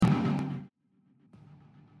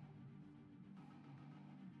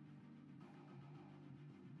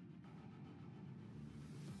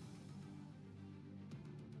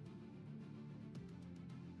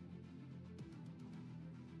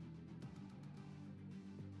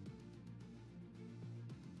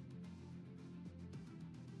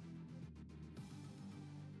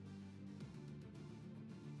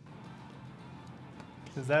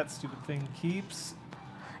Because that stupid thing keeps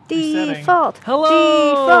resetting. Default.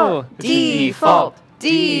 Hello. Default.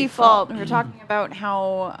 Default. We were talking about how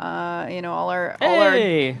all our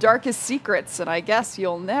darkest secrets, and I guess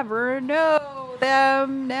you'll never know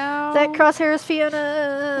them now. That Crosshairs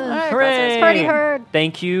Fiona. Hooray. Party hard.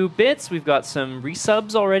 Thank you, Bits. We've got some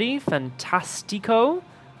resubs already. Fantastico.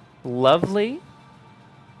 Lovely.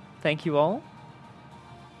 Thank you all.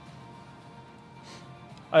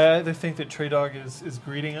 I either think that Trey Dog is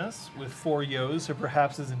greeting us with 4 yos, or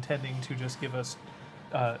perhaps is intending to just give us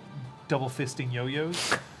double fisting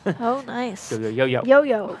yo-yos. Oh, nice. Yo, yo, yo, yo.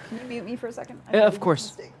 Yo-yo. Can you mute me for a second? Yeah, of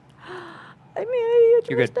course. I made a huge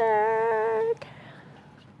You're good. mistake.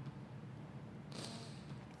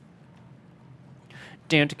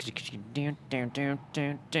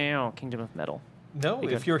 Down. Kingdom of Metal. No, You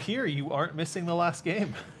if good? you're here, you aren't missing the last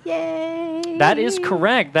game. Yay. That is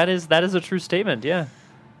correct. That is a true statement. Yeah.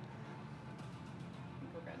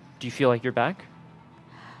 Do you feel like you're back?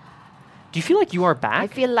 Do you feel like you are back? I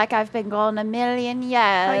feel like I've been gone a million years.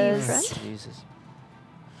 Are you French? Jesus.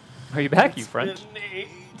 Are you back, you French?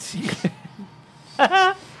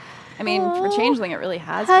 I mean, for Changeling, it really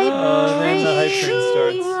has Hype been. Oh, then the hype train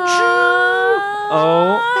starts.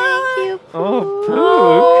 Oh. Thank you. Oh, Oh, Pook.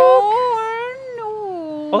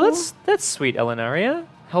 Oh, that's sweet, Elenaria.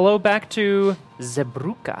 Hello back to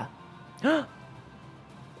Zebruka.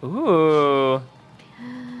 Ooh.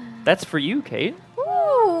 That's for you, Kate.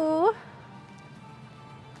 Ooh.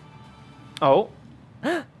 Oh.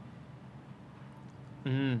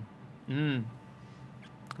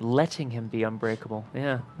 Letting him be unbreakable.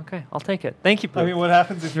 Yeah, okay, I'll take it. Thank you, Pook. I mean, what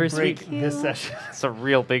happens if Very you break sweet. this session? It's a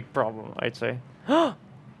real big problem, I'd say.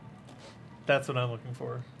 That's what I'm looking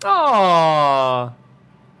for. Aww.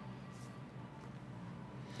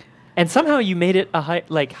 And somehow you made it a hype,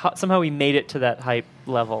 somehow we made it to that hype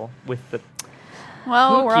level with the...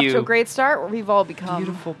 Well, Pook we're off to a you. great start. We've all become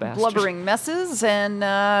Beautiful bastard. blubbering messes, and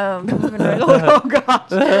moving right along. Oh,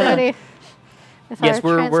 God. Ready? With Yes,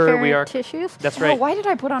 our we are. transparent tissues. That's Oh, right. why did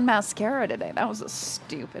I put on mascara today? That was a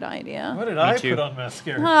stupid idea. What did I too. put on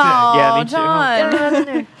mascara? Oh, Yeah, me too. John. Get in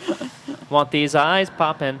there. Want these eyes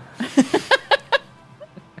popping?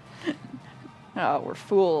 Oh, we're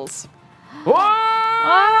fools.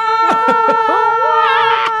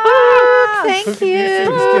 Thank He's you.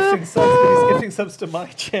 gifting subs, but he's gifting subs to my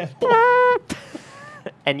channel.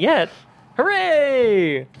 And yet,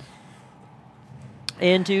 hooray!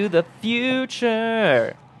 Into the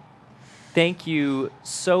future. Thank you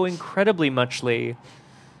so incredibly muchly,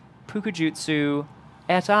 Pukajutsu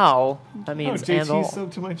et al. That Oh, means and all, JT's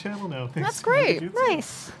sub to my channel now. Thanks That's to great. Jujutsu.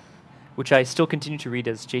 Nice. which I still continue to read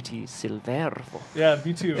as JT Silvervo. Yeah,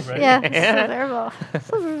 me too, right? Yeah, Silvervo.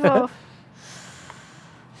 Silvervo.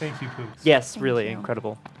 Thank you, Poops. Yes, Thank really you.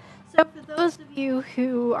 incredible. So for those of you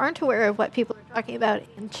who aren't aware of what people are talking about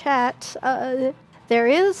in chat, there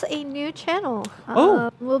is a new channel.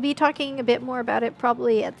 Oh. We'll be talking a bit more about it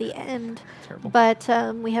probably at the end. Terrible. But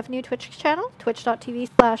we have a new Twitch channel,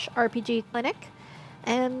 twitch.tv/RPGclinic.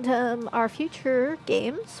 And our future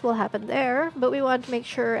games will happen there, but we wanted to make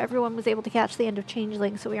sure everyone was able to catch the end of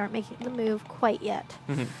Changeling, so we aren't making the move quite yet.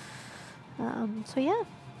 Mhm. So yeah.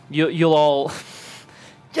 You'll all...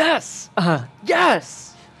 Yes!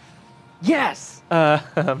 Yes! Yes!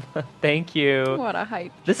 Thank you. What a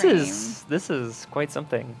hype This train. is quite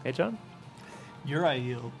something. Hey, John? Your I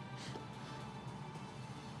yield.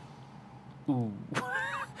 Ooh.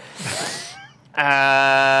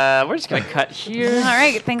 We're just gonna cut here. All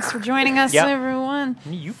right, thanks for joining us, Yep. everyone. What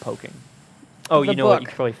are you poking? Oh, The you know what? You book.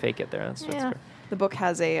 could probably fake it there. That's Yeah. fair. The book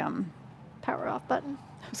has a Power off button.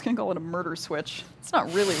 I was gonna call it a murder switch. It's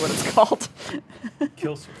not really what it's called.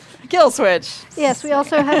 Kill switch. Kill switch. Yes, we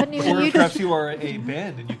also have a new Or perhaps YouTube. you are a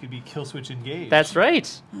band and you could be Kill Switch engaged. That's right.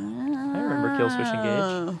 I remember Kill Switch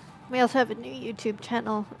Engage. We also have a new YouTube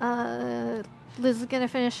channel. Liz is going to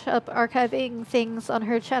finish up archiving things on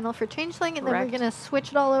her channel for Changeling, and then Correct. we're going to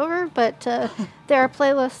switch it all over. But there are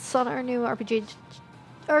playlists on our new RPG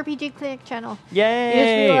Clinic channel. You just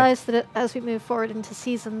Yay! realize that as we move forward into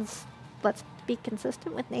seasons, let's be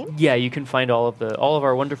consistent with name. Yeah, you can find all of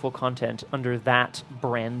our wonderful content under that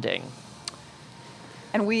branding.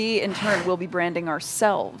 And we, in turn, will be branding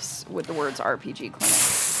ourselves with the words RPG Clinic.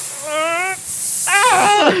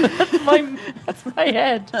 That's my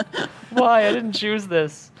head. Why? I didn't choose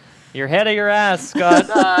this. Your head or your ass, Scott.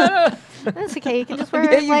 That's okay. You can just wear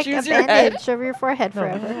Yeah, you like a choose your head. bandage over your forehead No,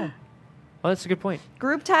 forever. no. Oh, that's a good point.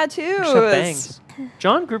 Group We should have tattoos. bangs.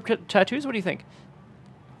 John, group tattoos, what do you think?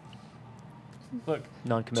 Look,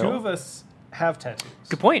 Non-committal. two of us have tattoos.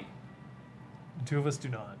 Good point. Two of us do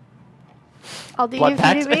not. I'll do Blood you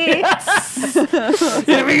if you do me.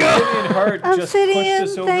 Here we go. Obsidian Heart just pushed Obsidian,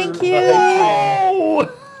 us over thank the you. hype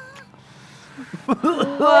train.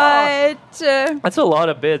 What? That's a lot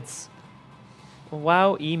of bits.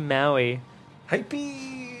 Wow, Maui.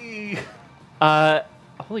 Hypey!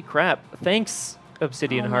 Holy crap. Thanks,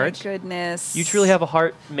 Obsidian Oh Heart. my goodness. You truly have a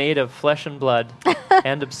heart made of flesh and blood.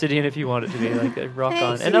 And obsidian if you want it to be. Like, rock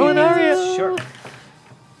on. Thanks, And you. Elenaria. Sure.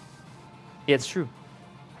 Yeah, it's true.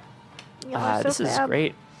 Y'all are so This is fab.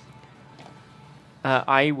 great.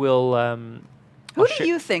 I will... Who I'll do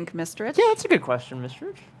you think, Mr. Rich? Yeah, that's a good question, Mr.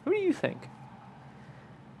 Rich. Who do you think?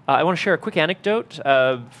 I want to share a quick anecdote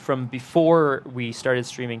from before we started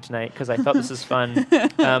streaming tonight because I thought this is fun.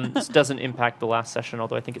 This doesn't impact the last session,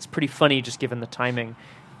 although I think it's pretty funny just given the timing.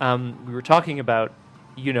 We were talking about,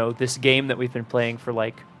 this game that we've been playing for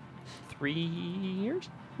like 3 years?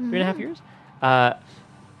 3.5 years?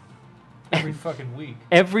 Every fucking week.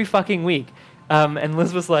 Every fucking week. And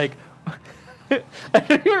Liz was like, I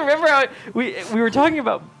don't even remember how we were talking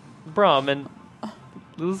about Braum, and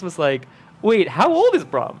Liz was like, wait, how old is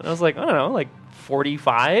Braum? And I was like, I don't know, like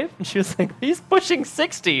 45? And she was like, he's pushing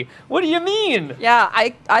 60. What do you mean? Yeah,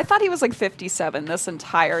 I thought he was like 57 this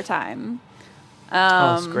entire time.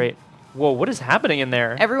 Oh, that's great. Whoa, what is happening in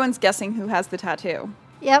there? Everyone's guessing who has the tattoo.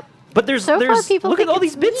 Yep. But there's So far people look at think all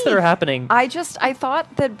these it's bits that me. are happening. I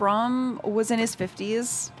thought that Braum was in his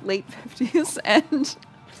 50s, late 50s, and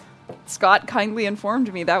Scott kindly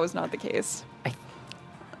informed me that was not the case.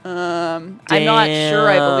 I'm not sure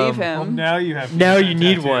I believe Well, him. now you have. Now that you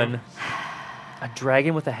need tattoo. one. A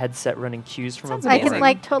dragon with a headset running cues from Sounds a I board. can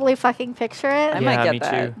like totally fucking picture it. I Yeah, might get me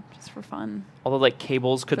that too. just for fun. Although like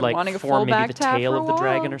cables could Been like wanting a full form maybe back the tat tail for of the a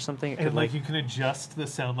dragon while. or something. It And could like you can adjust the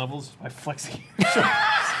sound levels by flexing your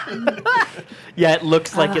shoulders. yeah, it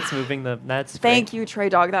looks like it's moving the. That's Thank you, Trey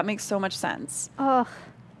Dog. That makes so much sense. Oh,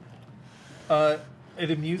 It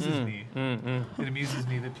amuses me. Mm. It amuses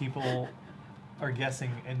me that people are guessing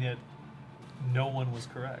and yet no one was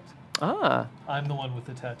correct. Ah, I'm the one with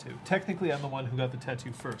the tattoo. Technically, I'm the one who got the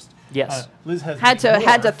tattoo first. Yes. Liz has Had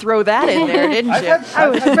many to more. throw that in there, didn't I've you? had, I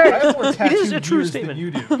was I have more It is tattoo a true years statement. than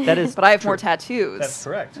you do. that is. But I have true. more tattoos. That's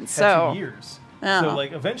correct. And Tattoo so, years. Oh. So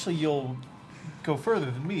like eventually you'll go further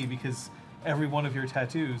than me because every one of your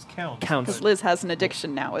tattoos counts. Counts. because Liz has an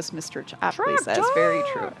addiction now, as Mr. Chapley says. Very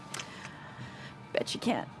true. Bet you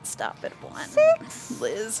can't stop at one. 6.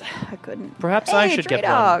 Liz, I couldn't. Perhaps Hey, I should Trey get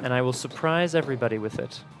Dog. one, and I will surprise everybody with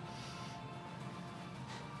it.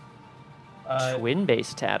 Twin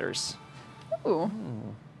base tatters. Ooh.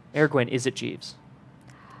 Ergwin, is it Jeeves?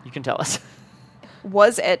 You can tell us.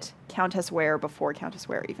 Was it Countess Ware before Countess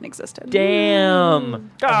Ware even existed? Damn. I will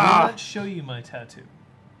Ah. not show you my tattoo.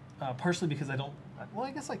 Partially because I don't. Well,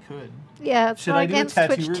 I guess I could. Yeah, it's Should not I do a against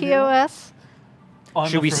tattoo Twitch review? TOS. On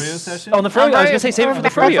Should the we Froyo s- session. on the Froyo? I was gonna say save it for the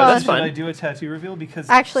That's Froyo. That's fun. Should I fun. do a tattoo reveal? Because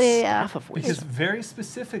Actually, yeah. Half of voice. because very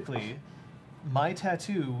specifically, my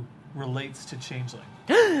tattoo relates to Changeling.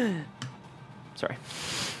 Sorry.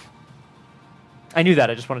 I knew that.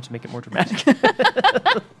 I just wanted to make it more dramatic.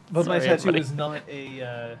 But my Sorry, tattoo everybody. is not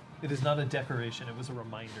a. It is not a decoration. It was a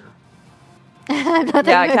reminder. I'm not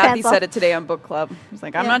Yeah, taking my Kathy pants off. said it today on book club. She's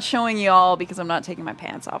like, I'm Yeah. not showing you all because I'm not taking my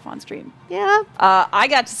pants off on stream. Yeah. I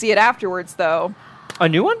got to see it afterwards, though. A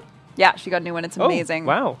new one? Yeah, she got a new one. It's Oh, amazing.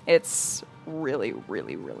 wow. It's really,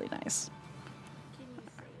 really, really nice.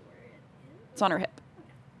 It's on her hip.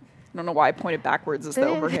 I don't know why I pointed backwards as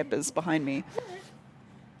though her hip is behind me.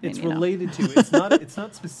 It's you know. related to. It's not. It's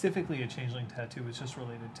not specifically a Changeling tattoo. It's just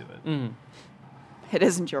related to it. Mm. It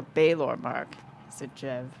isn't your Baylor mark, is it,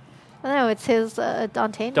 Jev? No, it's his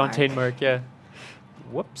Dante. Dante mark. Mark, yeah.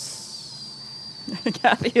 Whoops.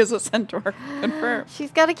 Kathy is a centaur. Confirmed. She's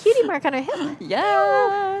got a cutie mark on her hip.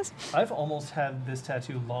 Yes. I've almost had this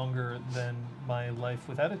tattoo longer than my life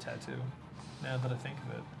without a tattoo. Now that I think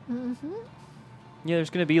of it. Mm-hmm. Yeah, there's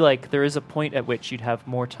going to be like, there is a point at which you'd have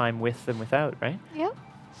more time with than without, right? Yep.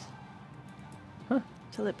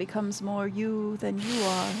 Till it becomes more you than you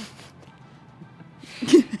are.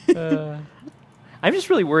 I'm just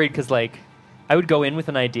really worried because, like, I would go in with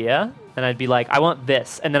an idea and I'd be like, I want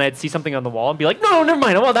this. And then I'd see something on the wall and be like, no, never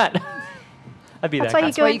mind, I want that. I'd be That's that why guy. you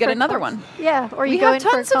That's go why in you get for another one. Yeah, or you We go have in for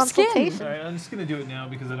a tons of skin. consultation. All right, I'm just gonna do it now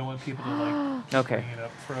because I don't want people to like Okay. bring it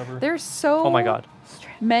up forever. There's so Oh my god.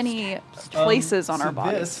 many places on so our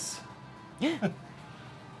bodies. This,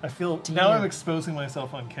 I feel now I'm exposing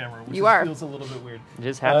myself on camera, which You are. feels a little bit weird. It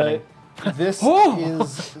is happening. This Oh!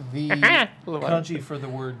 is the Love it. kanji for the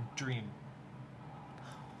word dream.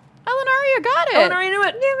 Elenaria got it. Eleanor, you knew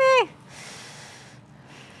it. Give me.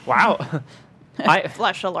 Wow. I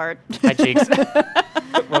Flesh alert. Hi, cheeks.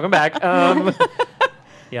 Welcome back.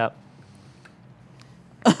 Yeah.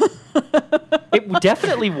 It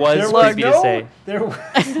definitely was There was creepy to say. there was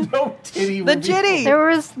no titty. The reveal. jitty. There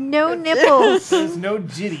was no nipples. There's no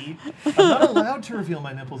jitty. I'm not allowed to reveal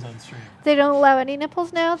my nipples on stream. They don't allow any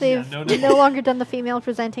nipples now. They've no no, nipples. longer done the female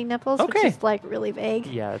presenting nipples, Okay. which is like really vague.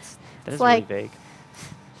 Yeah, that It's is like- really vague.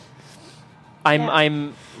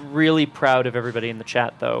 I'm really proud of everybody in the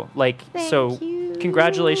chat though. Like, Thank so you.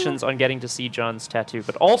 congratulations on getting to see John's tattoo,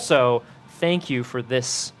 but also thank you for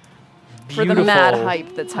this For the beautiful mad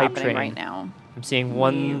hype that's hype happening train. right now. I'm seeing We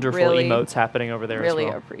wonderful really- emotes happening over there Really as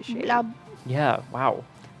well. appreciate it. Blub. Yeah, wow.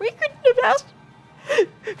 We couldn't have asked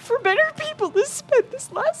for better people to spend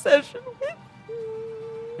this last session with.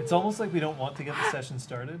 It's almost like we don't want to get the session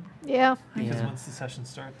started Yeah. because Yeah. once the session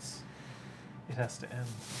starts, it has to end.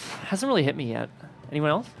 Hasn't really hit me yet. Anyone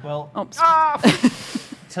else? Well, Oops.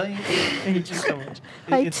 tell you, Thank you so much.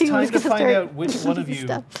 I it's too time was to gonna find start out which one of you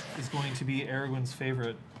stuff. is going to be Aragorn's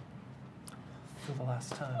favorite for the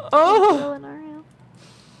last time. Oh, Elenaria.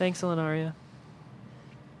 thanks, Elenaria.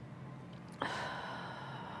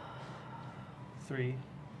 3,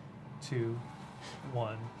 2,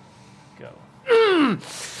 1, go.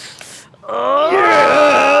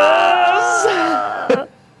 Yes!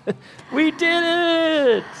 We did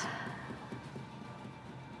it!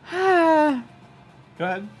 Go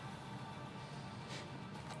ahead.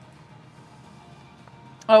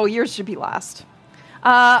 Oh, yours should be last.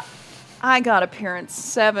 I got appearance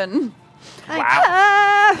 7.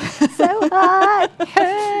 Ah, so hot.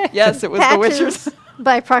 Yes, it was The Witcher's. Patches,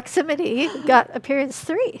 by proximity, got appearance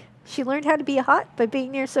 3. She learned how to be hot by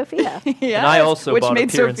being near Sophia. Yes, I also which bought made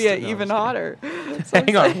appearance Sophia to- no, even I'm hotter.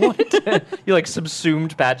 Hang on, what? You like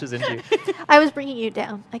subsumed Patches into you. I was bringing you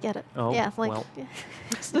down. I get it. Oh, yeah, like well.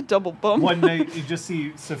 It's the double bump. One night, you just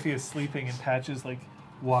see Sophia sleeping and Patches like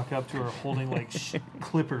walk up to her holding like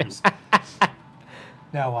clippers.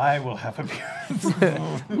 Now I will have appearance.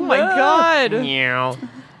 Oh my god. Meow.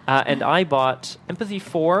 And I bought Empathy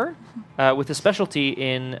 4 with a specialty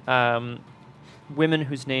in women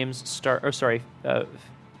whose names start,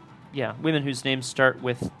 women whose names start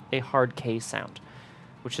with a hard K sound,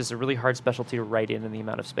 which is a really hard specialty to write in the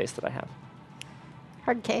amount of space that I have.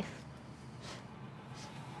 hard K.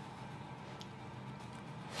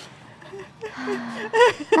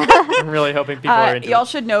 I'm really hoping people are into Y'all it.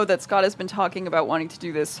 should know that Scott has been talking about wanting to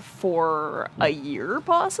do this for a year,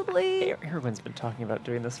 possibly. Everyone's been talking about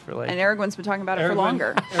doing this for like... And Aragorn's been talking about it for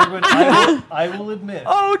longer. Aragorn, I will admit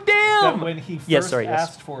Oh, that damn! when he first Yes,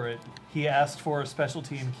 asked for it, he asked for a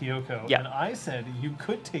specialty in Kyoko. Yeah. And I said you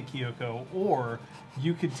could take Kyoko or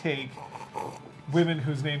you could take women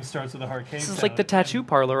whose name starts with a hard K This sound. is like the tattoo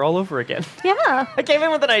parlor all over again. Yeah. I came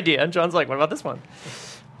in with an idea, and John's like, what about this one?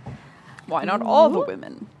 Why not all the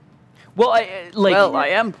women? Well, I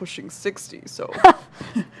am pushing 60, so.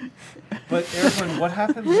 But Aragorn, what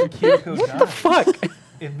happens when Kyoko dies the fuck?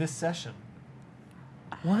 in this session?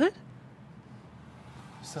 What?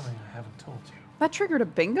 Something I haven't told you. That triggered a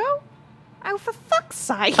bingo? Oh, for fuck's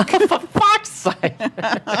sake. For fuck's sake!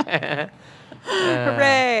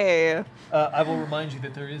 Hooray. I will remind you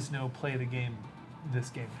that there is no play the game this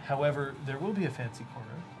game. However, there will be a fancy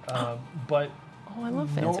corner. But Oh, I love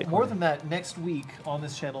fancy more corner. than that, next week on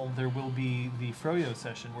this channel there will be the Froyo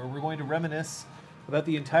session where we're going to reminisce about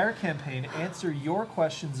the entire campaign, answer your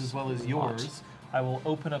questions as well as yours. I will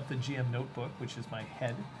open up the GM notebook, which is my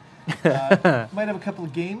head. Might have a couple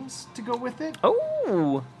of games to go with it.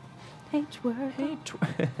 Oh! Hey, twerk.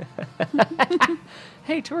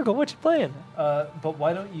 Hey, Torgal, what you playing? But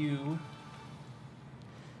why don't you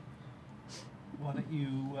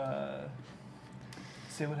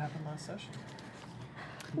say what happened last session?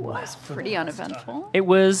 Was For the pretty last uneventful. It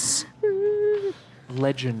was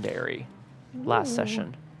legendary last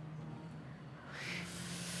session.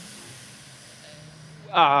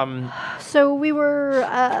 So we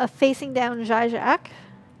were facing down Zizak,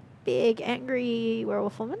 big angry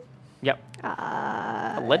werewolf woman. Yep.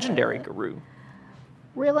 A legendary guru.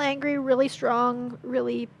 Real angry, really strong,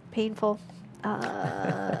 really painful. We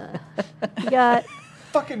got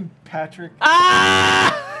Fucking Patrick.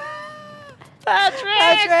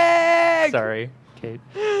 Patrick! Sorry, Kate.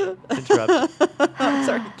 Interrupt.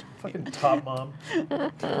 Sorry. Fucking top mom.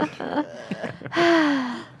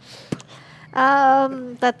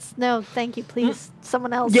 that's no, thank you, please.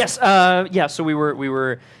 Someone else. Yes. Yeah. So we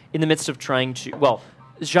were in the midst of trying to. Well,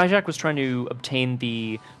 Zizak was trying to obtain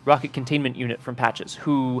the rocket containment unit from Patches,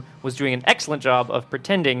 who was doing an excellent job of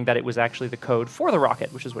pretending that it was actually the code for the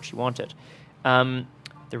rocket, which is what she wanted.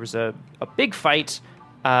 There was a big fight.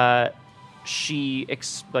 She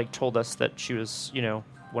told us that she was,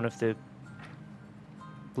 one of the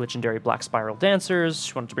legendary Black Spiral dancers.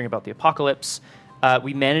 She wanted to bring about the apocalypse.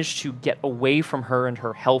 We managed to get away from her and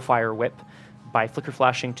her Hellfire Whip by flicker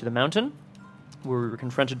flashing to the mountain, where we were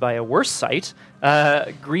confronted by a worse sight.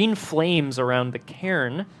 Green flames around the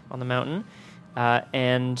cairn on the mountain,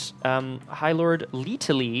 and High Lord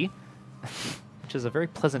Leetali, which is a very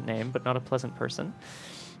pleasant name, but not a pleasant person,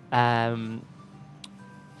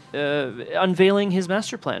 unveiling his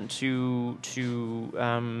master plan to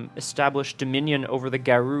establish dominion over the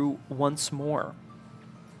Garou once more.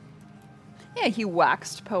 Yeah, he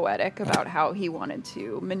waxed poetic about how he wanted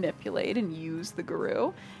to manipulate and use the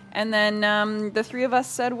Garou. And then the three of us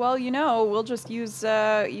said, well, we'll just use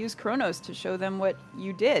Kronos to show them what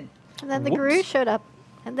you did. And then the Whoops. Guru showed up.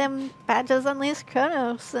 And then Patches unleashed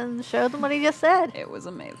Kronos and showed them what he just said. It was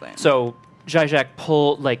amazing. So Zizek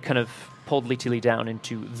pulled Leetali down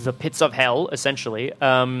into the pits of hell, essentially.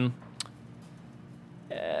 Thumbs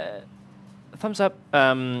up.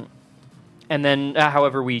 And then,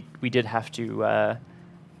 however, we did have to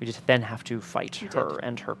fight her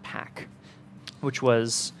and her pack, which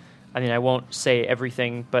was, I won't say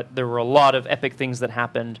everything, but there were a lot of epic things that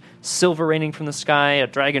happened. Silver raining from the sky, a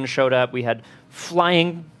dragon showed up. We had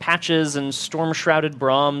flying Patches and storm-shrouded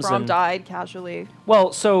Brahms. Brahm and died casually.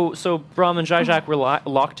 Well, so Brahm and Zizek were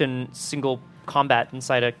locked in single combat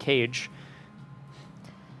inside a cage.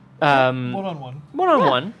 One-on-one.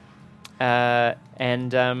 One-on-one.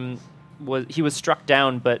 He was struck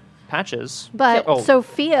down, but Patches. But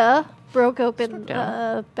Sophia broke open Struck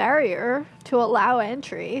down. a barrier to allow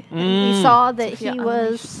entry. And we saw that Sophia he unleashed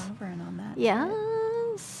was... Sovereign on that.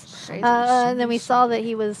 Yes. Crazy. And then we saw that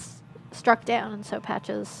he was struck down, and so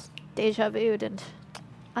Patches deja vu'd and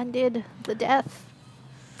undid the death.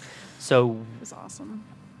 So It was awesome.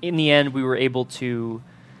 in the end, we were able to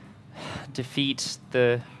defeat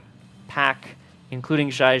the pack, including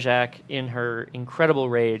Zizek, in her incredible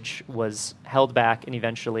rage, was held back and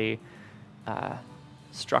eventually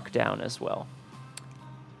struck down as well.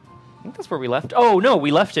 I think that's where we left. Oh, no,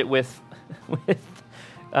 we left it with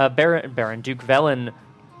Baron Duke Velen.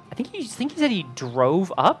 I think he said he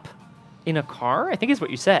drove up in a car, I think is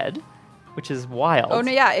what you said, which is wild. Oh,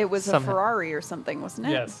 no, yeah, it was Somehow. a Ferrari or something, wasn't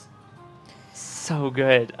it? Yes. So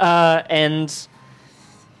good. And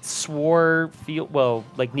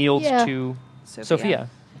kneeled Yeah. to Sophia.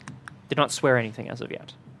 Did not swear anything as of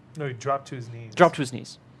yet. No, he dropped to his knees. Dropped to his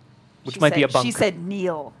knees, which She might be said- a bunk. She said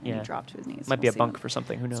kneel. And Yeah. he dropped to his knees. Might be We'll a see bunk what- for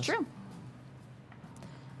something. Who knows? It's true.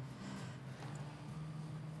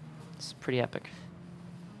 It's pretty epic.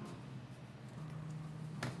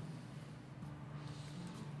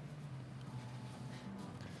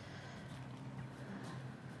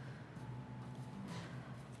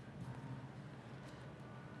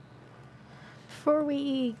 Before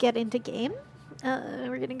we get into game,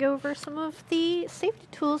 we're going to go over some of the safety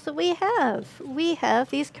tools that we have. We have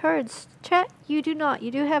these cards. Chat, you do not. You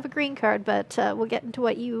do have a green card, but we'll get into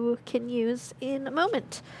what you can use in a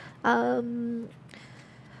moment.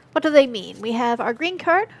 What do they mean? We have our green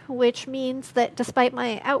card, which means that despite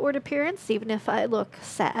my outward appearance, even if I look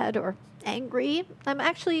sad or angry, I'm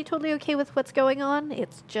actually totally okay with what's going on.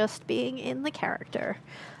 It's just being in the character.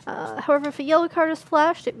 However, if a yellow card is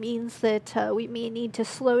flashed, it means that we may need to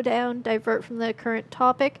slow down, divert from the current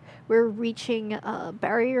topic. We're reaching a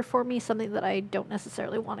barrier for me, something that I don't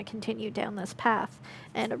necessarily want to continue down this path.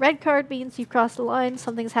 And a red card means you've crossed a line,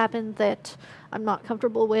 something's happened that I'm not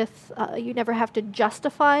comfortable with. You never have to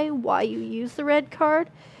justify why you use the red card.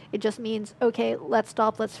 It just means, okay, let's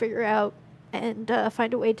stop, let's figure out, and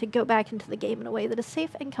find a way to go back into the game in a way that is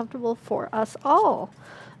safe and comfortable for us all.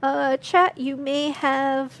 Chat, you may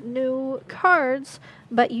have no cards,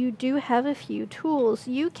 but you do have a few tools.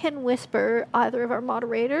 You can whisper either of our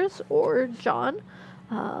moderators or John.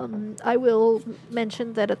 I will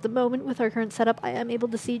mention that at the moment with our current setup, I am able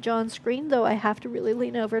to see John's screen, though I have to really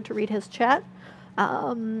lean over to read his chat.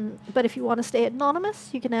 But if you want to stay anonymous,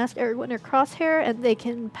 you can ask Erwin or Crosshair, and they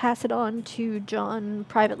can pass it on to John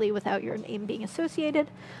privately without your name being associated.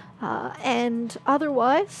 And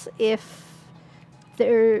otherwise, if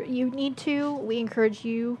you need to, we encourage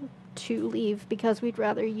you to leave because we'd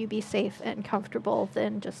rather you be safe and comfortable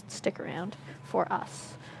than just stick around for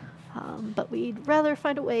us. But we'd rather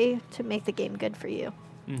find a way to make the game good for you.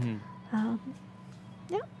 Mm-hmm.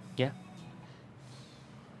 Yeah. Yeah.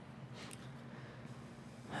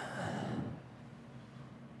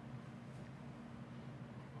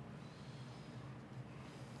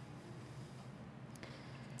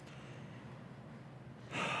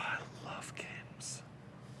 Love games.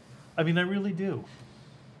 I mean, I really do.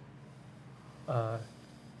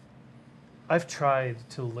 I've tried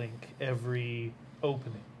to link every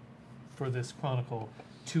opening for this chronicle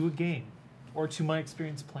to a game or to my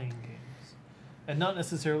experience playing games. And not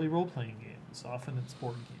necessarily role-playing games. Often it's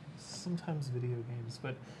board games, sometimes video games,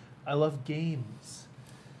 but I love games.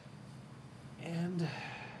 And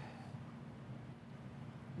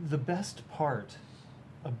the best part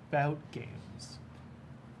about games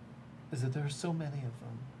is that there are so many of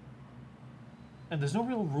them. And there's no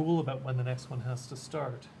real rule about when the next one has to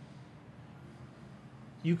start.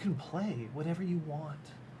 You can play whatever you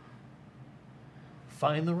want.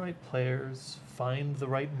 Find the right players, find the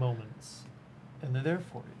right moments, and they're there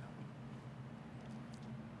for you.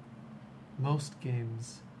 Most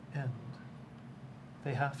games end.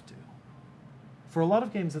 They have to. For a lot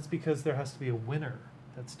of games, it's because there has to be a winner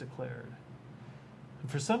that's declared.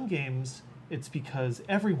 And for some games, it's because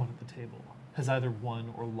everyone at the table has either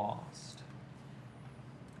won or lost.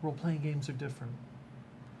 Role-playing games are different.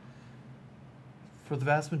 For the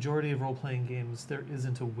vast majority of role-playing games, there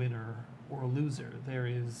isn't a winner or a loser. There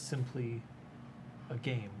is simply a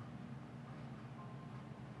game.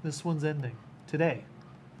 This one's ending today.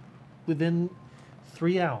 Within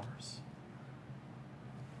 3 hours.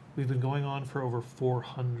 We've been going on for over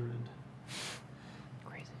 400.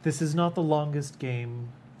 Crazy. This is not the longest game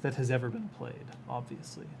that has ever been played,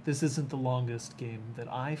 obviously. This isn't the longest game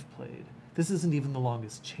that I've played. This isn't even the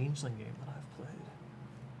longest Changeling game that I've played.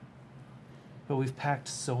 But we've packed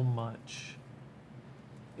so much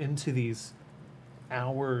into these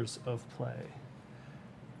hours of play.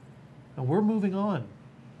 And we're moving on.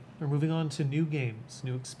 We're moving on to new games,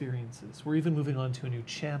 new experiences. We're even moving on to a new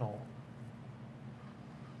channel.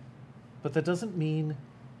 But that doesn't mean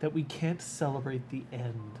that we can't celebrate the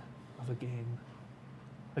end of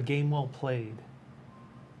a game well played.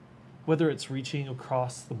 Whether it's reaching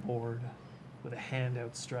across the board with a hand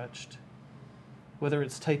outstretched, whether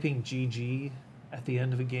it's typing GG at the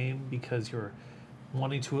end of a game because you're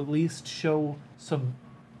wanting to at least show some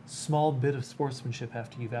small bit of sportsmanship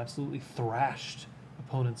after you've absolutely thrashed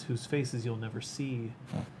opponents whose faces you'll never see,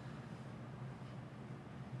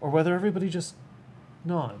 or whether everybody just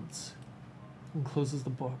nods and closes the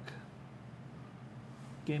book.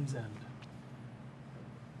 Games end.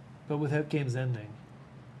 But without games ending,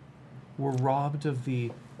 we're robbed of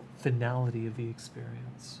the finality of the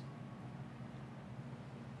experience.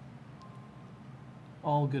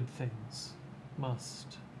 All good things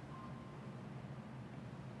must.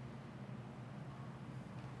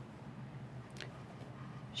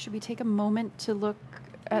 Should we take a moment to look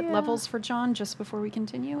at Yeah. levels for John just before we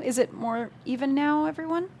continue? Is it more even now,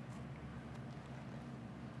 everyone?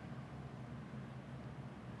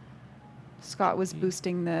 Scott was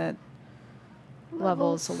boosting the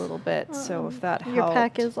levels a little bit, so if that helps. Your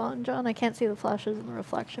pack is on, John. I can't see the flashes and the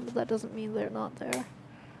reflection, but that doesn't mean they're not there.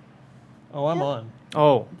 Oh, I'm on.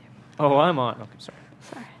 Oh, I'm on. Okay, sorry.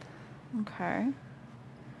 Sorry. Okay.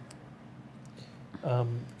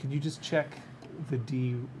 Can you just check the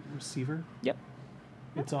D receiver? Yep.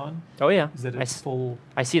 It's on? Oh yeah. Is that I its s- full?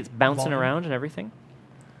 I see it's bouncing volume? around and everything.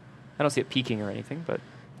 I don't see it peaking or anything, but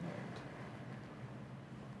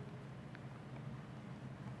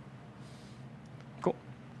cool.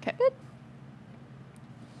 Okay.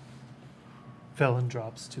 Velen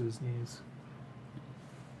drops to his knees.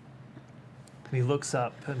 And he looks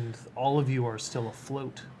up, and all of you are still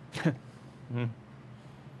afloat. Mhm.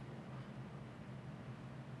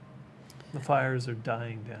 The fires are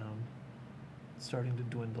dying down, starting to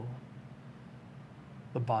dwindle.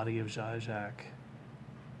 The body of Zajak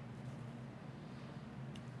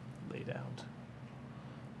laid out.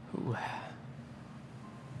 Ooh.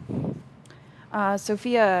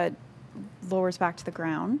 Sophia lowers back to the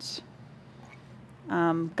ground,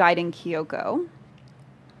 guiding Kyoko,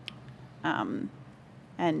 and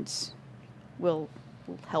will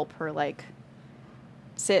help her like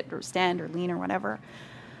sit or stand or lean or whatever.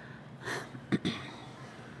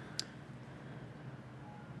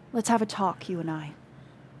 Let's have a talk, you and I.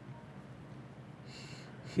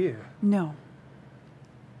 Here. No.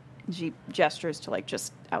 She gestures to like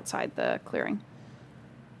just outside the clearing.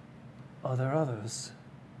 Are there others?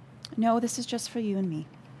 No, this is just for you and me.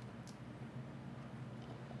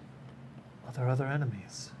 Are there other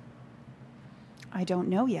enemies? I don't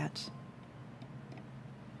know yet.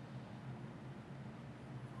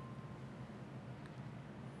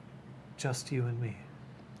 Just you and me.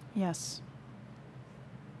 Yes.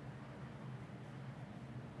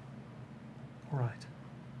 All right.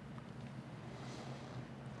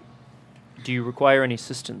 Do you require any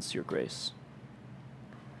assistance, Your Grace?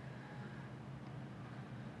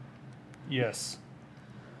 Yes.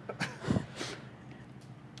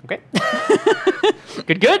 Okay.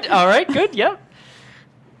 Good. All right. Good. Yep.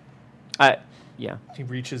 Yeah. He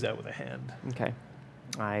reaches out with a hand. Okay.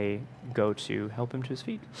 I go to help him to his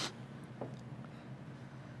feet.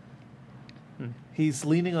 He's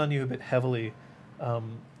leaning on you a bit heavily,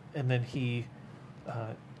 and then he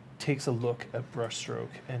takes a look at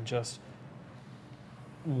Brushstroke and just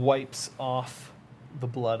wipes off the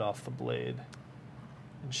blood off the blade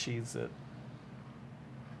and sheathes it.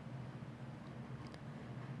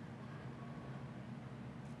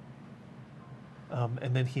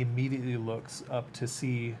 And then he immediately looks up to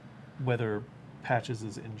see whether Patches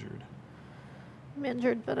is injured. I'm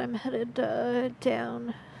injured, but I'm headed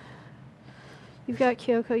down. You've got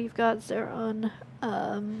Kyoko, you've got Zeron,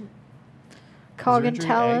 Cog and Is your injury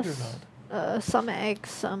egged or Talus. not? Some eggs,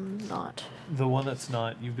 some not. The one that's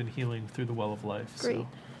not, you've been healing through the Well of Life. Great. So.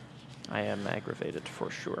 I am aggravated for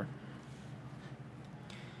sure.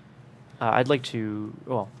 I'd like to.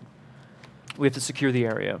 Well, we have to secure the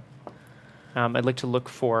area. I'd like to look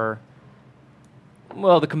for,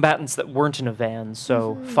 well, the combatants that weren't in a van.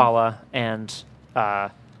 So Fala and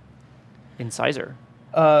Incisor.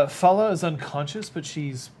 Fala is unconscious, but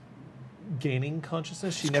she's gaining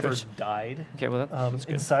consciousness. She That's never good. died. Okay, well that's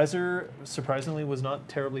good. Incisor, surprisingly, was not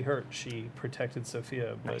terribly hurt. She protected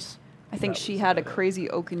Sophia. But Nice. I think that she was had a about it. crazy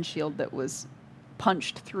oaken shield that was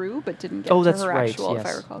punched through, but didn't get Oh, to that's her right, actual, if I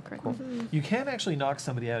yes. recall correctly. Cool. You can actually knock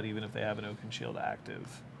somebody out even if they have an Oaken Shield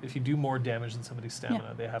active. If you do more damage than somebody's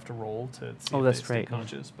stamina, they have to roll to see Oh, if that's they stay right, yeah.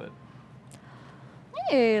 conscious. But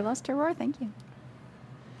Hey, Luster Roar, thank you.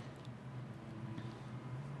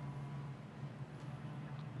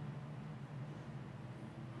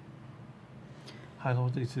 High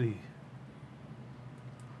Lord Italy.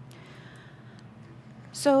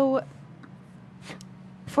 So,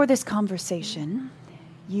 for this conversation,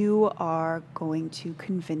 you are going to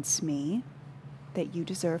convince me that you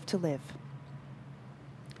deserve to live.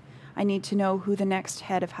 I need to know who the next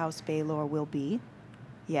head of House Baelor will be.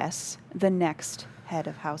 Yes, the next head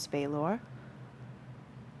of House Baelor.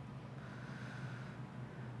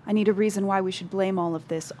 I need a reason why we should blame all of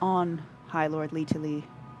this on High Lord Litali,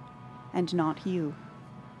 and not you.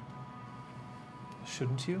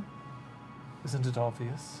 Shouldn't you? Isn't it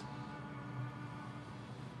obvious?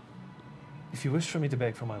 If you wish for me to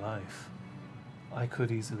beg for my life, I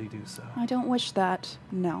could easily do so. I don't wish that,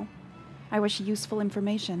 no. I wish useful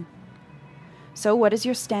information. So, what is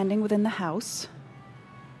your standing within the house?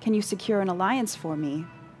 Can you secure an alliance for me,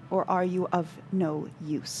 or are you of no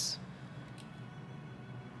use?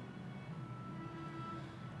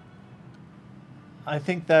 I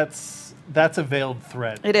think that's a veiled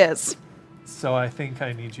threat. It is. So I think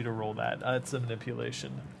I need you to roll that. It's a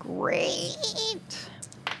manipulation. Great.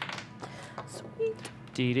 Sweet.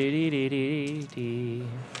 Dee.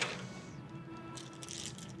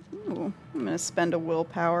 Ooh, I'm going to spend a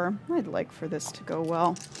willpower. I'd like for this to go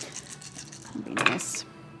well. That'd be nice.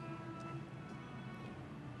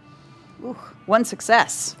 Ooh, one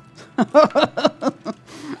success.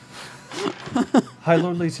 High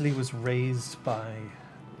Lord Lately was raised by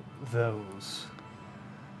those.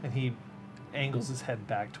 And he angles his head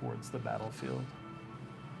back towards the battlefield.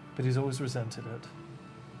 But he's always resented it.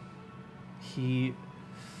 He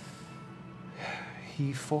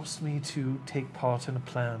forced me to take part in a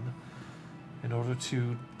plan in order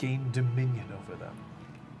to gain dominion over them.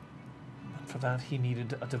 And for that he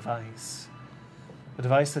needed a device. A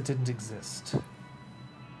device that didn't exist.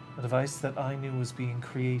 A device that I knew was being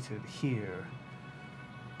created here,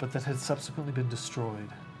 but that had subsequently been destroyed.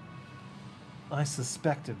 I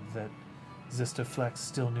suspected that Zista Flex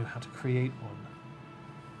still knew how to create one.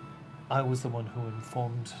 I was the one who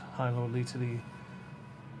informed High Lord Litali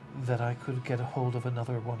that I could get a hold of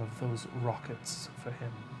another one of those rockets for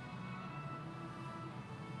him.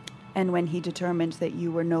 And when he determined that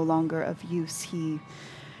you were no longer of use, he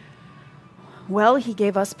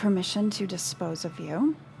gave us permission to dispose of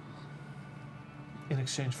you. In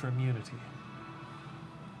exchange for immunity.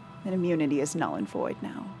 And immunity is null and void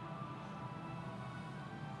now.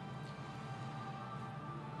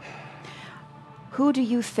 Who do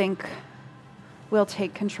you think will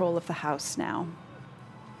take control of the house now?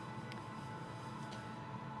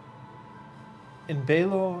 In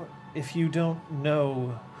Baelor, if you don't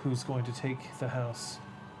know who's going to take the house,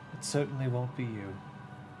 it certainly won't be you.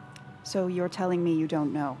 So you're telling me you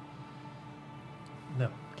don't know. No.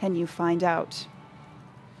 Can you find out?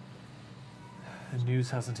 The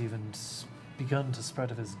news hasn't even begun to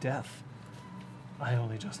spread of his death. I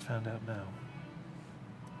only just found out now.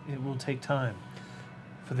 It will take time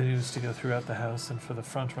for the news to go throughout the house and for the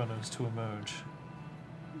frontrunners to emerge.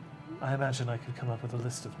 I imagine I could come up with a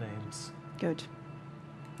list of names. Good.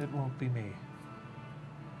 It won't be me.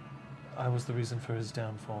 I was the reason for his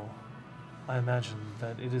downfall. I imagine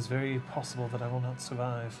that it is very possible that I will not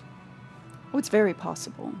survive. Oh, it's very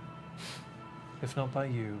possible. If not by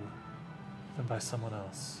you, than by someone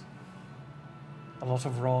else. A lot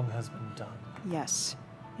of wrong has been done. Yes,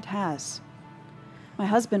 it has. My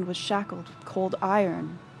husband was shackled with cold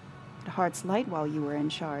iron at Heart's Light while you were in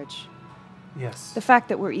charge. Yes. The fact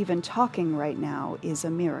that we're even talking right now is a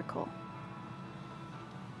miracle.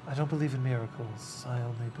 I don't believe in miracles. I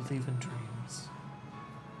only believe in dreams.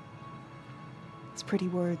 It's pretty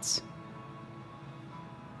words.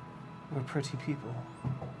 We're pretty people.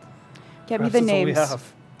 Get me Perhaps the that's all we names.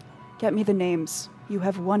 have. Get me the names. You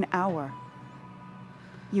have 1 hour.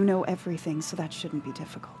 You know everything, so that shouldn't be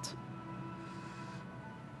difficult.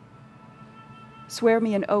 Swear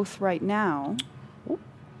me an oath right now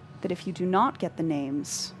that if you do not get the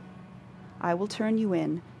names, I will turn you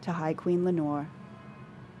in to High Queen Lenore,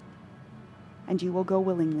 and you will go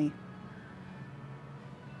willingly.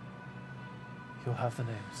 You'll have the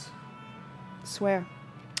names. Swear.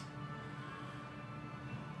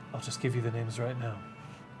 I'll just give you the names right now.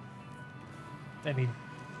 And he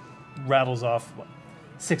rattles off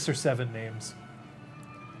 6 or 7 names.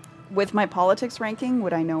 With my politics ranking,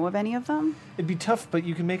 would I know of any of them? It'd be tough, but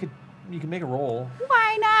you can make a roll.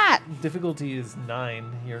 Why not? Difficulty is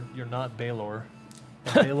 9. You're not Baelor.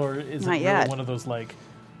 And Baelor isn't Not really yet. one of those like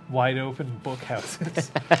wide open book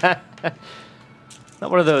houses. Not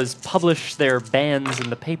one of those publish their bands in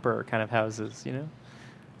the paper kind of houses, you know?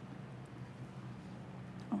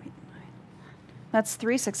 Oh, wait, 9. That's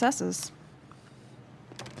 3 successes.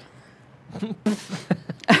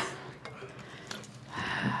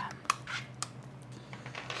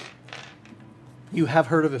 You have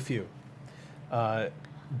heard of a few.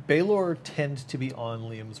 Baelor tend to be on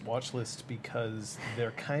Liam's watch list because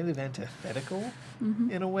they're kind of antithetical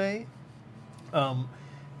in a way.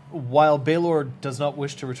 While Baelor does not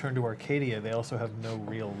wish to return to Arcadia, they also have no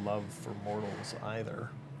real love for mortals either.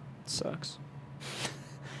 Sucks.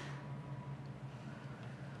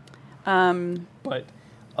 But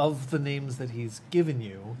of the names that he's given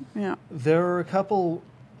you, Yeah. there are a couple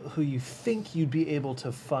who you think you'd be able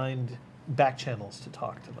to find back channels to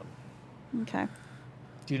talk to them. Okay.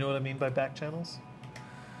 Do you know what I mean by back channels?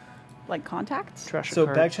 Like contacts? Treasure So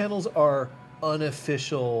card. back channels are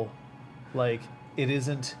unofficial, like it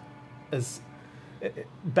isn't as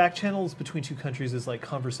back channels between two countries is like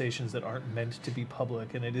conversations that aren't meant to be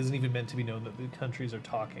public, and it isn't even meant to be known that the countries are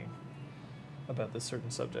talking about this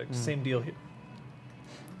certain subject. Same deal here.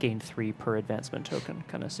 Gain 3 per advancement token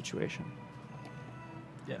kind of situation.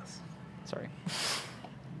 Yes. Sorry.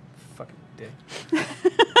 Fucking dick.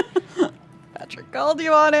 Patrick called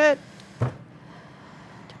you on it.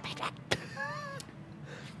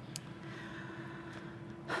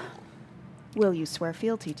 Will you swear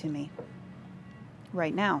fealty to me?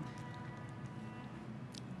 Right now.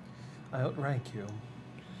 I outrank you.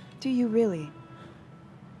 Do you really?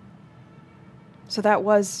 So that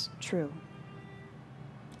was true.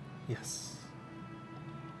 Yes.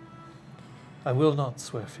 I will not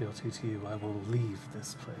swear fealty to you. I will leave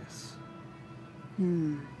this place.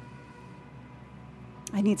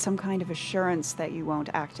 I need some kind of assurance that you won't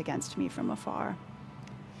act against me from afar.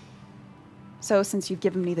 So, since you've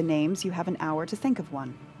given me the names, you have an hour to think of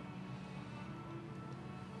one.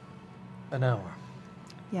 An hour.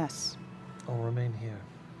 Yes. I'll remain here.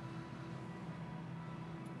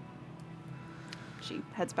 She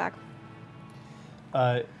heads back.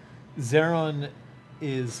 Zeron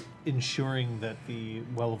is ensuring that the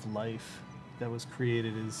Well of Life that was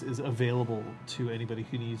created is available to anybody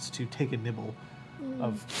who needs to take a nibble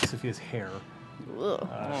of Sophia's hair.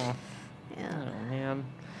 Oh, Yeah. man.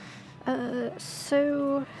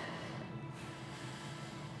 So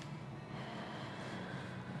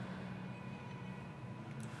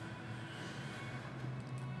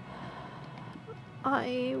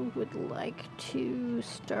I would like to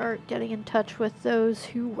start getting in touch with those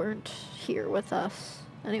who weren't here with us.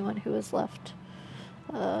 Anyone who was left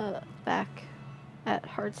back at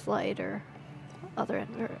Heart's Light or other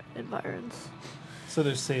environs. So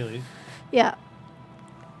there's Saley, Yeah.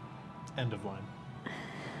 end of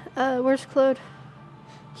line. Where's Claude?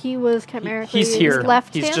 He was chimerically He's here.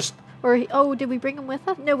 left He's him? just- Or did we bring him with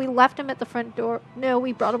us? No, we left him at the front door. No,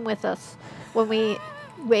 we brought him with us when we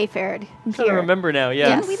wayfared I'm trying to here. remember now, yeah.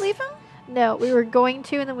 Yes. Didn't we leave him? No, we were going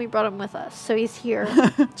to, and then we brought him with us. So he's here.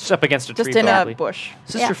 Just up against a Just tree, in probably. a bush.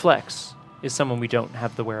 Sister Yeah. Flex is someone we don't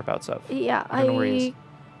have the whereabouts of. Yeah, I don't know where he is.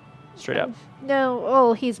 Straight up. No,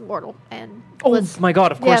 well, he's mortal, and Oh was- my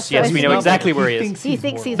god, of Yeah, course, so yes, I we know think- exactly where he is. He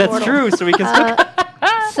thinks he's That's mortal. true, so we can still...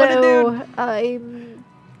 So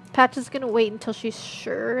Patch is gonna wait until she's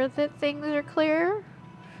sure that things are clear.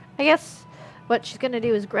 I guess what she's gonna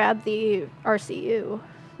do is grab the RCU,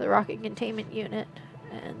 the rocket containment unit,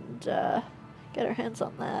 and get our hands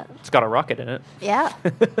on that. It's got a rocket in it. Yeah,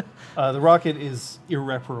 The rocket is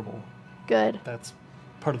irreparable. good. That's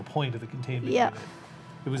part of the point of the containment Yeah. unit.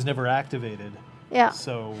 It was never activated. Yeah.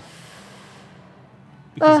 So,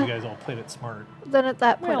 because you guys all played it smart. Then at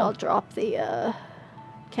that point, Well- I'll drop the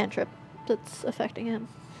cantrip that's affecting him.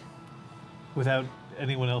 Without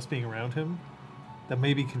anyone else being around him, that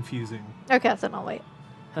may be confusing. Okay, then I'll wait.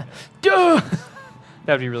 Duh!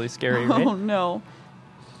 That would be really scary, right? Oh no.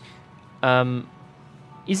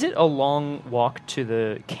 Is it a long walk to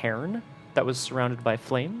the cairn that was surrounded by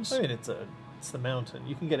flames? I mean, it's the mountain.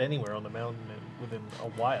 You can get anywhere on the mountain within a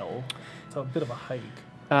while. It's a bit of a hike.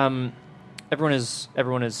 Everyone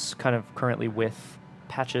is kind of currently with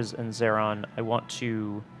Patches and Zeron. I want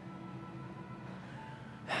to,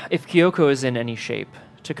 if Kyoko is in any shape,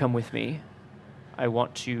 to come with me. I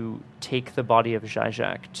want to take the body of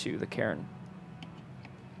Zizek to the cairn.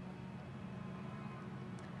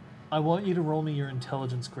 I want you to roll me your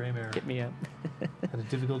intelligence, Greymare, Get me up. at a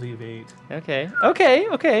difficulty of 8. Okay.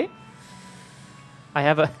 I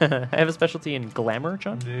have a I have a specialty in glamour,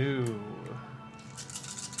 John. No.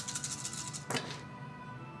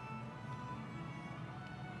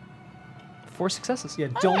 Four successes. Yeah,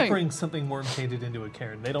 don't Hey. bring something worm-tainted into a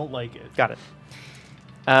cairn. They don't like it. Got it.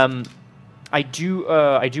 I do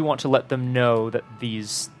want to let them know that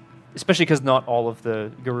these, especially because not all of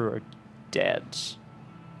the Guru are dead.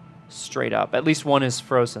 Straight up, at least one is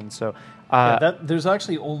frozen. So, There's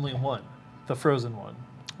actually only one, the frozen one.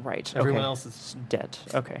 right. Everyone okay. else is dead.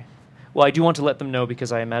 Okay. Well, I do want to let them know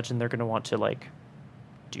because I imagine they're going to want to like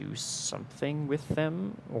do something with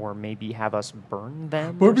them, or maybe have us burn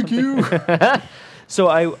them. or something. So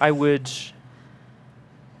I would,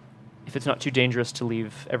 if it's not too dangerous to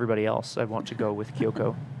leave everybody else, I want to go with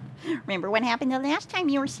Kyoko. Remember what happened the last time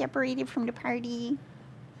you were separated from the party?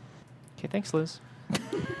 Okay, thanks, Liz.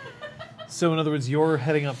 So in other words, you're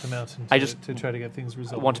heading up the mountain I just to try to get things I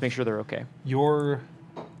resolved. want to make sure they're okay. You're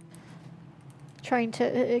Trying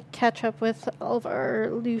to catch up with all of our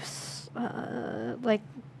loose, like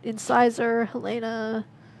Incisor, Helena,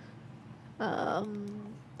 and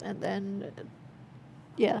then,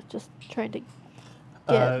 just trying to get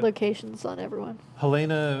Uh, locations on everyone.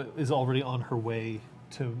 Helena is already on her way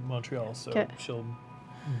to Montreal, so 'Kay. she'll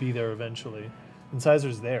be there eventually.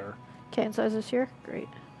 Incisor's there. Okay, Incisors here? Great.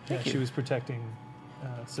 Yeah, she was protecting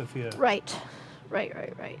Sophia. Right. Great.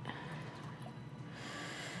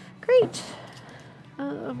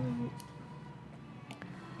 I'm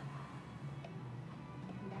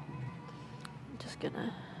just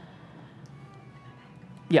gonna.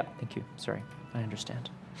 Yeah, thank you. Sorry, I understand.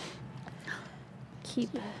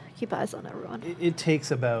 Keep eyes on everyone. It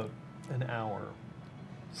takes about an hour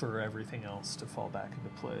for everything else to fall back into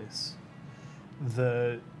place.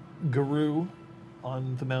 The Guru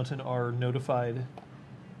on the mountain are notified.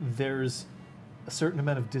 There's a certain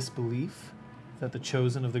amount of disbelief that the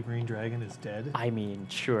chosen of the Green Dragon is dead. I mean,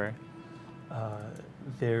 sure.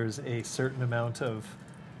 There's a certain amount of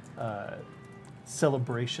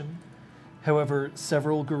celebration. However,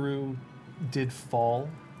 several Guru did fall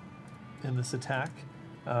in this attack,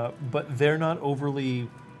 but they're not overly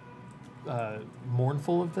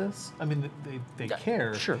mournful of this. I mean, they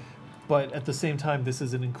care. Sure. But at the same time, this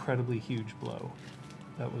is an incredibly huge blow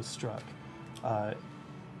that was struck.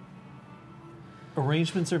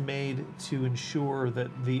 Arrangements are made to ensure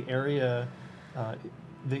that the area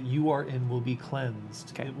that you are in will be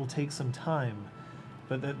cleansed. Okay. It will take some time,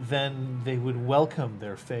 but that then they would welcome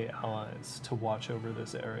their Fey allies to watch over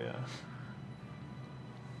this area.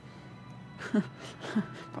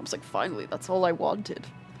 I was like, finally, that's all I wanted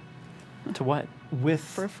To what? With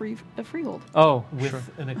for a freehold. Oh, with sure.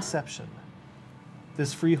 an exception.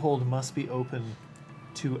 This freehold must be open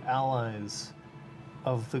to allies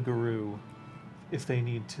of the Guru if they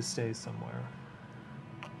need to stay somewhere.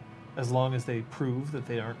 As long as they prove that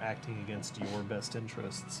they aren't acting against your best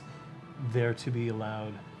interests, they're to be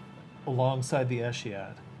allowed, alongside the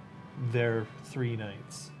Eshiad, their 3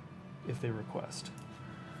 nights, if they request.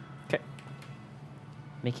 Okay.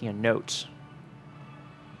 Making a note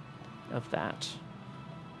of that.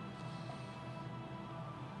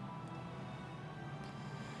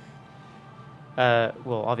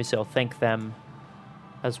 Well, obviously, I'll thank them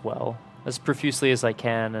as well, as profusely as I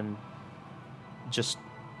can, and just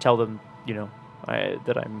tell them,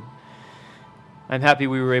 that I'm happy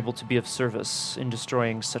we were able to be of service in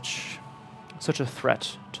destroying such a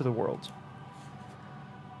threat to the world.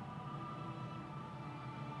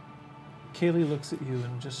 Kaylee looks at you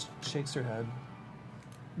and just shakes her head.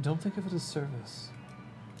 Don't think of it as service.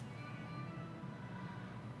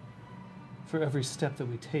 For every step that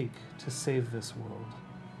we take to save this world,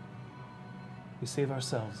 we save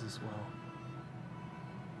ourselves as well.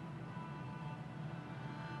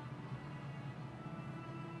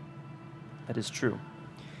 That is true.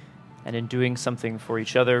 And in doing something for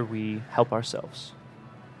each other, we help ourselves.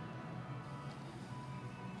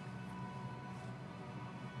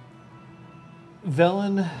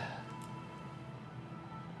 Velen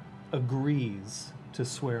agrees to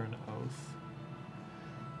swear an oath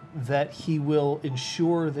that he will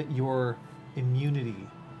ensure that your immunity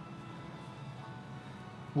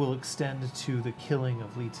will extend to the killing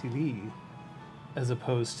of Li Tili as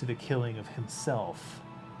opposed to the killing of himself.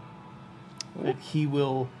 That he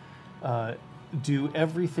will do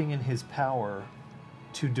everything in his power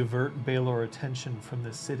to divert Baelor attention from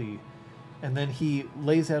this city. And then he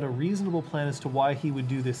lays out a reasonable plan as to why he would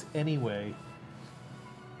do this anyway.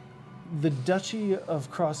 The Duchy of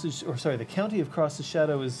the County of Cross's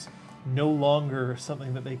Shadow is no longer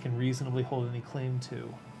something that they can reasonably hold any claim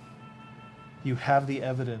to. You have the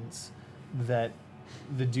evidence that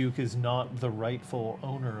the Duke is not the rightful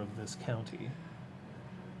owner of this county.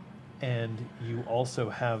 And you also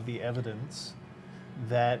have the evidence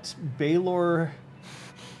that Baelor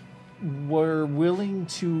were willing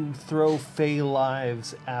to throw Fey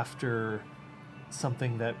lives after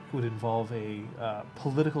something that would involve a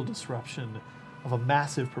political disruption of a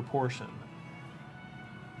massive proportion.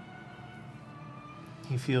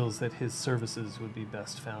 He feels that his services would be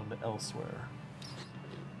best found elsewhere.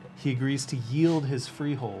 He agrees to yield his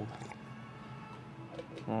freehold.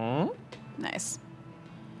 Nice.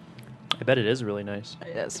 I bet it is really nice.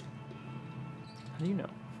 It is. How do you know?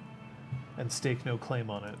 And stake no claim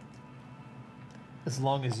on it, as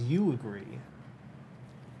long as you agree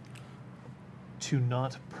to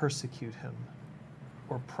not persecute him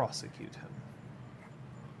or prosecute him.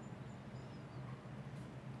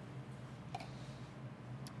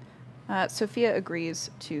 Sophia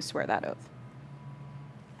agrees to swear that oath.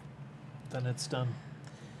 Then it's done.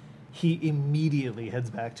 He immediately heads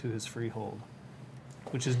back to his freehold,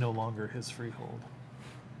 which is no longer his freehold,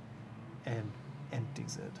 and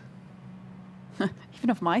empties it. Even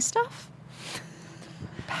of my stuff?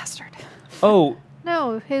 Bastard. Oh,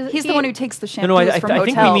 No, He's the one who takes the shampoos no, I from think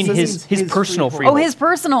we hotels. mean his personal freehold. freehold. Oh, his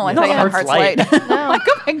personal. I No, thought you meant Heart's Heart's Light. Light. I'm like,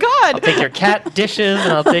 oh my god. I'll take your cat dishes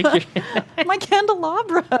and I'll take your... My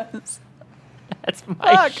candelabras. That's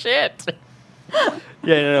my Fuck. shit.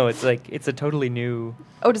 Yeah, no, it's like, it's a totally new...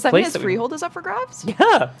 Oh, does that mean Place his that we- freehold is up for grabs?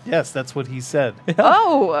 Yeah. Yes, that's what he said.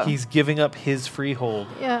 Oh. He's giving up his freehold.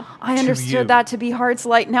 Yeah. I to understood you. that to be Heart's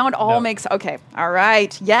Light. Now it all No. makes... Okay. All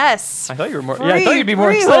right. Yes. I thought you were more... Yeah, I thought you'd be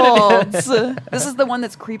more excited. Freeholds. This is the one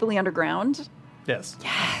that's creepily underground? Yes.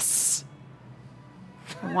 Yes.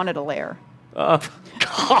 I wanted a lair.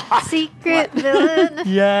 Secret villain.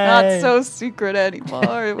 Yeah. Not so secret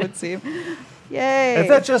anymore, it would seem. Yay. If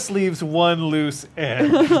that just leaves one loose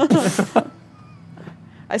end.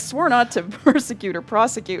 I swore not to persecute or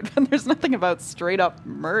prosecute, but there's nothing about straight up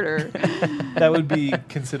murder. That would be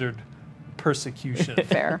considered persecution.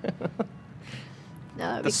 Fair. No,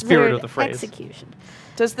 that'd The be spirit of considered the phrase. Execution.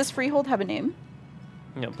 Does this freehold have a name?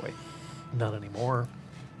 Oh, boy. Not anymore.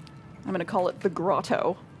 I'm going to call it the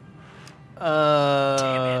Grotto.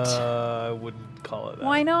 I wouldn't call it that.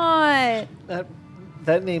 Why not?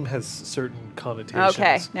 That name has certain connotations.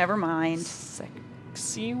 Okay, never mind.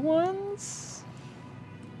 Sexy ones?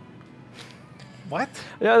 What?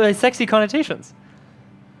 Yeah, the sexy connotations.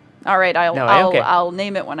 All right, No, okay. I'll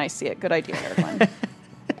name it when I see it. Good idea, Caroline.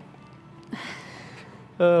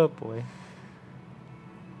 Oh, boy.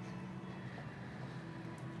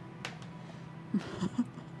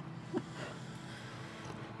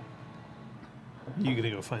 You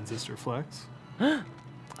gonna go find Sister Flex?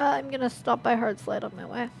 I'm gonna stop by Heart's Light on my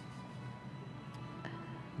way.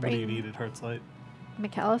 What do you Bring- need at Heart's Light?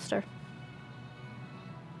 McAllister.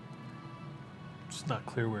 It's not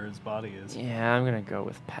clear where his body is. Yeah, I'm going to go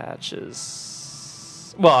with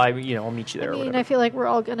Patches. Well, I'll meet you there I or mean, whatever. I feel like we're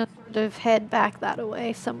all gonna sort of head back that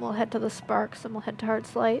way. Some will head to the Spark, some will head to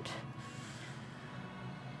Heart's Light.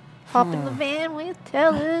 Hop in the van with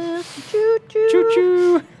Tellus. Choo choo.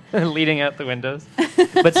 Choo-choo! Leading out the windows.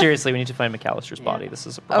 But seriously, we need to find McAllister's Yeah. body. This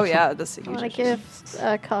is a Oh, problem. yeah, this is I want to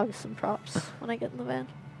give Cog some props when I get in the van.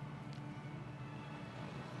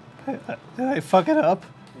 Did I fuck it up?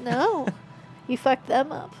 No, you fucked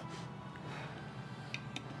them up.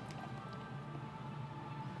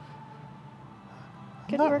 I'm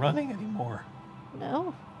Good not work. running anymore.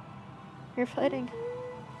 No, you're fighting.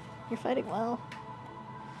 You're fighting well.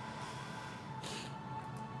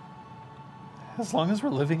 As long as we're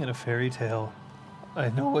living in a fairy tale, I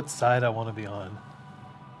know what side I want to be on.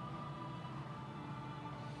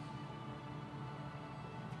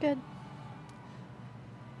 Good.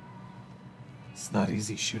 It's not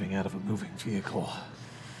easy shooting out of a moving vehicle.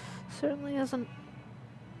 Certainly isn't.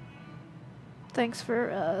 Thanks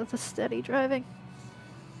for the steady driving.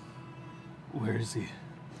 Where is he?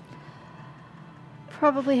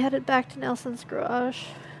 Probably headed back to Nelson's garage.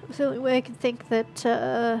 It was the only way I could think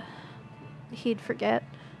that he'd forget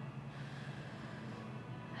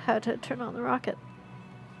how to turn on the rocket.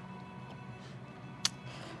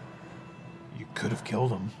 You could have killed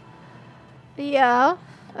him. Yeah,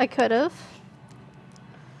 I could have.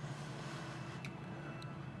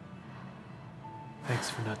 Thanks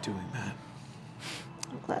for not doing that.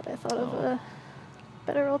 I'm glad I thought of a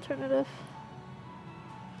better alternative.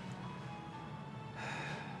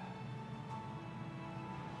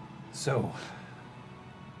 So, What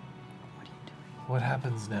are you doing? what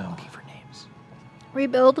happens now? Looking for names.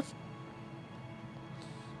 Rebuild.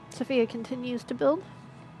 Sophia continues to build.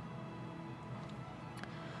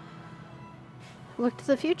 Look to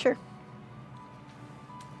the future.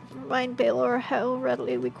 Remind Baylor how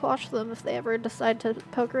readily we quash them if they ever decide to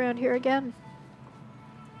poke around here again.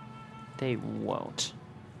 They won't.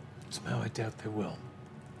 Somehow I doubt they will.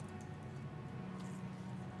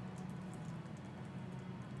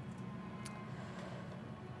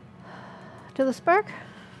 To the spark.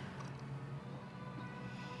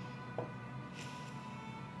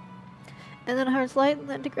 And then Heart's Light, and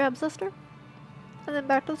then to grab Sister. And then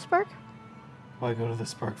back to the spark. Why go to the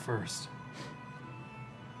spark first?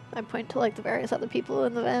 I point to like the various other people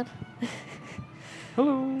in the van.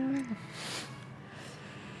 Hello.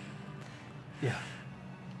 Yeah.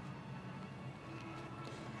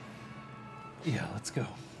 Yeah, let's go.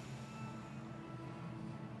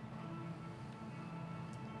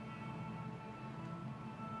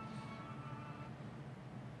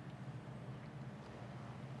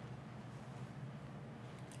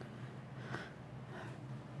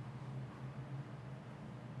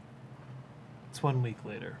 It's 1 week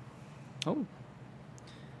later. Oh.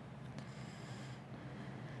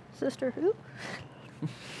 Sister who?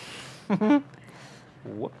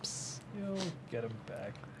 Whoops. You'll get him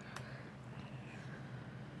back.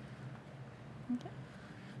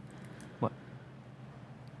 What?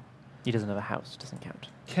 He doesn't have a house. Doesn't count.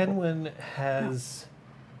 Kenwyn has,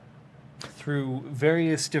 through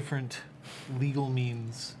various different legal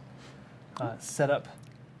means, set up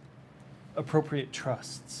appropriate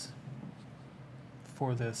trusts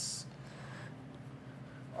for this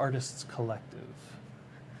artists collective.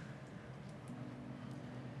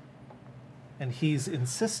 And he's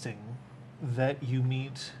insisting that you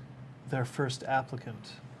meet their first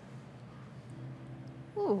applicant.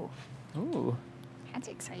 Ooh. Ooh. That's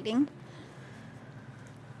exciting.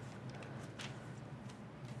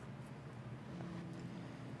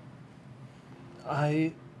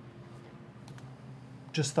 I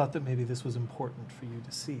just thought that maybe this was important for you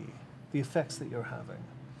to see, the effects that you're having.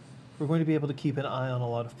 We're going to be able to keep an eye on a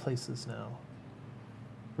lot of places now.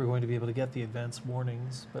 We're going to be able to get the advanced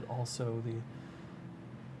warnings, but also the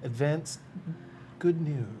advanced good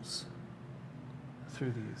news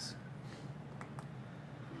through these.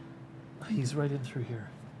 He's right in through here.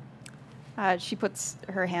 She puts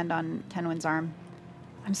her hand on Kenwyn's arm.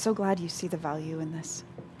 I'm so glad you see the value in this.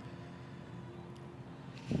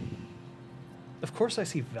 Of course I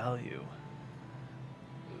see value.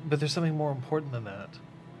 But there's something more important than that.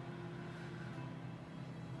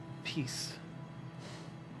 Peace.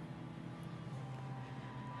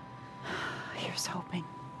 Here's hoping.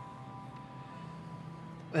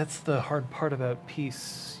 That's the hard part about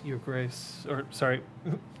peace, Your Grace. Or, sorry.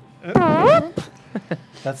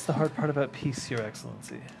 That's the hard part about peace, Your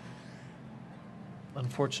Excellency.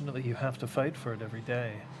 Unfortunately, you have to fight for it every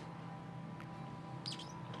day.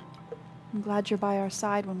 I'm glad you're by our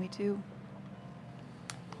side when we do.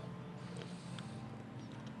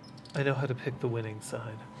 I know how to pick the winning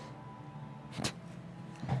side.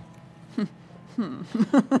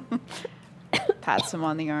 Pats him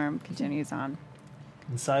on the arm, continues on.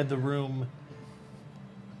 Inside the room,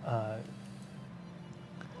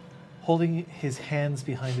 holding his hands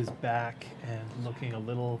behind his back and looking a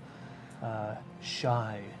little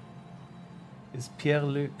shy, is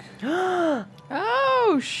Pierre-Luc.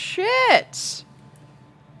 Oh, shit.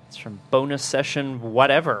 It's from bonus session,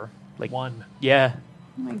 whatever. Like 1. Yeah.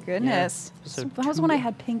 Oh my goodness. So That was when I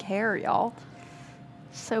had pink hair, y'all.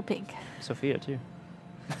 So pink. Sophia too.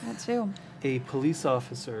 That too. A police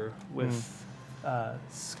officer with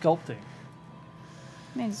sculpting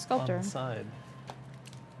I mean, he's a sculptor. on the side.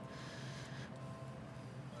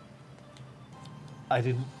 I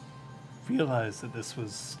didn't realize that this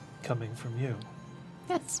was coming from you.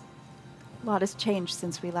 Yes. A lot has changed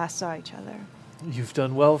since we last saw each other. You've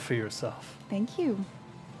done well for yourself. Thank you.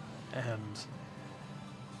 And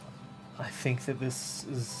I think that this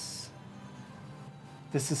is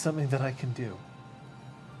something that I can do.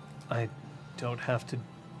 I don't have to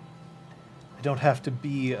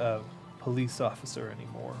be a police officer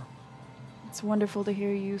anymore. It's wonderful to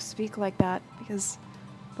hear you speak like that, because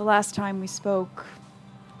the last time we spoke,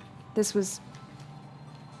 this was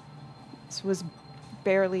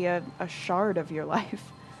barely a shard of your life.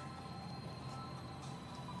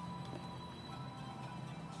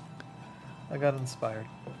 I got inspired.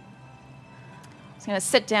 She's going to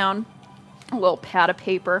sit down, a little pad of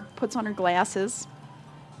paper, puts on her glasses.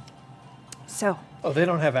 So, Oh, they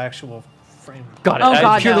don't have actual frame. Got it. Oh,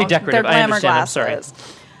 God, Purely no. decorative. They're I glamour understand. I'm sorry.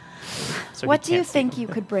 glasses. So what he do you can't see think them. you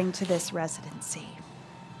could bring to this residency?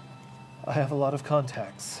 I have a lot of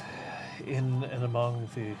contacts in and among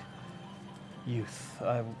the youth.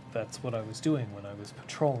 That's what I was doing when I was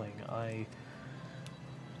patrolling. I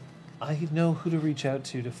know who to reach out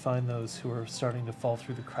to find those who are starting to fall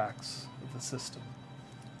through the cracks of the system.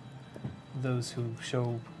 Those who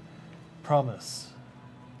show promise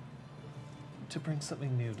to bring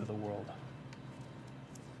something new to the world.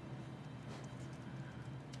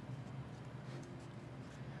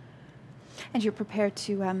 And you're prepared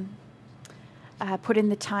to put in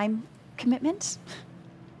the time commitment?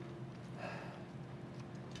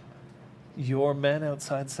 Your man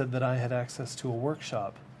outside said that I had access to a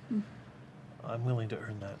workshop. I'm willing to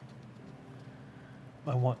earn that.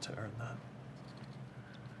 I want to earn that.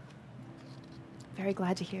 Very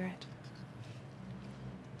glad to hear it.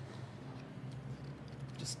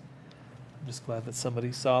 I'm just glad that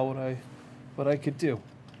somebody saw what I could do.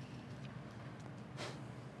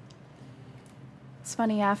 It's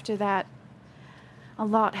funny, after that, a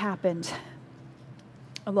lot happened.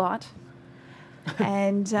 A lot.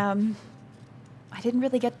 And I didn't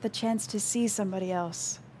really get the chance to see somebody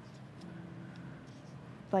else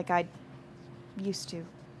like I used to.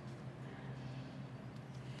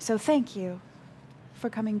 So thank you for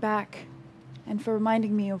coming back and for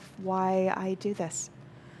reminding me of why I do this.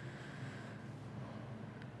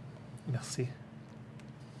 Merci.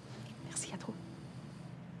 Merci à toi.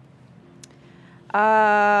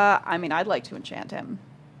 I mean, I'd like to enchant him,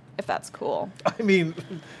 if that's cool. I mean,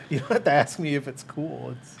 you don't have to ask me if it's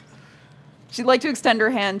cool. She'd like to extend her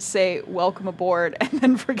hand, say, welcome aboard, and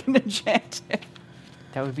then freaking enchant him.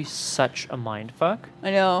 That would be such a mind fuck.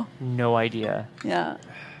 I know. No idea. Yeah.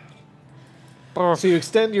 So you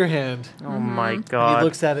extend your hand. Oh my And god. he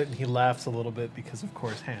looks at it and he laughs a little bit because, of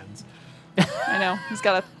course, hands. I know. He's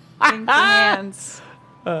got a thing for hands.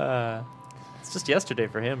 It's just yesterday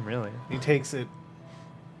for him, really. He takes it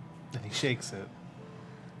and he shakes it.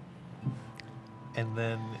 And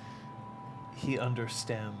then he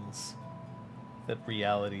understands that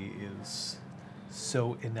reality is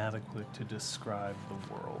so inadequate to describe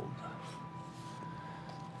the world.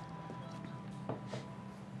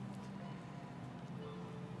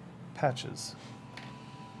 Patches.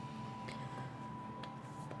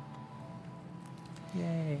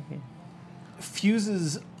 Yay.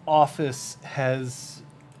 Fuse's office has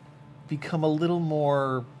become a little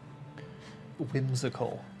more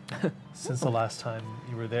whimsical since the last time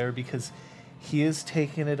you were there, because he has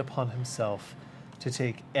taken it upon himself to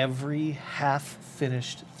take every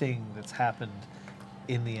half-finished thing that's happened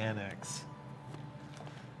in the annex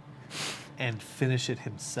and finish it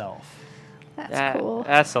himself. That's cool.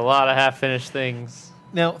 That's a lot of half-finished things.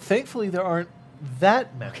 Now, thankfully, there aren't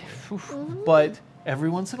that many, but every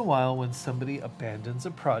once in a while, when somebody abandons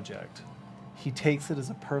a project, he takes it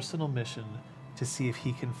as a personal mission to see if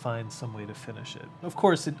he can find some way to finish it. Of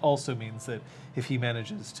course, it also means that if he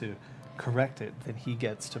manages to correct it, then he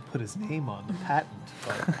gets to put his name on the patent.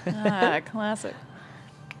 But, Classic.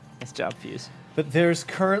 Nice job, Fuse. but there's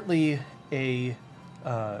currently a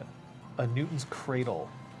Newton's cradle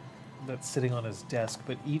that's sitting on his desk,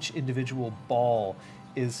 but each individual ball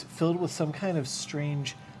is filled with some kind of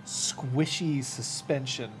strange squishy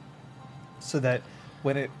suspension, so that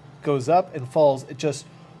when it goes up and falls, it just,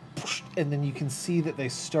 and then you can see that they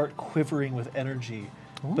start quivering with energy.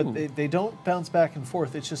 Ooh. But they don't bounce back and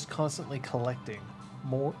forth. It's just constantly collecting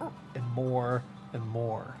more and more and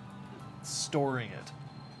more, storing it.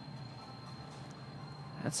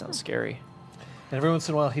 That sounds scary. And every once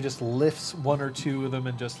in a while, he just lifts one or two of them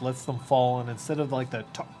and just lets them fall. And instead of like the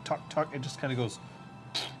tuck, tuck, tuck, it just kind of goes.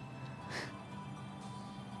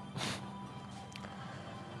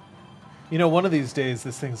 You know, one of these days,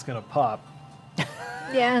 this thing's going to pop.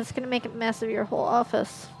 Yeah, it's going to make a mess of your whole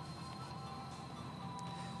office.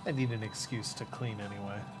 I need an excuse to clean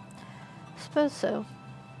anyway. Suppose so.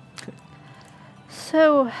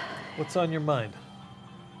 So, What's on your mind?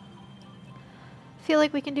 I feel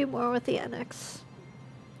like we can do more with the annex.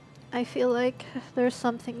 I feel like there's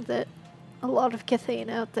something that a lot of Cathane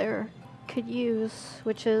out there could use,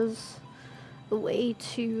 which is a way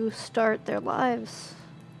to start their lives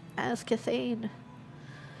as Cathane.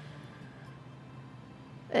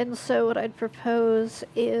 And so what I'd propose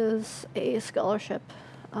is a scholarship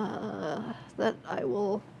that I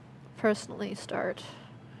will personally start.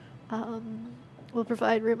 We'll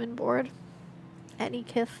provide room and board. Any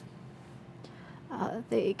Kith.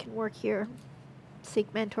 They can work here,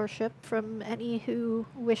 seek mentorship from any who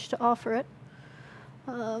wish to offer it.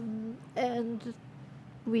 And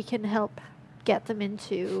we can help get them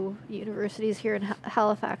into universities here in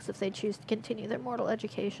Halifax if they choose to continue their mortal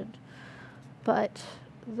education. But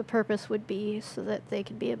the purpose would be so that they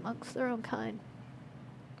can be amongst their own kind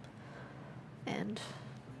and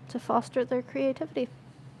to foster their creativity.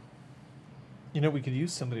 You know, we could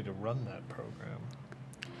use somebody to run that program.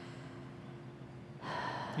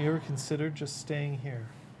 You ever considered just staying here?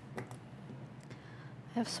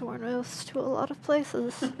 I've sworn oaths to a lot of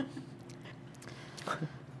places.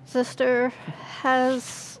 Sister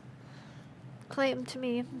has claimed to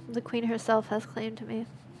me. The Queen herself has claimed to me.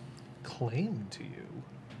 Claim to you?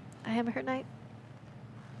 I am her knight.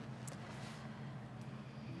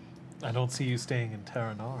 I don't see you staying in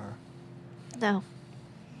Terranar. No.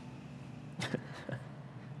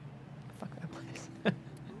 Fuck that place.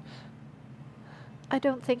 I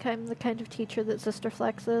don't think I'm the kind of teacher that Sister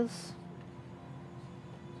Flex is.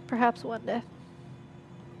 Perhaps one day.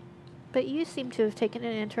 But you seem to have taken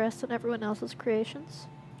an interest in everyone else's creations.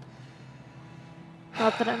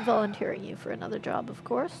 Not that I'm volunteering you for another job, of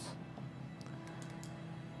course.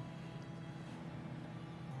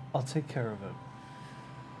 I'll take care of it.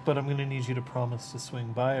 But I'm going to need you to promise to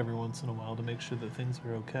swing by every once in a while to make sure that things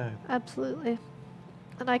are okay. Absolutely.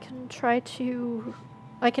 And I can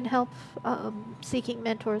help seeking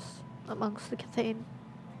mentors amongst the Cathane.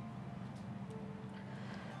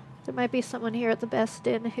 There might be someone here at the Best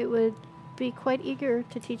Inn who would be quite eager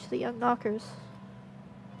to teach the young knockers.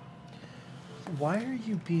 Why are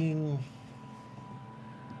you being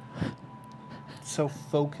so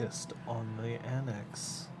focused on the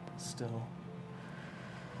annex still?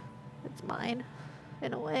 It's mine,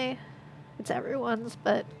 in a way. It's everyone's,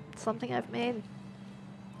 but it's something I've made.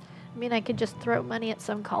 I mean, I could just throw money at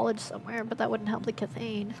some college somewhere, but that wouldn't help the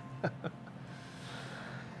Cathane.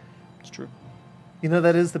 It's true. You know,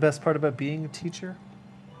 that is the best part about being a teacher.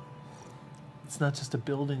 It's not just a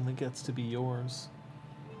building that gets to be yours.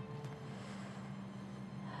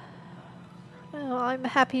 Well, I'm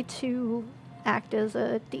happy to act as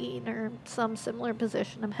a dean or some similar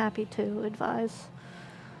position. I'm happy to advise.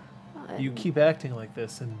 You keep acting like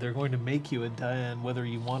this, and they're going to make you a Diane whether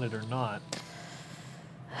you want it or not.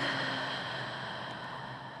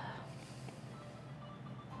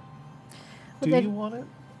 Do you want it?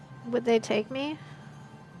 Would they take me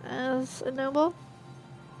as a noble?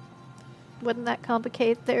 Wouldn't that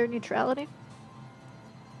complicate their neutrality?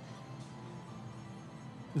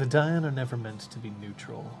 The Diane are never meant to be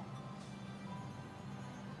neutral.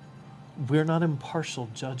 We're not impartial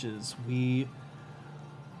judges.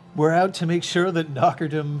 We're out to make sure that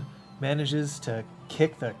Knockerdom manages to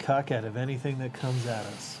kick the cuck out of anything that comes at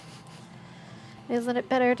us. Isn't it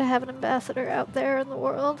better to have an ambassador out there in the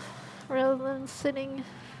world rather than sitting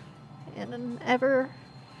in an ever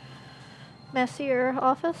messier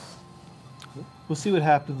office? We'll see what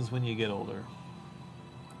happens when you get older.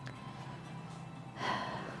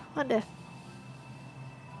 One day.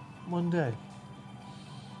 One day.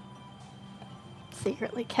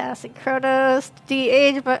 Secretly casting Kronos to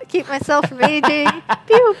de-age, but keep myself from aging.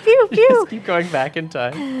 Pew, pew, pew. Just keep going back in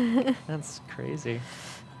time. That's crazy.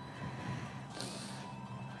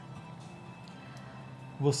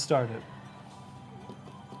 We'll start it.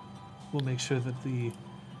 We'll make sure that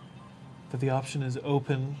the option is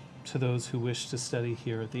open to those who wish to study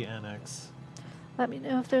here at the Annex. Let me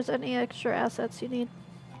know if there's any extra assets you need.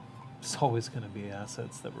 There's always going to be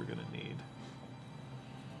assets that we're going to need.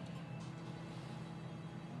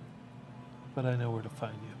 But I know where to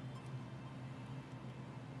find you.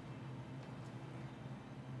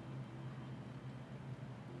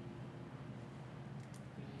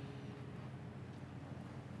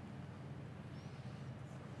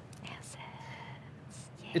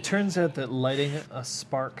 It turns out that lighting a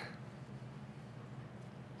spark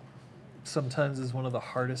sometimes is one of the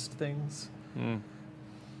hardest things.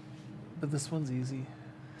 But this one's easy.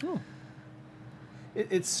 Oh.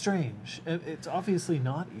 It's strange. It's obviously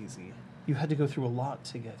not easy. You had to go through a lot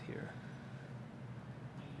to get here.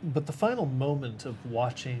 But the final moment of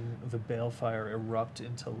watching the balefire erupt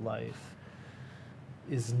into life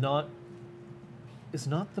is not is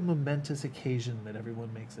not the momentous occasion that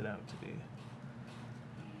everyone makes it out to be.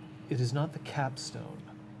 It is not the capstone,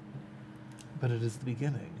 but it is the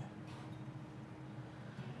beginning.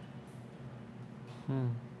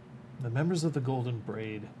 The members of the Golden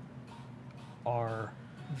Braid are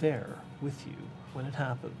there with you when it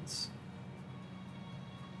happens.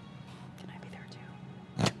 Can I be there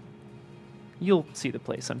too? You'll see the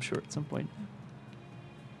place, I'm sure, at some point.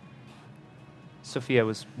 Sophia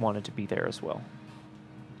wanted to be there as well.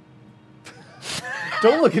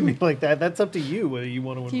 Don't look at me like that. That's up to you whether you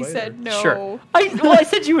want to invite He her. said no. Sure. I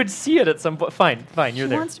said you would see it at some point. Fine, you're She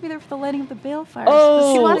there. wants to be there for the lighting of the balefire.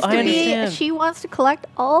 Oh, She wants I to be. understand. She wants to collect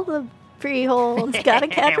all the freeholds. Gotta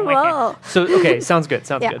catch them all. So, okay, sounds good.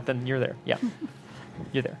 Sounds Yeah. good. Then you're there. Yeah.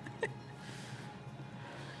 You're there.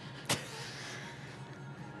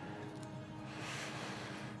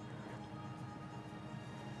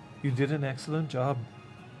 You did an excellent job.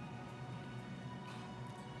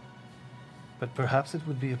 But perhaps it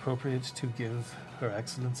would be appropriate to give Her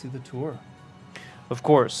Excellency the tour. Of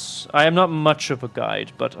course. I am not much of a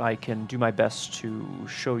guide, but I can do my best to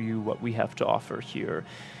show you what we have to offer here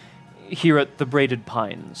at the Braided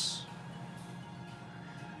Pines.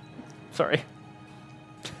 Sorry.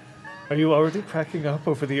 Are you already cracking up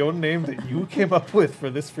over the own name that you came up with for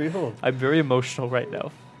this freehold? I'm very emotional right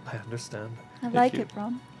now. I understand. I like you. it,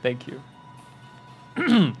 Brom. Thank you.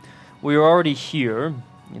 We are already here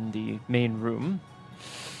in the main room,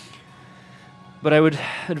 but I would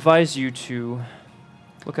advise you to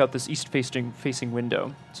look out this east-facing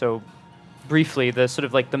window. So, briefly, the sort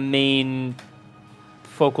of like the main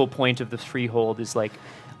focal point of the freehold is like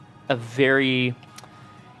a very...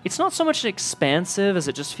 It's not so much expansive as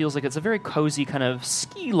it just feels like it's a very cozy kind of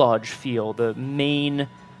ski lodge feel.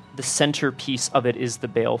 The centerpiece of it is the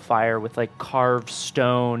balefire with like carved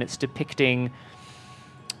stone. It's depicting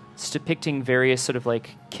various sort of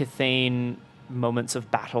like Kithane moments of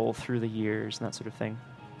battle through the years and that sort of thing.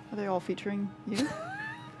 Are they all featuring you?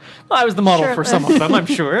 Well, I was the model Sure. for some of them, I'm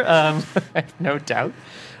sure. No doubt.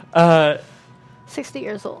 60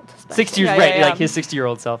 years old. 60 years, Yeah, right? yeah, Like yeah. his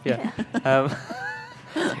 60-year-old self, yeah.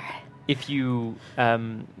 If you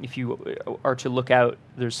are to look out,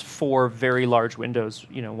 there's 4 very large windows,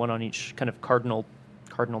 one on each kind of cardinal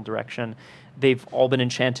direction. They've all been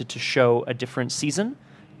enchanted to show a different season,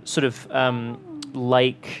 sort of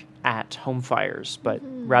like at home fires, but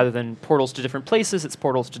rather than portals to different places, it's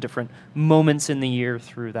portals to different moments in the year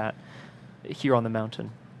through that here on the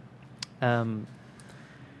mountain.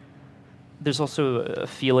 There's also a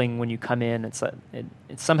feeling when you come in, it's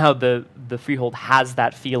somehow the freehold has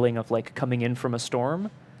that feeling of like coming in from a storm.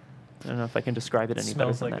 I don't know if I can describe it any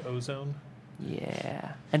better Smells than like that. ozone.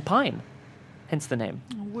 Yeah. And pine, hence the name.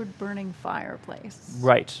 A wood-burning fireplace.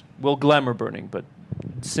 Right. Well, glamour burning, but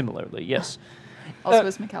similarly, yes. Also,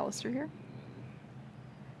 is McAllister here?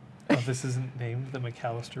 Oh, this isn't named the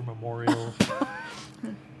McAllister Memorial.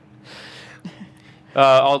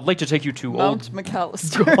 I'd like to take you to Mount old...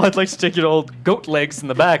 McAllister. I'd like to take you to old goat legs in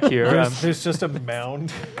the back here. There's just a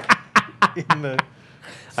mound in the...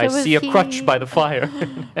 I So see a was crutch he- by the fire.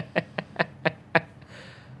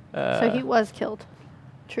 So he was killed.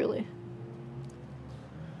 Truly.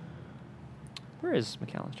 Where is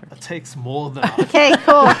McAllister? It takes more than Okay,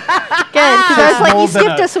 cool. Good. Because I was like, More you than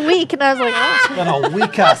skipped a- us a week, and I was like, oh, a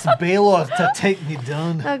weak-ass Baylor to take me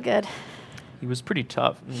down. oh good. He was pretty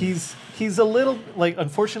tough. He's a little, like,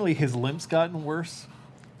 unfortunately his limp's gotten worse.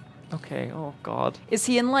 Okay, oh god. Is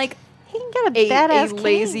he in like He can get a a badass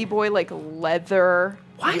lazy cane. boy like leather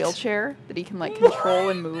What? wheelchair that he can like control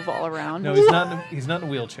and move all around? No, he's not in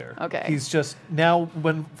a wheelchair. Okay. He's just, now,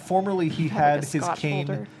 when formerly he Have, had like, a his Scotch cane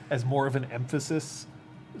holder. as more of an emphasis,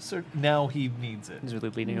 so now he needs it. He's really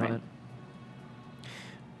leaning on Right. it.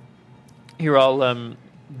 Here, I'll,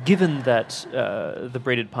 given that the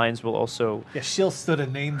Braided Pines will also... Yeah, she'll stood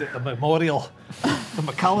and named it the memorial, the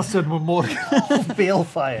McAllister Memorial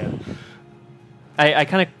Balefire. I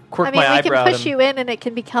kind of quirk I mean, my we can eyebrow. push you in, and it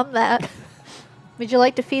can become that. Would you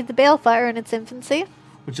like to feed the balefire in its infancy?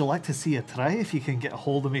 Would you like to see a try if you can get a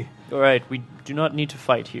hold of me? All right, we do not need to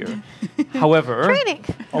fight here. However, Training.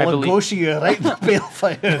 I I'll believe- negotiate right in the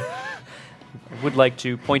Balefire. I would like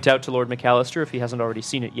to point out to Lord McAllister, if he hasn't already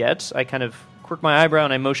seen it yet, I kind of quirk my eyebrow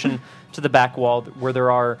and I motion to the back wall where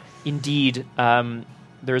there are indeed,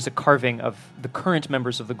 there is a carving of the current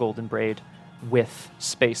members of the Golden Braid with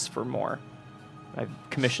space for more. I've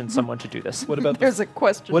commissioned someone to do this. What about There's a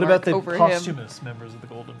question what mark about the over him. posthumous members of the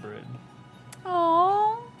Golden Braid?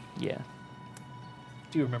 Aww. Yeah.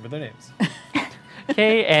 Do you remember their names?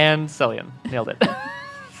 Kay and Celian. Nailed it.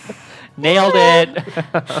 Nailed it.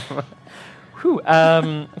 Whew.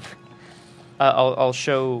 I'll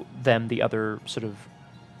show them the other sort of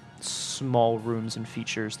small rooms and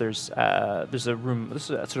features. There's a room. This is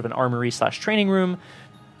sort of an armory / training room.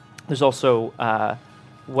 There's also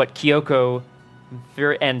what Kyoko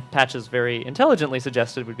and Patches very intelligently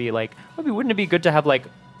suggested would be like, wouldn't it be good to have like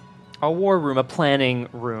a war room, a planning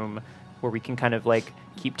room, where we can kind of like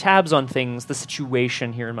keep tabs on things, the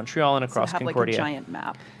situation here in Montreal and across so have Concordia. like a giant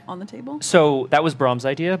map on the table. So that was Brahm's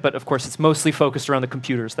idea, but of course it's mostly focused around the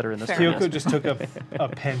computers that are in this Fair room. Kyoko just took a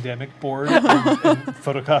pandemic board and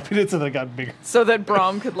photocopied it so that it got bigger. So that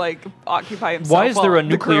Brahm could like occupy himself. Why is there while a the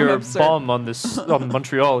nuclear grown-ups are- bomb on this on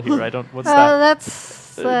Montreal here? I don't. What's Oh, that?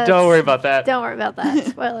 that's Don't worry about that. Don't worry about that.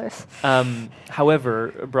 Spoilers.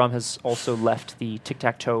 However, Brahm has also left the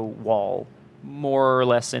tic-tac-toe wall more or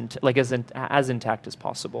less as intact as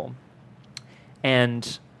possible.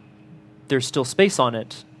 And there's still space on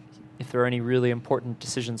it. If there are any really important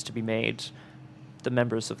decisions to be made, the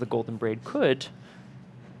members of the Golden Braid could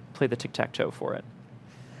play the tic-tac-toe for it.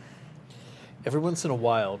 Every once in a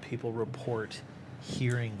while, people report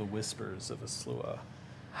hearing the whispers of a Slua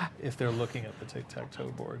if they're looking at the tic-tac-toe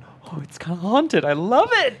board. Oh, it's kind of haunted. I love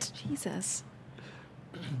it. Jesus.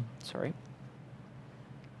 Sorry.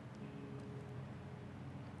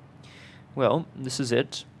 Well, this is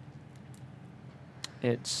it.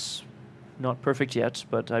 It's not perfect yet,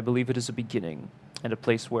 but I believe it is a beginning and a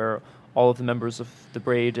place where all of the members of the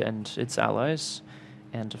Braid and its allies,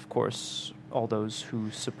 and of course all those who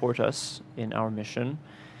support us in our mission,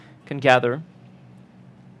 can gather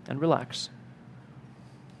and relax.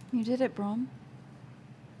 You did it, Brahm.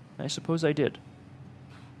 I suppose I did.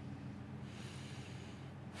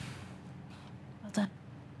 Well done.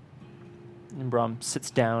 And Brahm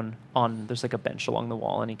sits down on, there's like a bench along the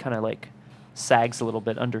wall, and he kind of like sags a little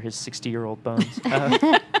bit under his 60-year-old bones.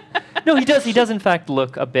 No, he does. He does, in fact,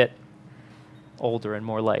 look a bit older and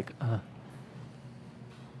more like, I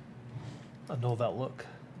know that look.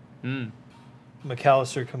 mm.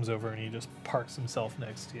 McAllister comes over and he just parks himself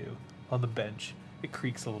next to you on the bench. It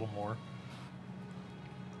creaks a little more.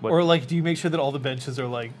 What? Or like, do you make sure that all the benches are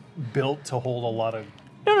like built to hold a lot of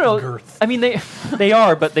No. girth? I mean, they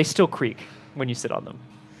are, but they still creak when you sit on them.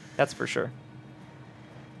 That's for sure.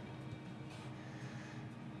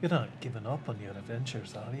 You're not giving up on your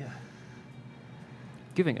adventures, are you?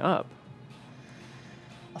 Giving up.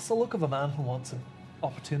 That's the look of a man who wants an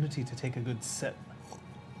opportunity to take a good sit.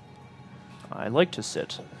 I like to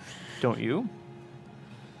sit. Don't you?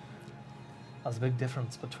 There's a big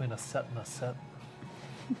difference between a sit and a sit.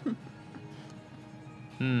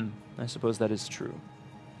 I suppose that is true.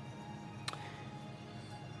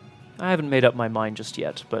 I haven't made up my mind just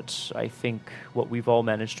yet, but I think what we've all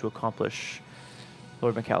managed to accomplish,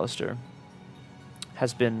 Lord McAllister,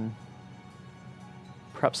 has been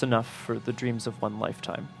perhaps enough for the dreams of one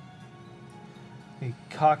lifetime. He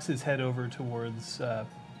cocks his head over towards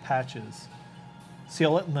Patches. So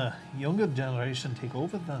you're letting the younger generation take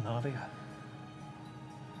over then, are you?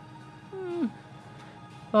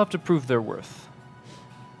 I'll have to prove their worth.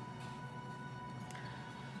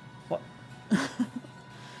 What?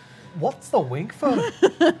 What's the wink for?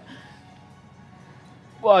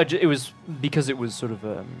 Well, it was because it was sort of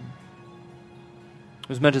it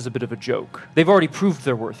was meant as a bit of a joke. They've already proved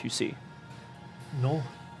their worth, you see. No,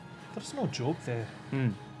 there's no joke there.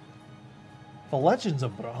 Hmm. The legends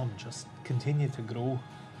of Brahm just continue to grow.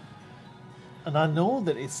 And I know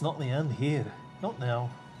that it's not the end here, not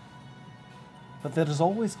now. But there is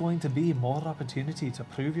always going to be more opportunity to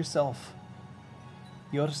prove yourself.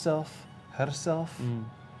 Yourself, herself. Mm.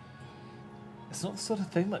 It's not the sort of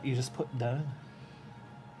thing that you just put down.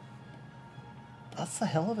 That's the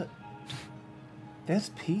hell of it. There's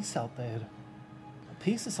peace out there.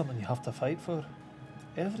 Peace is something you have to fight for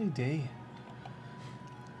every day.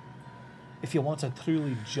 If you want a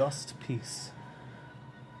truly just peace.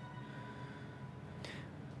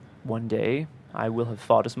 One day, I will have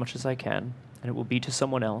fought as much as I can, and it will be to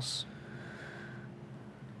someone else.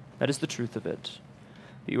 That is the truth of it.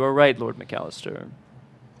 But you are right, Lord McAllister.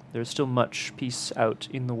 There is still much peace out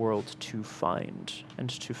in the world to find, and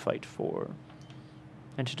to fight for,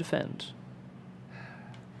 and to defend.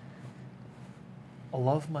 I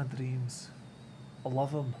love my dreams. I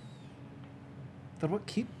love them. They're what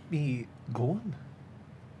keep me going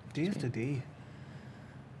day after day.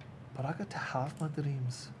 But I got to have my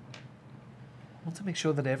dreams. I want to make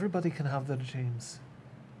sure that everybody can have their dreams.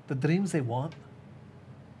 The dreams they want.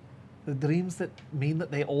 The dreams that mean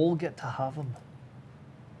that they all get to have them.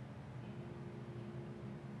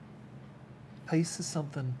 Peace is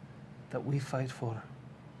something that we fight for.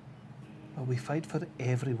 But we fight for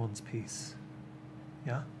everyone's peace.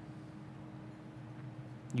 Yeah?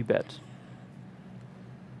 You bet.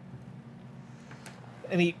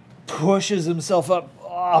 And he pushes himself up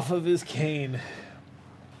off of his cane.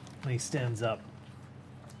 And he stands up.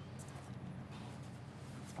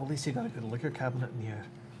 At least you got a good liquor cabinet in here.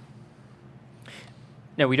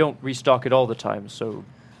 Now, we don't restock it all the time, so...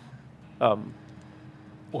 Or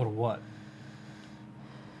what?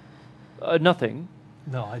 Nothing.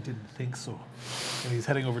 No, I didn't think so. And he's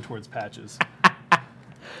heading over towards Patches.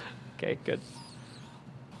 Okay, good.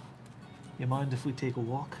 You mind if we take a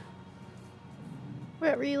walk?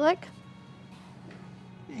 Wherever you like.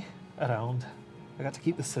 Around. I got to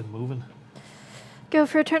keep this thing moving. Go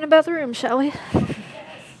for a turn about the room, shall we?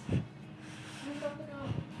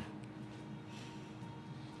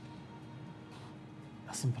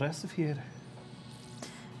 That's impressive here.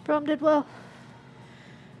 Brom did well.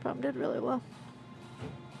 Brom did really well.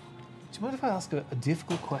 Do you mind if I ask a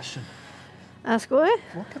difficult question? Ask away.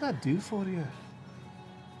 What can I do for you?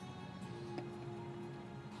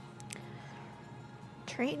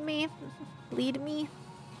 Train me. Lead me.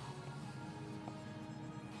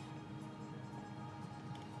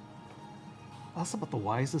 That's about the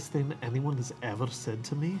wisest thing that anyone has ever said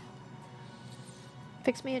to me.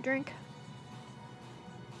 Fix me a drink.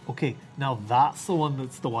 Okay, now that's the one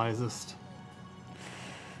that's the wisest.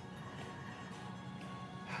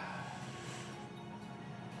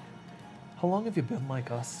 How long have you been like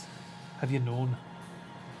us? Have you known?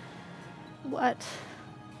 What?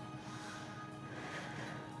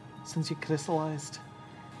 Since you crystallized?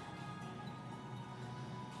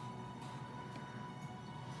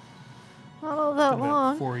 Not all that About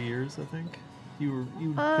long. 4 years, I think. You've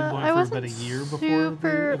been going I for about wasn't a year before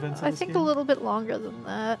super. the events of I this think game? a little bit longer than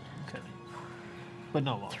that. Okay. But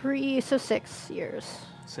not long. 3, so 6 years.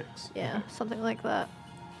 6. Yeah, Okay. something like that.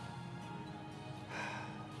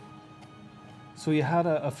 So you had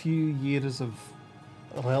a few years of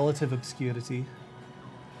relative obscurity,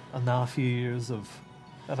 and now a few years of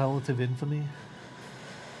relative infamy.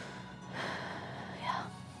 Yeah.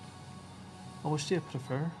 And which do you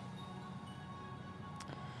prefer?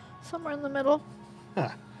 Somewhere in the middle.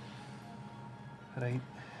 Ah. Right.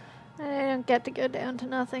 I don't get to go down to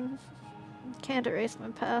nothing. Can't erase my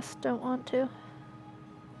past. Don't want to.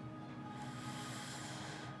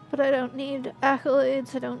 But I don't need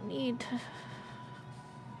accolades. I don't need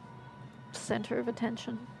center of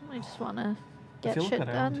attention. I just want to If get you look shit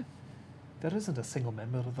around, done. there isn't a single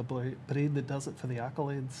member of the braid that does it for the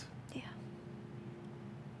accolades. Yeah.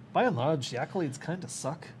 By and large, the accolades kind of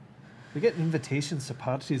suck. We get invitations to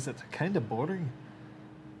parties that are kind of boring.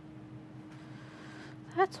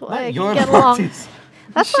 That's why Not I your can get along. parties.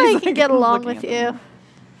 That's why I She's can like get along looking with at you. them.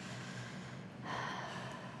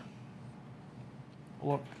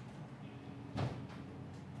 Look,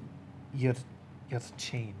 you're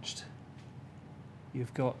changed. You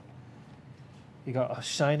got a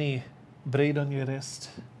shiny braid on your wrist.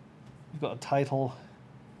 You've got a title.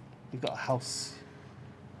 You've got a house.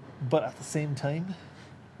 But at the same time,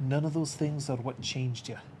 none of those things are what changed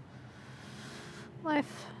you.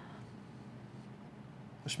 Life.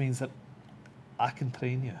 Which means that I can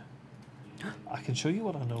train you. I can show you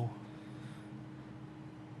what I know.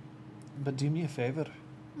 But do me a favor.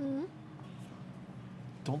 Mm-hmm.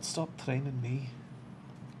 Don't stop training me.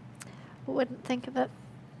 Wouldn't think of it.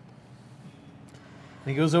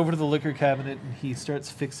 And he goes over to the liquor cabinet and he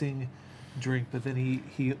starts fixing drink, but then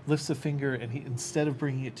he lifts a finger and he, instead of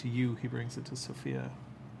bringing it to you, he brings it to Sophia.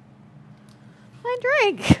 My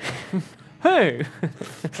drink. Hey!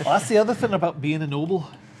 Well, that's the other thing about being a noble.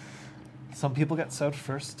 Some people get served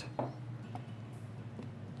first.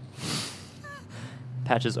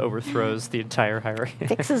 Patches overthrows the entire hierarchy.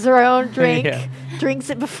 Fixes her own drink. Yeah. Drinks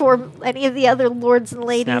it before any of the other lords and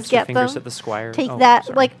ladies Snaps her get fingers them. at the squire. Take Oh, that,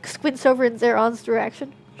 sorry. like squints over in Zeron's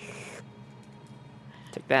direction.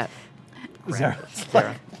 Take that. Zara-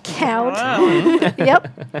 Sarah. Count.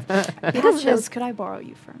 Yep. Patches, could I borrow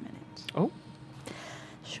you for a minute? Oh,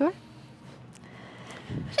 Sure.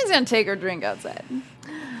 She's gonna take her drink outside.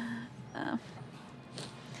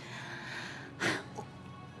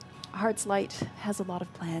 Heart's Light has a lot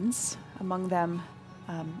of plans, among them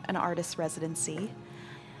an artist residency.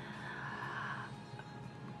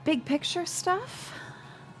 Big picture stuff.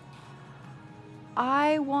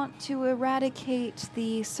 I want to eradicate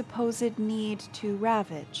the supposed need to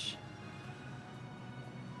ravage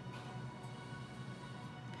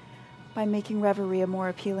by making reverie a more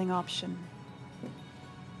appealing option.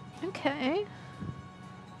 Okay.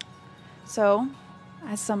 So,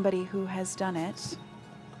 as somebody who has done it,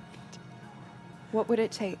 what would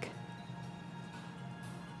it take?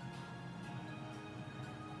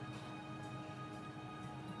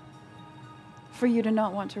 For you to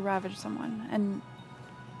not want to ravage someone and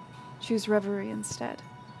Choose Reverie instead.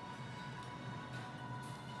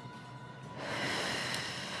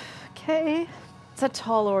 Okay. It's a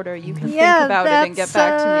tall order. You can Yeah, think about it and get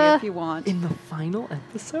back to me that's, if you want. In the final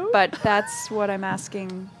episode? But that's what I'm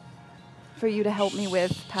asking for you to help me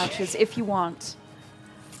with, Patches, if you want.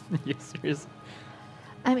 You serious?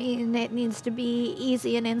 I mean, it needs to be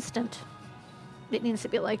easy and instant. It needs to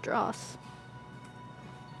be like Dross.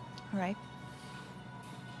 All right.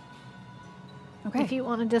 Okay. If you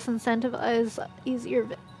want to disincentivize easier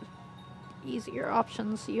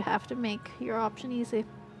options, you have to make your option easy.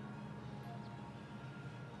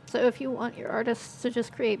 So if you want your artists to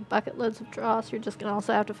just create bucket loads of Dross, you're just going to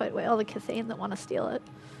also have to fight away all the Cathane that want to steal it.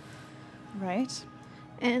 Right.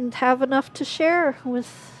 And have enough to share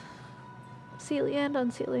with Seelie and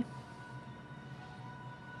Unseelie.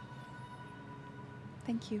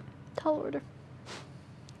 Thank you. Tall order.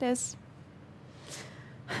 It is.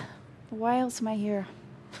 Why else am I here?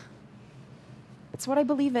 It's what I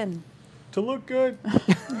believe in. To look good.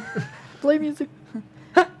 Play music.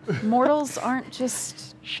 Mortals aren't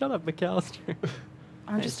just Shut up, McAllister.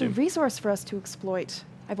 a assume. resource for us to exploit.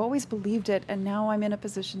 I've always believed it, and now I'm in a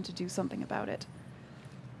position to do something about it.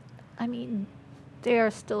 I mean, they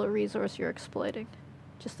are still a resource you're exploiting,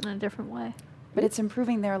 just in a different way. But it's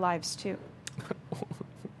improving their lives too.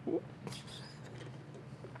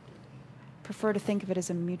 Prefer to think of it as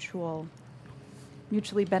a mutually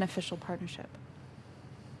beneficial partnership.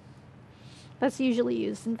 That's usually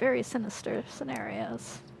used in very sinister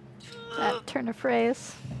scenarios. That turn of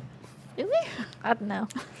phrase. Really? I don't know.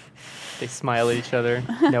 They smile at each other,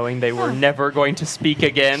 knowing they were never going to speak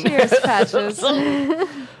again. Cheers, Patches. Oh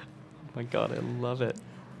my god, I love it.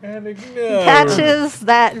 Patches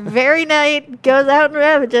that very night goes out and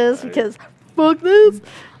ravages because fuck this.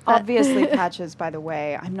 Obviously, Patches, by the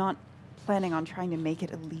way, I'm not planning on trying to make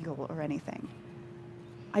it illegal or anything.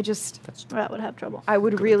 That would have trouble. I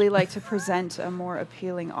would really like to present a more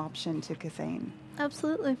appealing option to Cathane.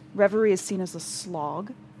 Absolutely. Reverie is seen as a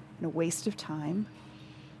slog and a waste of time.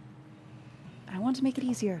 I want to make it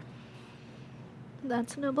easier.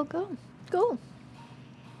 That's a noble goal.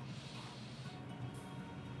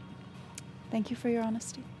 Thank you for your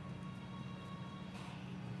honesty.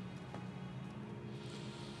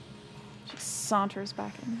 She saunters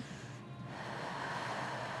back in.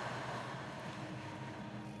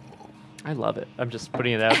 I love it. I'm just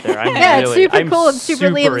putting it out there. I'm Yeah, really, it's super I'm cool and super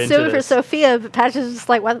Liam and into super for this. Sophia, but Patches is just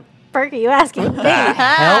like, what the fuck are you asking me? What the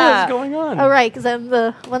hell is going on? Oh, right, because I'm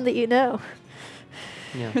the one that you know.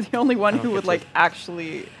 Yeah. You're the only one I don't who would get like to-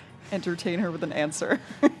 actually entertain her with an answer.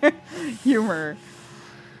 Humor.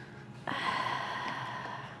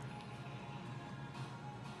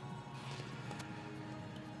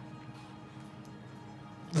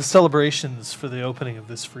 The celebrations for the opening of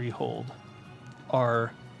this freehold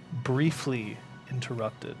are briefly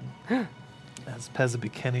interrupted as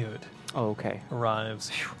Pezabikeniut Oh, okay.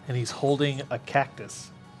 arrives, and he's holding a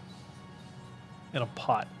cactus in a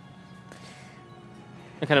pot.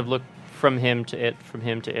 I kind of look from him to it, from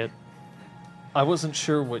him to it. I wasn't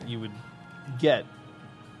sure what you would get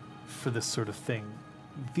for this sort of thing.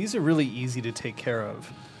 These are really easy to take care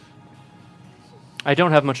of. I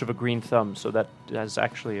don't have much of a green thumb, so that is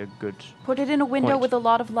actually a good... Put it in a window Point. with a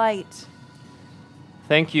lot of light.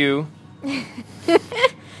 Thank you.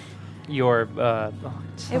 Your,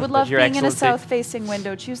 It would love Your being in a Excellency. south-facing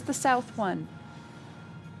window. Choose the south one.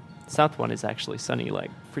 South one is actually sunny,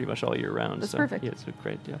 like, pretty much all year round. That's so, perfect. Yeah, it's a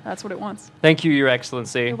great deal. That's what it wants. Thank you, Your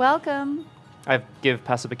Excellency. You're welcome. I give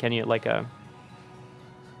Passabikenia like a...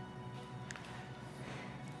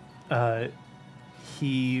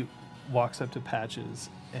 He walks up to Patches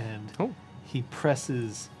and Oh. he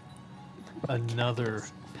presses another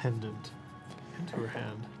pendant into her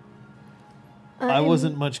hand. I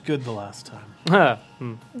wasn't much good the last time.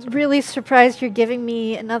 Really surprised you're giving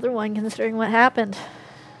me another one considering what happened.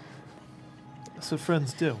 That's what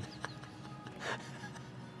friends do.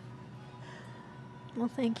 Well,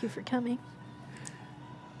 thank you for coming.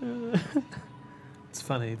 It's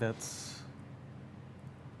funny, it's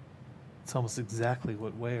almost exactly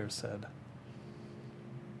what Weyer said.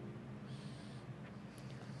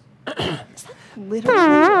 Literally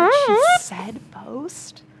what she said,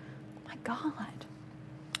 Post. Oh my God.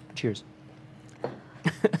 Cheers.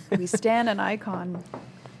 We stand an icon.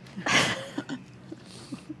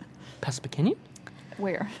 Passabikenia?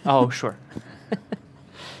 Where? Oh, sure.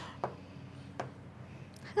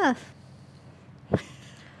 Huh.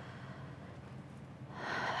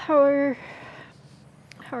 How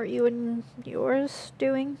are you and yours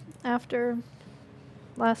doing after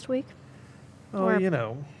last week? Oh, Or- you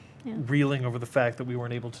know, Yeah. reeling over the fact that we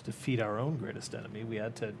weren't able to defeat our own greatest enemy. We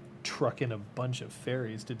had to truck in a bunch of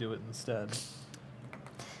fairies to do it instead.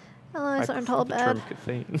 Allies I aren't prefer all the bad. term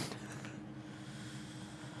Cathane.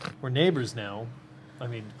 We're neighbors now. I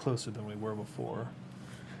mean, closer than we were before.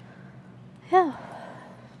 Yeah.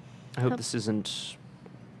 I hope this isn't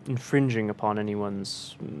infringing upon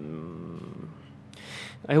anyone's...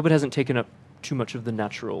 I hope it hasn't taken up too much of the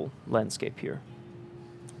natural landscape here.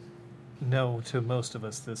 No, to most of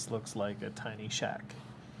us, this looks like a tiny shack.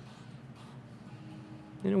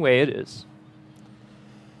 In a way, it is.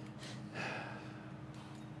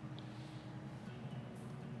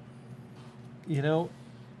 You know,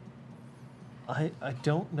 I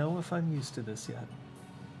don't know if I'm used to this yet.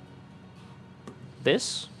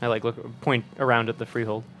 This? I point around at the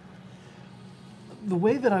freehold. The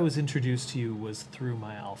way that I was introduced to you was through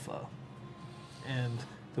my alpha. And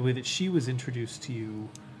the way that she was introduced to you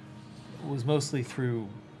was mostly through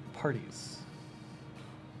parties.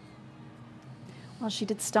 Well, she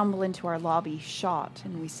did stumble into our lobby, shot,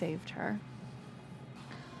 and we saved her.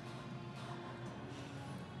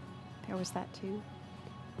 There was that too.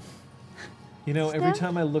 You know, every Steph?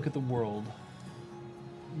 time I look at the world,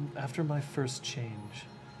 after my first change,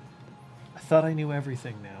 I thought I knew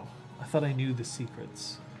everything now. I thought I knew the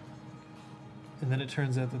secrets. And then it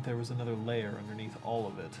turns out that there was another layer underneath all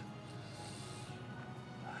of it.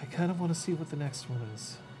 I kind of want to see what the next one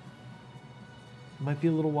is. It might be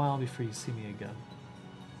a little while before you see me again.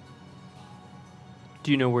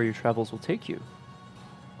 Do you know where your travels will take you?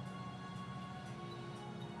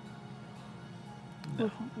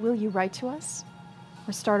 Will you write to us?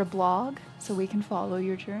 Or start a blog so we can follow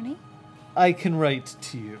your journey? I can write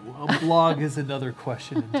to you. A blog is another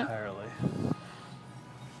question entirely.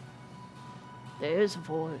 There's a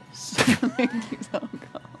voice.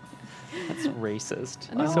 That's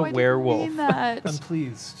racist. No, He's I a didn't werewolf. mean that. I'm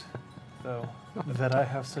pleased, though, that I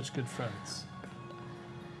have such good friends.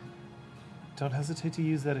 Don't hesitate to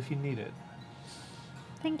use that if you need it.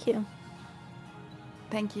 Thank you.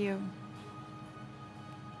 Thank you.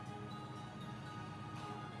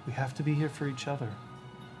 We have to be here for each other.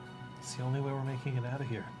 It's the only way we're making it out of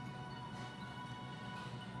here.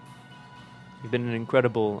 You've been an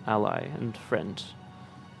incredible ally and friend.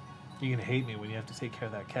 You're gonna hate me when you have to take care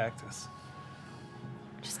of that cactus.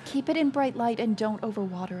 Just keep it in bright light and don't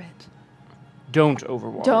overwater it. Don't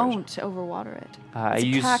overwater it. Don't overwater it.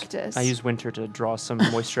 It's a cactus. I use winter to draw some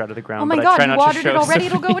moisture out of the ground. Oh my but god, I try you not watered to show it already,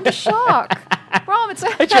 it'll Sophia. go into shock. Brom, it's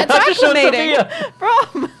try not to show acclimating. Sophia.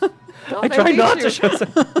 Brom. I try not to show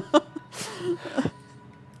Sophia.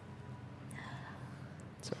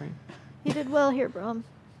 Sorry. You did well here, Brom.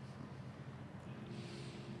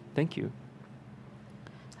 Thank you.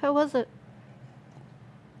 How was it?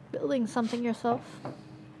 Building something yourself?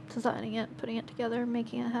 Designing it, putting it together,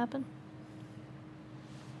 making it happen?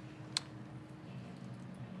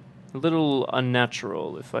 A little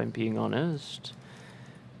unnatural, if I'm being honest.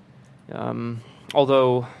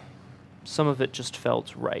 Although some of it just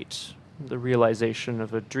felt right. The realization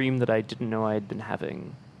of a dream that I didn't know I had been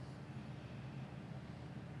having.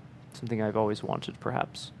 Something I've always wanted,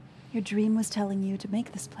 perhaps. Your dream was telling you to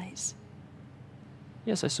make this place.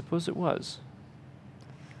 Yes, I suppose it was.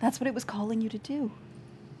 That's what it was calling you to do.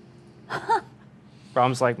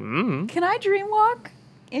 Brom's like, Can I dream walk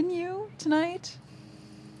in you tonight?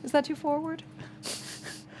 Is that too forward?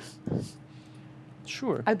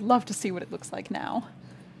 sure. I'd love to see what it looks like now.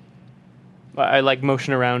 I like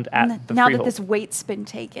motion around at the now freehold. that this weight's been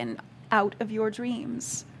taken out of your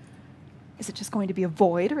dreams. Is it just going to be a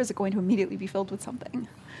void, or is it going to immediately be filled with something?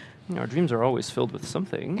 Our dreams are always filled with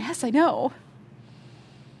something. Yes, I know.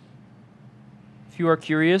 If you are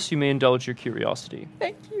curious, you may indulge your curiosity.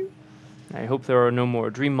 Thank you. I hope there are no more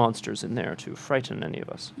dream monsters in there to frighten any of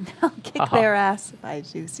us. I'll kick Aha. their ass if I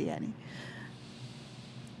do see any.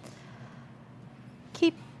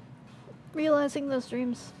 Keep realizing those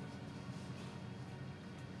dreams.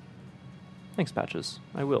 Thanks, Patches.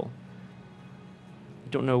 I will. I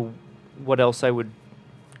don't know what else I would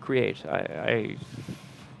create. I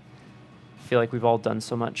feel like we've all done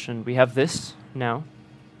so much, and we have this now.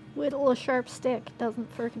 Whittle a sharp stick.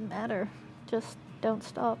 Doesn't freaking matter. Just don't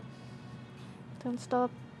stop. Don't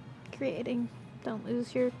stop creating. Don't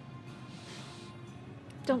lose your...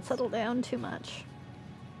 Don't settle down too much.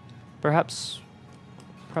 Perhaps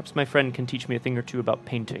my friend can teach me a thing or two about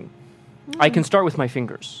painting. I can start with my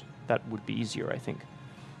fingers. That would be easier, I think.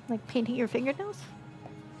 Like painting your fingernails?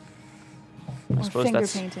 I Or suppose finger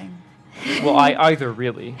that's painting. well. Either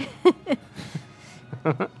really.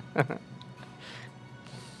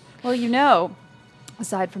 Well, you know,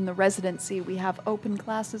 aside from the residency, we have open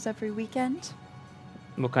classes every weekend.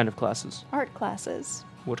 What kind of classes? Art classes.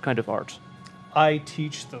 What kind of art? I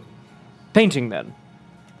teach them. Painting, then.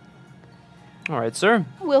 All right, sir.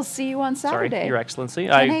 We'll see you on Saturday. Sorry, Your Excellency.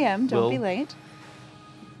 10 a.m. Don't will- be late.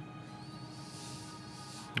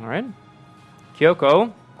 All right.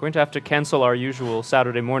 Kyoko, going to have to cancel our usual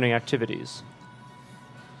Saturday morning activities.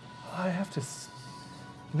 I have to.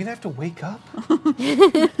 You mean I have to wake up?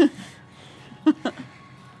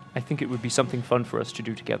 I think it would be something fun for us to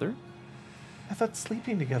do together. I thought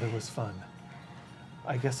sleeping together was fun.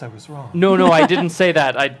 I guess I was wrong. No, I didn't say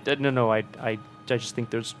that. I just think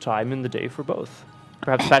there's time in the day for both.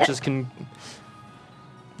 Perhaps Patches can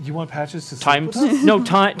You want Patches to sleep time. with us? No,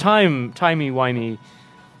 timey-wimey.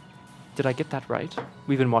 Did I get that right?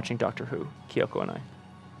 We've been watching Doctor Who, Kyoko and I.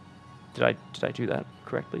 Did I do that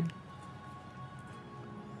correctly?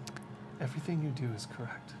 Everything you do is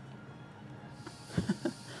correct.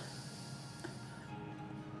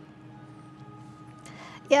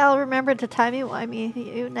 Yeah, I'll remember to timey-wimey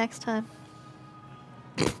you next time.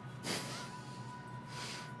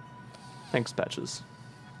 Thanks, Patches.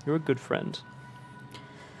 You're a good friend.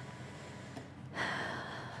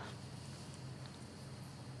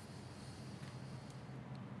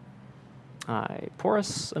 I pour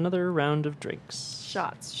us another round of drinks.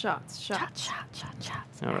 Shots. Shot, shot, shot.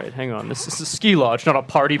 All right, hang on. This is a ski lodge, not a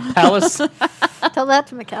party palace. Tell that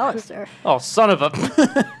to McAllister. Oh, son of a...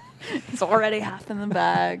 It's already half in the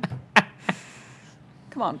bag.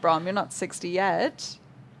 Come on, Brom, you're not 60 yet.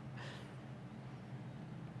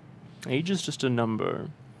 Age is just a number.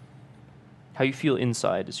 How you feel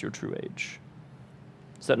inside is your true age.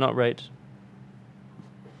 Is that not right?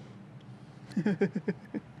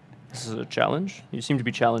 This is a challenge? You seem to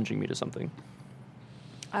be challenging me to something.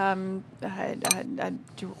 A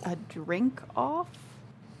drink off?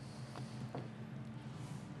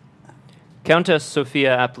 Countess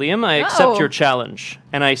Sophia Aplium, I accept Oh. your challenge,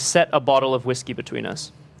 and I set a bottle of whiskey between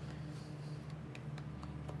us.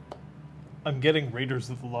 I'm getting Raiders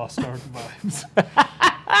of the Lost Ark vibes.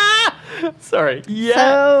 Sorry. Yeah.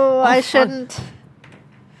 So I fun. shouldn't.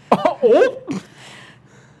 Oh.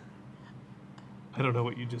 I don't know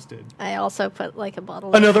what you just did. I also put like a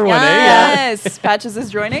bottle. Another one, eh? Yes! Patches is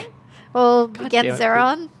joining? Well, God get damn it.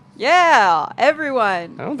 Zeron. Yeah!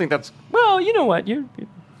 Everyone! I don't think that's... Well, you know what? You're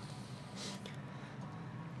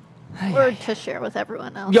Or to share with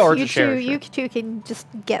everyone else. Yeah, or you to share, two, sure. You two can just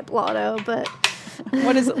get Blotto, but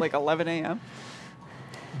What is it, like 11 a.m.?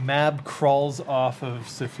 Mab crawls off of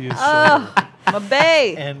Sophia's Oh, shoulder, my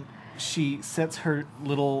bae! and she sets her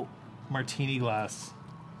little martini glass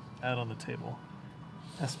out on the table.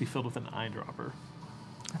 It has to be filled with an eyedropper.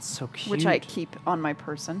 That's so cute. Which I keep on my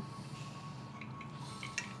person.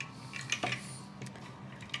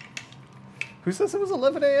 Who says it was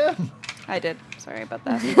 11 a.m.? I did. Sorry about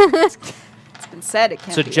that. It's been said. It can't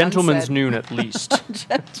It's a be gentleman's unsaid. noon at least.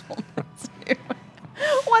 Gentleman's noon.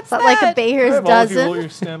 What's but that? like a Bayer's Have all of you roll dozen. your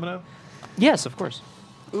stamina. Yes, of course.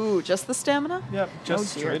 Ooh, just the stamina? Yep,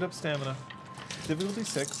 just dear. straight up stamina. Difficulty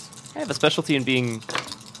 6. I have a specialty in being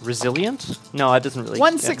resilient. No, that doesn't really...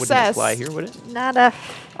 One that wouldn't success. apply here, would it? Nada.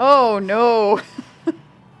 Oh, no.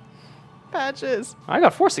 Patches. I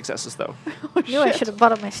got 4 successes, though. Oh, Knew I shit. should have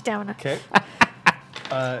bought up my stamina. Okay.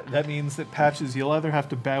 That means that Patches, you'll either have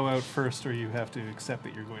to bow out first or you have to accept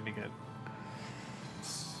that you're going to get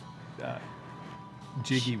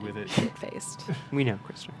jiggy with it. Shit-faced. We know,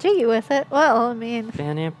 Krista. Jiggy with it. Well, I mean,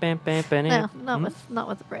 No, no, not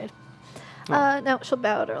with the braid. No, she'll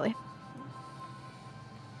bow out early.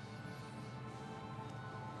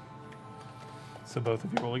 So both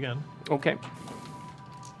of you roll again. Okay.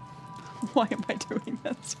 Why am I doing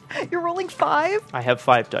this? You're rolling 5? I have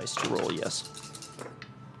 5 dice to roll, yes.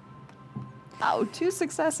 Oh, 2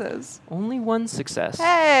 successes. Only 1 success.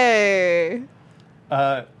 Hey!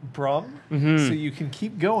 Brom, Mhm. so you can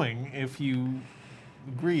keep going if you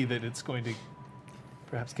agree that it's going to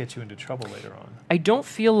perhaps get you into trouble later on. I don't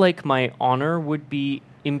feel like my honor would be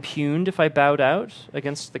impugned if I bowed out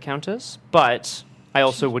against the Countess, but I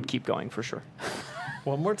also would keep going for sure.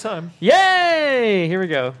 One more time. Yay! Here we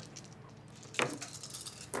go.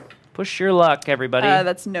 Push your luck, everybody.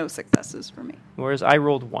 That's no successes for me. Whereas I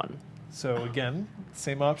rolled 1. So again,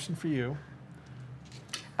 same option for you.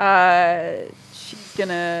 She's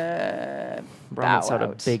gonna Brom bow lets out a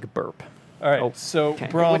out. big burp. All right, Oh, so okay.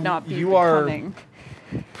 It Brom, Would not be you are becoming.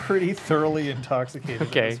 pretty thoroughly intoxicated. at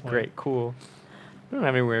Okay, this point. great, cool. I don't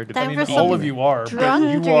have anywhere to... Time I mean, for some all of you are, but drunk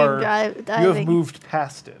you dream are. drive, You diving. have moved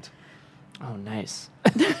past it. Oh, nice.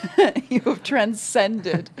 You have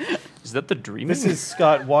transcended. Is that the dreaming? This is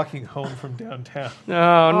Scott walking home from downtown. Oh,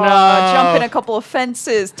 no. Jumping a couple of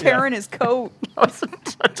fences, tearing his coat. That was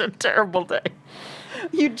such a terrible day.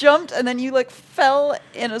 You jumped and then you like fell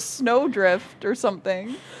in a snowdrift or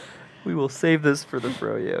something. We will save this for the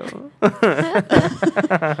Froyo.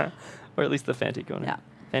 Or at least the Fanti corner. Yeah.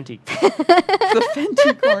 Fanti. The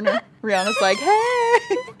Fenty corner. Rihanna's like,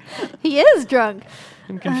 hey. He is drunk.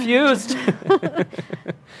 I'm confused.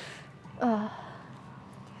 Oh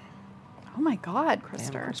my God, Damn,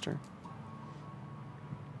 Krister. Krister.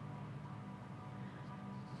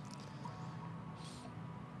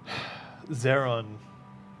 Zeron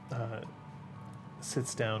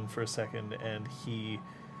sits down for a second, and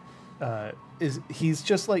he's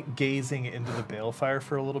just like gazing into the balefire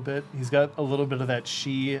for a little bit. He's got a little bit of that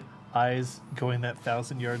she eyes going that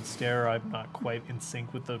 1,000-yard stare. I'm not quite in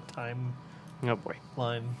sync with the time Oh boy.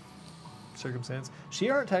 line circumstance. She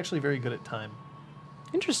aren't actually very good at time.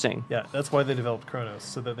 Interesting. Yeah, that's why they developed Chronos,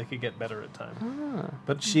 so that they could get better at time. Ah.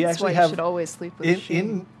 But she That's actually why you have should always sleep with a she.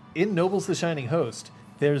 in Nobles the Shining Host,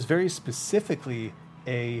 there's very specifically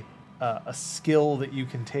a skill that you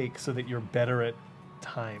can take so that you're better at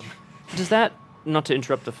time. Does that, not to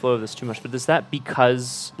interrupt the flow of this too much, but does that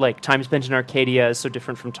because like time spent in Arcadia is so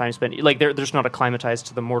different from time spent, like there's not acclimatized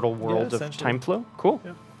to the mortal world of essentially. time flow? Cool.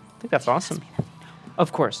 Yep. I think that's awesome.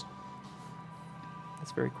 Of course.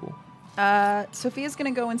 That's very cool. Sophia's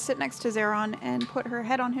going to go and sit next to Zeron and put her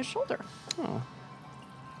head on his shoulder. Oh.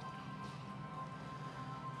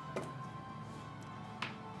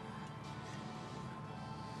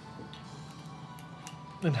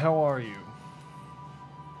 And how are you?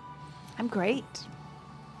 I'm great.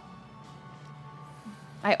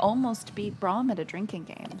 I almost beat Brahm at a drinking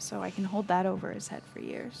game, so I can hold that over his head for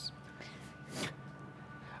years.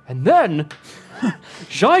 And then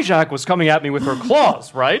Zizak was coming at me with her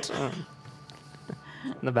claws, right?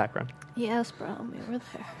 In the background. Yes, bro, we were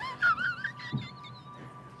there.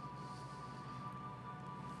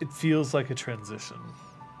 It feels like a transition.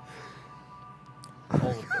 All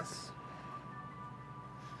of this.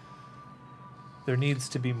 There needs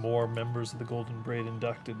to be more members of the Golden Braid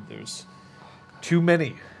inducted. There's too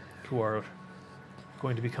many who are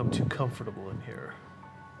going to become too comfortable in here.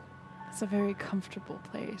 It's a very comfortable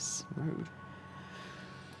place. Rude.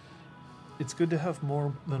 It's good to have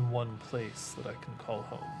more than one place that I can call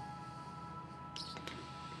home.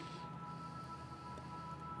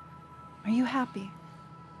 Are you happy?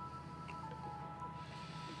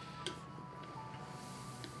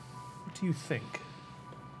 What do you think?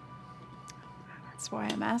 That's why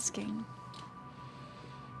I'm asking.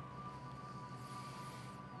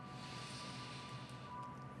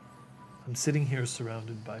 I'm sitting here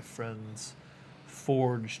surrounded by friends,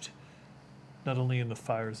 forged not only in the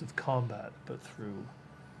fires of combat, but through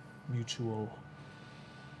mutual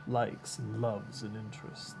likes and loves and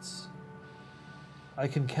interests. I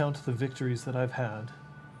can count the victories that I've had,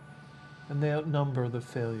 and they outnumber the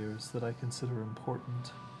failures that I consider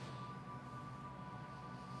important.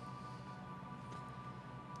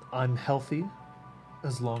 I'm healthy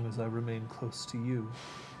as long as I remain close to you.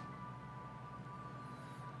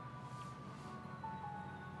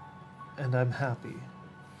 And I'm happy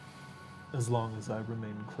as long as I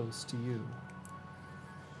remain close to you.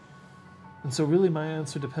 And so really my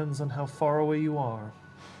answer depends on how far away you are.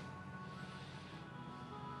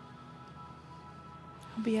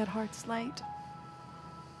 I'll be at Heart's Light.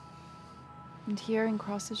 And here in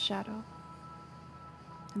Cross's Shadow.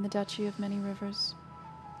 In the Duchy of Many Rivers.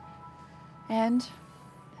 And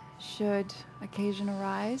should occasion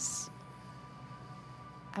arise,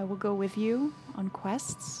 I will go with you on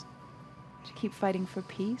quests to keep fighting for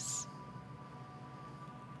peace.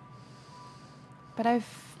 But I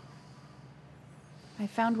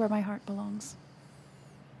found where my heart belongs.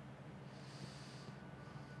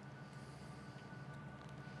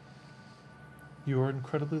 You are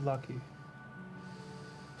incredibly lucky.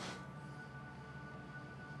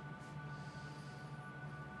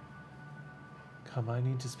 Come, I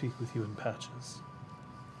need to speak with you in patches.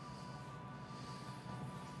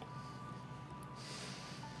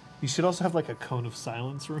 You should also have like a cone of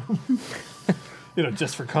silence room.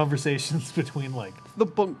 Just for conversations between like The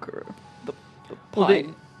bunker. The Well, they-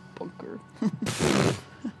 pine bunker.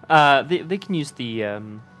 They can use the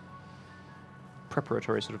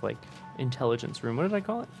preparatory sort of like intelligence room. What did I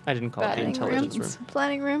call it? I didn't call it the Planning intelligence rooms. room.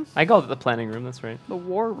 Planning room. I called it the planning room. That's right. The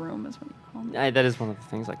war room is what you call it. That is one of the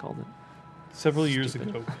things I called it. several years Stupid.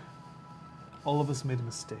 ago. All of us made a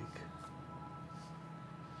mistake.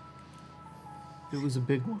 It was a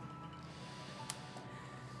big one.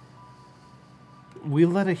 We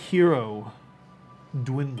let a hero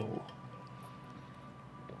dwindle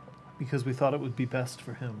because we thought it would be best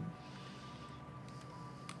for him.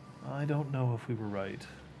 I don't know if we were right.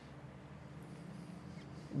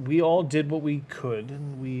 we all did what we could,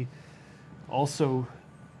 and we also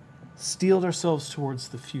steeled ourselves towards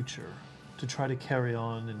the future to try to carry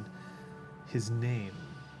on in his name.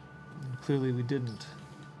 And clearly we didn't.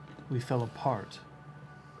 We fell apart.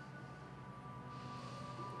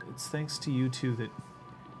 It's thanks to you two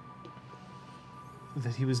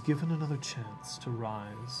that he was given another chance to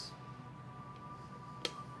rise.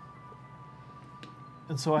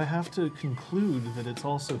 And so I have to conclude that it's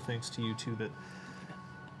also thanks to you two that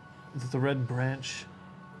the Red Branch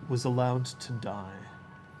was allowed to die,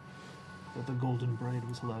 that the Golden Braid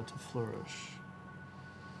was allowed to flourish,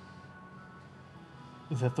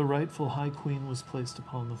 that the rightful High Queen was placed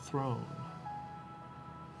upon the throne,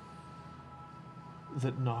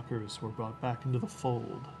 that knockers were brought back into the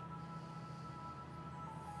fold.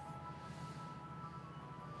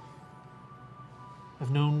 I've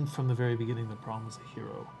known from the very beginning that Brom was a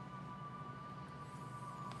hero.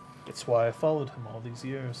 It's why I followed him all these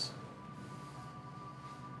years.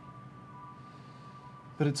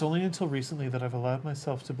 But it's only until recently that I've allowed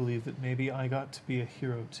myself to believe that maybe I got to be a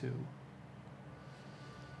hero too.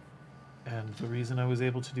 And the reason I was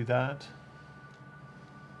able to do that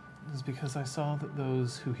is because I saw that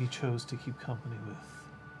those who he chose to keep company with,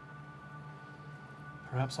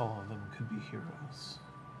 perhaps all of them could be heroes.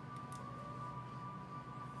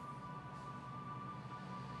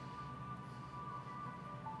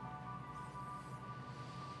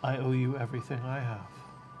 I owe you everything I have.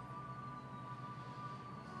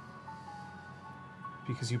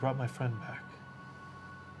 Because you brought my friend back.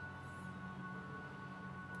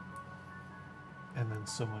 And then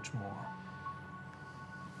so much more.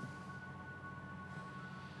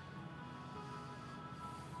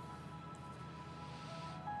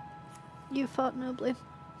 You fought nobly.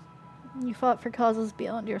 You fought for causes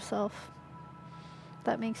beyond yourself.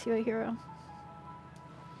 That makes you a hero.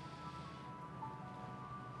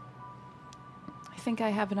 I think I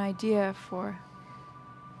have an idea for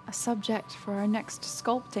a subject for our next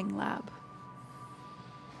sculpting lab.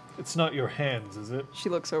 It's not your hands, is it? She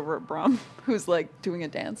looks over at Brom, who's like doing a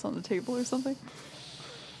dance on the table or something.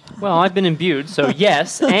 Well, I've been imbued, so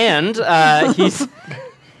yes, and he's...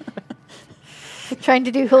 Trying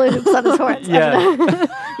to do hula hoops on his horns. Yeah.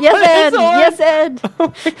 Yes, Ed! Yes, Ed!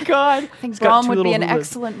 Oh my god. I think got Brom two would be little an hula-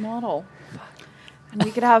 excellent model. And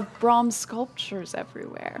we could have Brom sculptures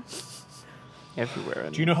everywhere. Everywhere.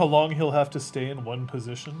 Do you know how long he'll have to stay in one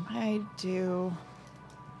position? I do.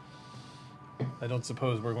 I don't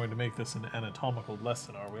suppose we're going to make this an anatomical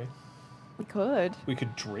lesson, are we? We could. We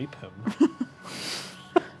could drape him.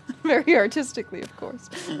 Very artistically, of course.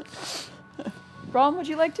 Brom, would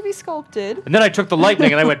you like to be sculpted? And then I took the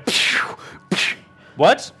lightning and I went...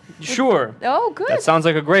 What? Sure. Oh, good. That sounds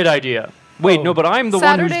like a great idea. Wait, Oh. no, but I'm the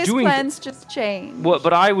Saturday's one who's doing... plans just changed. What?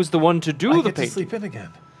 But I was the one to do I the get to painting. sleep in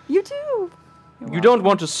again. You do. You don't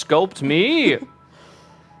want to sculpt me?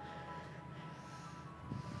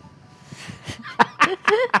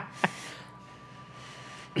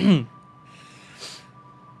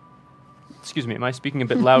 Excuse me, am I speaking a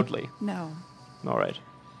bit loudly? No. All right.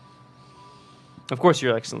 Of course,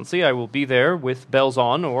 Your Excellency, I will be there with bells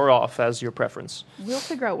on or off as your preference. We'll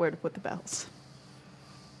figure out where to put the bells.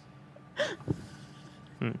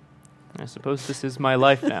 I suppose this is my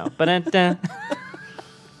life now. Ba-da-da.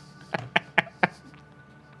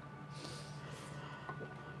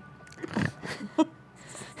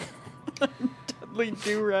 Dudley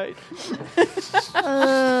do right.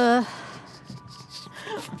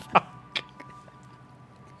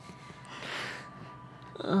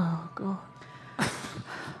 Oh, God.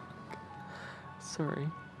 Sorry.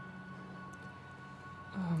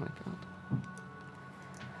 Oh, my God.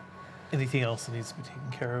 Anything else that needs to be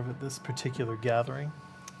taken care of at this particular gathering?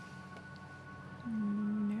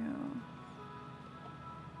 No.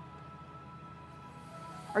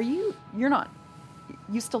 You're not,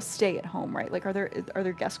 you still stay at home, right? Like, are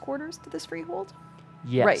there guest quarters to this freehold?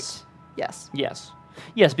 Yes. Right. Yes. Yes.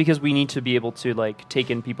 Yes, because we need to be able to, like,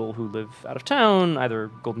 take in people who live out of town, either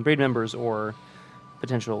Golden Braid members or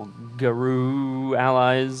potential Garou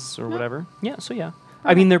allies or whatever. Yeah, so yeah.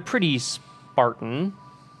 I mean, they're pretty Spartan.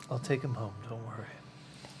 I'll take him home, don't worry.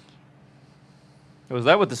 Oh, is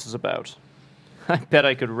that what this is about? I bet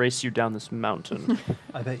I could race you down this mountain.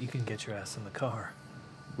 I bet you can get your ass in the car.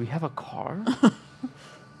 We have a car?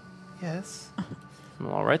 Yes.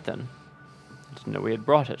 Well, all right then. I didn't know we had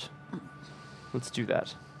brought it. Let's do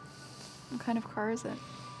that. What kind of car is it?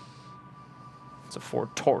 It's a Ford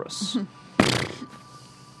Taurus.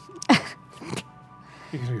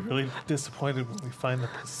 You're going to be really disappointed when we find the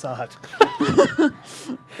Passat.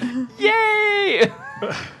 Yay!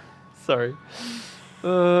 Sorry.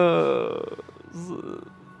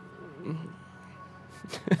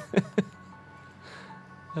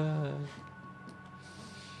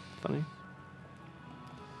 Funny.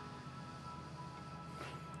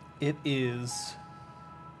 It is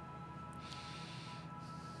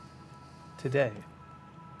today.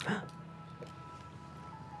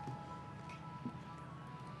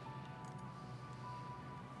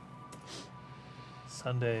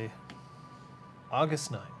 Sunday,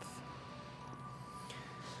 August 9th.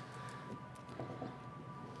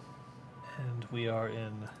 And we are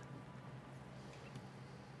in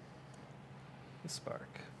the Spark.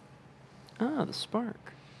 Ah, the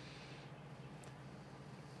spark.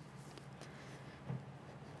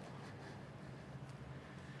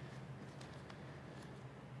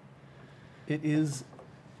 It is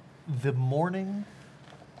the morning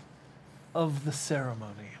of the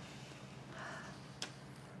ceremony.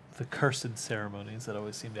 The cursed ceremonies that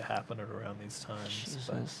always seem to happen at around these times.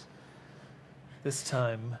 But Jesus. this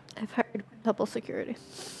time, I've hired double security.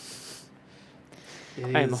 it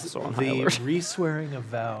I am is also on high the alert. re-swearing of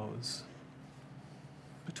vows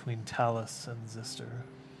between Talus and Zister.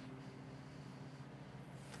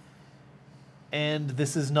 And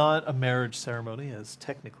this is not a marriage ceremony, as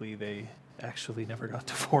technically they actually never got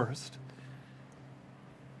divorced.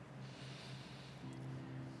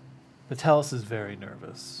 But Talus is very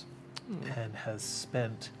nervous and has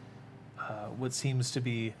spent what seems to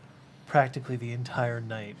be practically the entire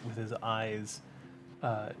night with his eyes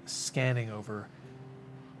scanning over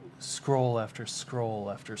scroll after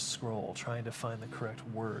scroll after scroll, trying to find the correct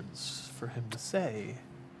words for him to say.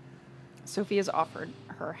 Sophie has offered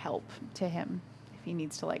her help to him if he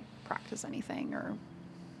needs to like practice anything or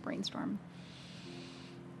brainstorm.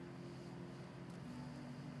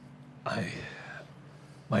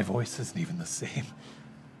 My voice isn't even the same.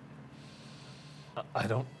 I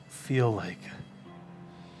don't feel like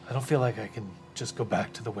I can just go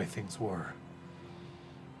back to the way things were.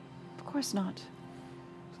 Of course not.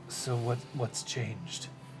 So what's changed?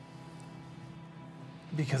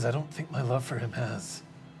 Because I don't think my love for him has.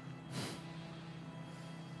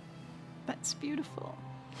 That's beautiful.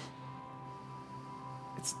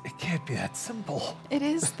 It can't be that simple. It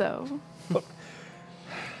is, though.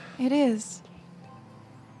 It is.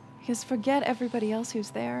 Because forget everybody else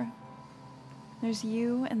who's there. There's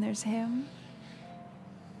you and there's him.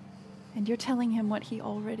 And you're telling him what he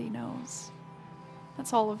already knows.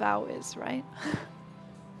 That's all a vow is, right?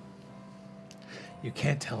 You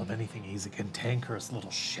can't tell him anything. He's a cantankerous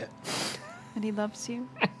little shit. And he loves you.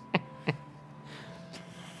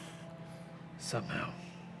 Somehow.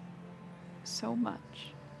 So much.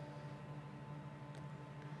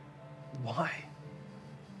 Why?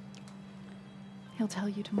 He'll tell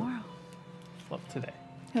you tomorrow. Well, today.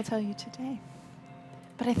 He'll tell you today.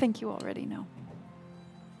 But I think you already know.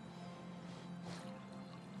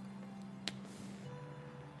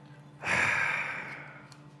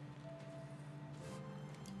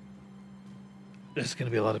 There's going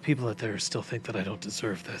to be a lot of people out there who still think that I don't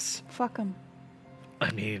deserve this. Fuck him.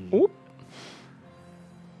 I mean, Oop.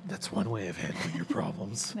 that's one way of handling your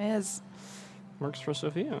problems. It is. Works for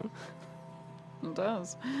Sophia. It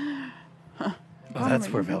does. Oh, that's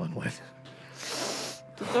where Velen went.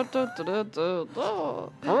 I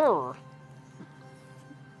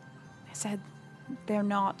said they're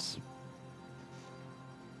not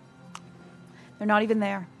even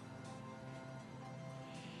there.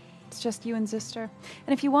 It's just you and Zister.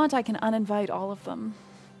 And if you want, I can uninvite all of them.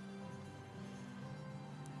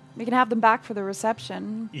 We can have them back for the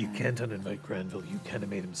reception. You can't uninvite Granville. You kind of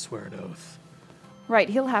made him swear an oath. Right,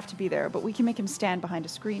 he'll have to be there, but we can make him stand behind a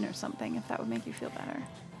screen or something if that would make you feel better.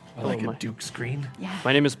 Like my- a Duke screen. Yeah.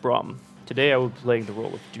 My name is Brom. Today I will be playing the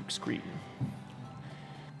role of Duke Scream.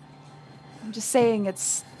 I'm just saying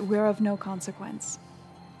we're of no consequence.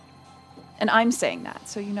 And I'm saying that,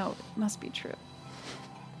 so you know it must be true.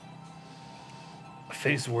 A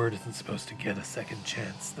phased word isn't supposed to get a second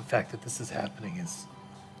chance. The fact that this is happening is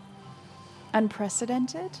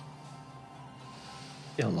Unprecedented?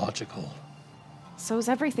 illogical. So is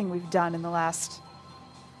everything we've done in the last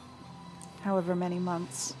however many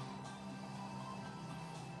months.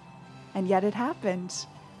 And yet it happened.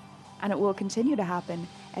 And it will continue to happen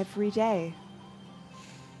every day.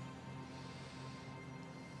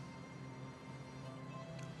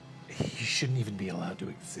 He shouldn't even be allowed to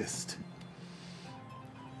exist.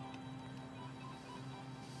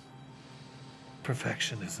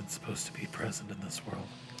 Perfection isn't supposed to be present in this world.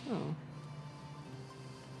 Oh.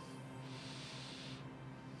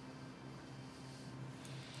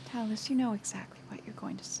 Talus, you know exactly what you're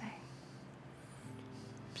going to say.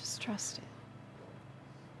 Just trust it.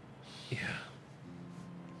 Yeah.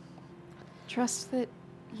 Trust that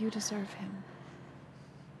You deserve him.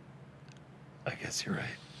 I guess you're right.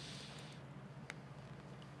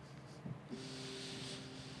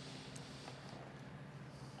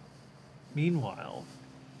 Meanwhile,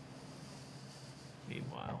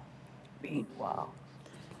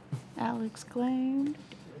 Al exclaimed.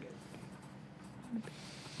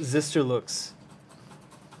 Zister looks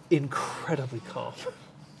incredibly calm.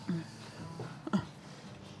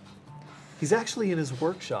 He's actually in his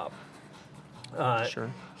workshop. Sure.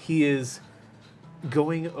 He is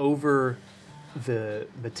going over the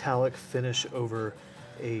metallic finish over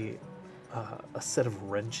a set of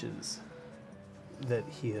wrenches that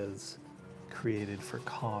he has created for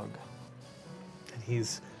Cog. And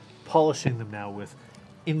he's polishing them now with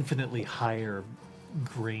infinitely higher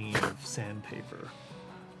grain of sandpaper,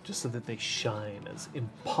 just so that they shine as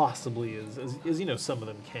impossibly as you know some of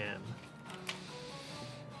them can.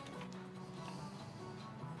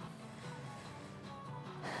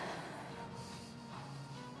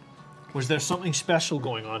 Was there something special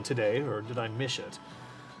going on today, or did I miss it?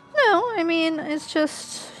 No, I mean, it's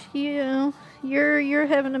just, you know, you're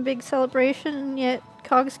having a big celebration, and yet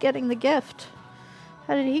Cog's getting the gift.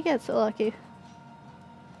 How did he get so lucky?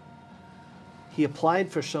 He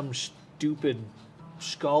applied for some stupid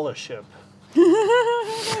scholarship. He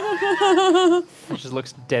just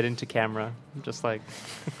looks dead into camera. Just like,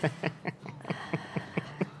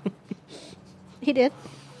 He did.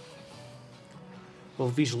 Well,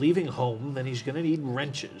 if he's leaving home, then he's going to need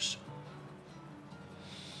wrenches.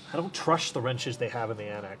 I don't trust the wrenches they have in the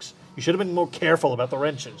annex. You should have been more careful about the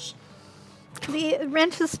wrenches. The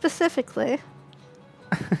wrenches specifically.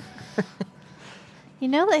 You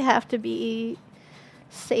know they have to be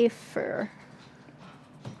safe for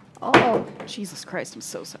all Jesus Christ, I'm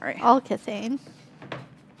so sorry. Cathane.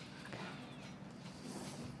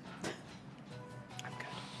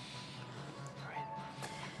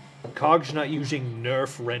 Cog's not using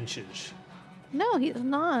Nerf wrenches. No, he's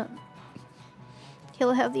not.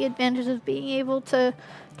 He'll have the advantage of being able to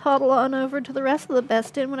toddle on over to the rest of the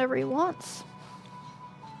best in whenever he wants.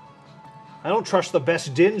 I don't trust the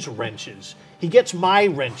best Din's wrenches. He gets my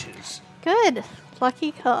wrenches. Good.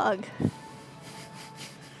 Lucky Cog.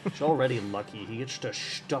 He's already lucky. He gets to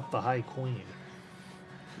shtup the High Queen.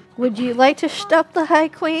 Would you like to shtup the High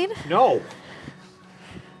Queen? No!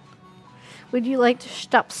 Would you like to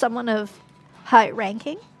shtup someone of high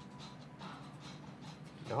ranking?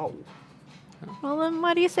 No. Well, then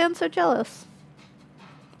why do you sound so jealous?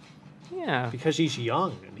 yeah. Because he's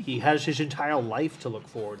young and he has his entire life to look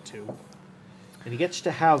forward to. And he gets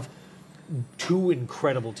to have 2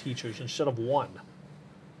 incredible teachers instead of 1.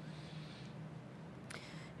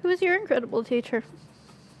 Who was your incredible teacher?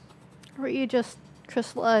 Or were you just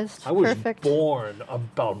crystallized? I was Perfect. born a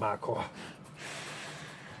Balmacor.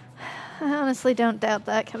 I honestly don't doubt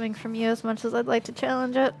that coming from you as much as I'd like to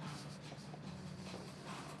challenge it.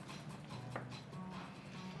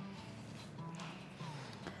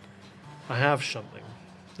 I have something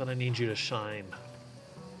that I need you to shine.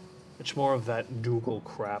 It's more of that Dougal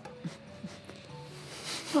crap.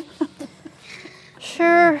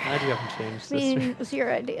 Sure. I do haven't changed I this. mean, it was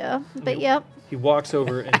your idea. But yep. He walks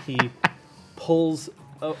over and he pulls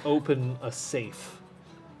open a safe,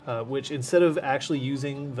 which instead of actually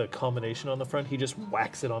using the combination on the front, he just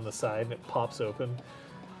whacks it on the side and it pops open.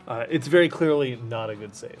 It's very clearly not a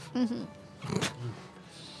good safe.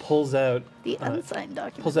 Pulls out The unsigned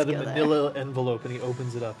documents pulls out a go there. manila envelope and he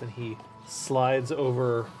opens it up and he slides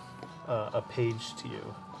over a page to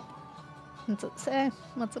you. What's it say?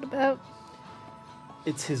 What's it about?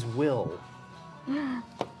 It's his will.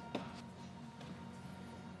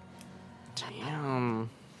 Damn.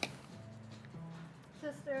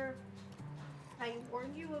 Sister, I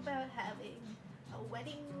warned you about having a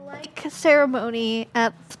wedding-like ceremony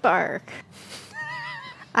at Spark.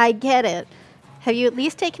 I get it. Have you at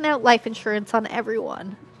least taken out life insurance on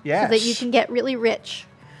everyone? Yes. So that you can get really rich.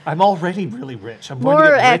 I'm already really rich. I'm going to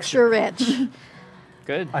More get extra richer. rich.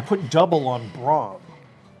 Good. I put double on Braum.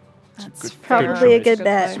 That's Probably a choice. good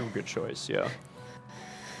bet. Super good choice, yeah.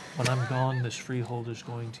 When I'm gone, this freehold is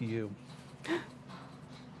going to you.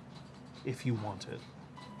 If you want it.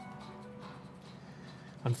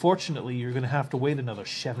 Unfortunately, you're going to have to wait another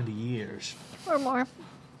 70 years. Or more.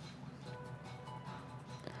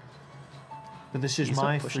 But this is He's not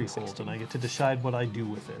my pushing freehold, 16. and I get to decide what I do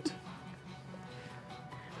with it.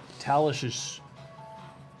 Talus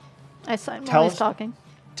Molly's talking.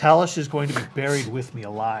 is going to be buried with me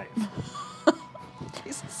alive.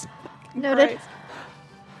 Jesus. Noted. Christ.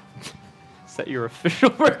 Is that your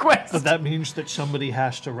official request? But that means that somebody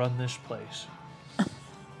has to run this place.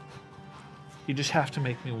 You just have to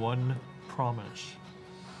make me one promise.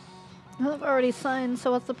 Well, I've already signed,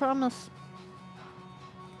 so what's the promise?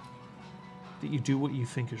 That you do what you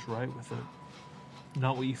think is right with it,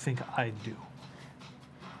 not what you think I'd do.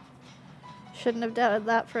 Shouldn't have doubted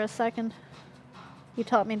that for a second. You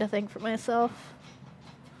taught me to think for myself.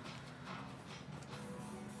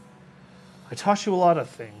 I taught you a lot of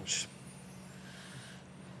things.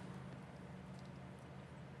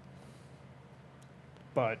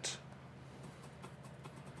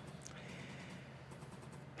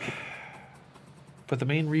 But the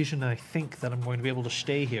main reason I think that I'm going to be able to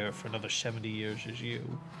stay here for another 70 years is you.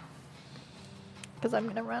 Because I'm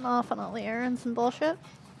going to run off on all the errands and bullshit.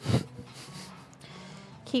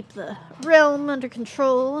 Keep the realm under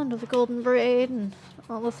control under the Golden Braid and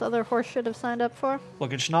all this other horseshit I've signed up for.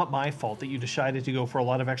 Look, it's not my fault that you decided to go for a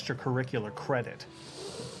lot of extracurricular credit.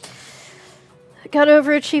 I got to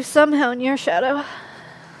overachieve somehow in your shadow.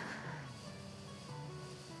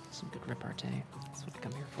 Some good repartee. That's what I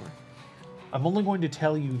come here for. I'm only going to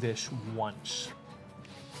tell you this once.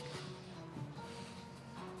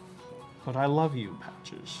 But I love you,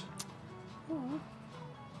 Patches.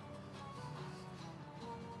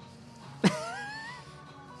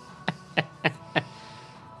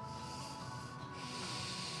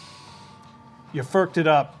 You furked it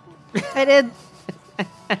up. I did.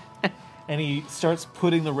 And he starts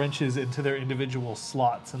putting the wrenches into their individual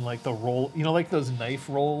slots and like the roll, you know, like those knife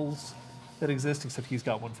rolls that exist, except he's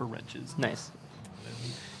got one for wrenches. Nice.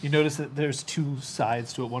 You notice that there's two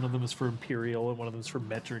sides to it. One of them is for imperial and one of them is for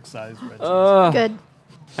metric sized wrenches. Good.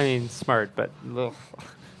 I mean, smart, but ugh.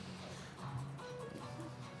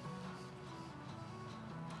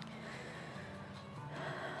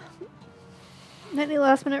 Any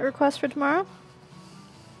last minute requests for tomorrow?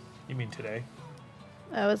 You mean today?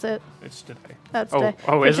 Oh, is it? It's today. That's Oh, today.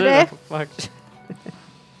 oh, For is today? it? Fuck.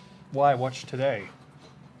 Why? Watch today.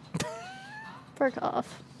 Fuck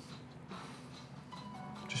off.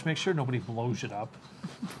 Just make sure nobody blows it up.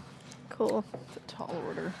 Cool. It's a tall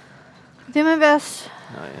order. Do my best.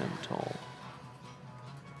 I am tall.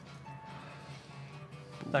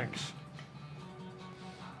 Thanks.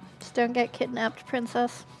 Just don't get kidnapped,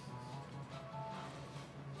 princess.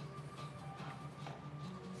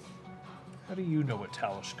 How do you know what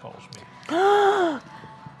Talos calls me?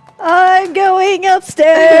 I'm going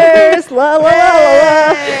upstairs. La la la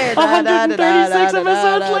la la. 136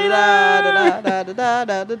 episodes later! I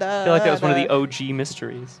feel like that was one of the OG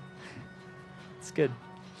mysteries. It's good.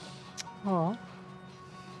 Aww.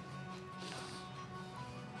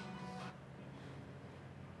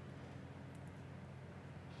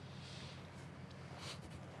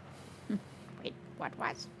 Wait, what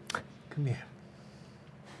was? Come here.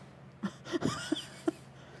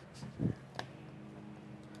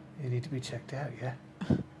 You need to be checked out, yeah?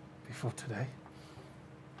 Before today.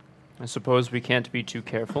 I suppose we can't be too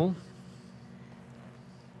careful.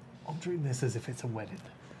 I'm treating this as if it's a wedding,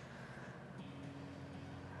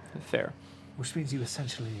 Fair. which means you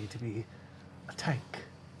essentially need to be a tank.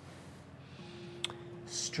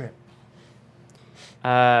 Strip.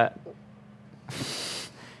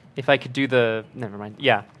 If I could do the... Never mind.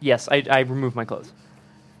 Yeah. Yes, I remove my clothes.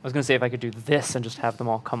 I was going to say if I could do this and just have them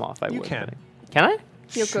all come off, I You would. can. but Can I?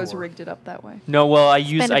 Yoko's Sure. rigged it up that way. No, well, I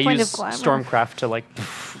Spend use a I point use of glamour. Stormcraft to like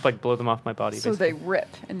blow them off my body. So basically. they rip,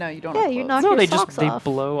 and now you don't Yeah, have you clothes. knock No, your they just socks they off.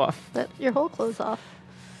 blow off. That your whole clothes off.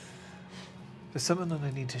 There's something that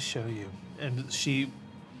I need to show you. And she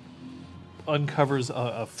uncovers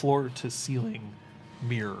a floor-to-ceiling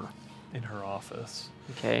mirror in her office.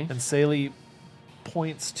 Okay. And Saley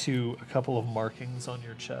points to a couple of markings on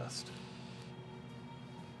your chest.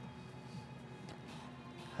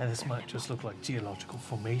 And this might just look like geological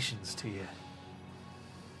formations to you,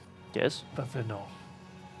 Yes. but they're not.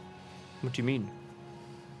 What do you mean?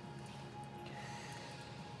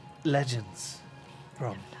 Legends,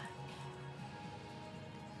 Brom.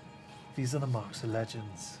 These are the marks of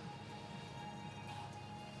legends.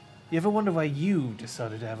 You ever wonder why you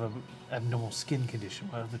decided to have an abnormal skin condition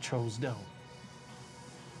while the trolls don't?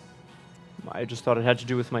 I just thought it had to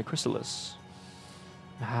do with my chrysalis.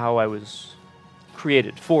 How I was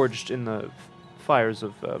created, forged in the fires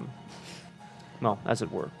of, well, as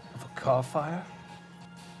it were. Of a car fire?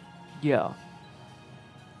 Yeah.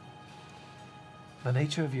 The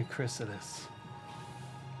nature of your chrysalis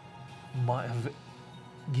might have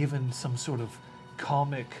given some sort of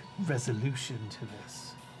karmic resolution to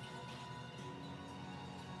this.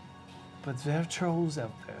 But there are trolls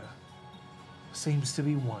out there. Seems to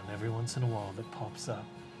be one every once in a while that pops up,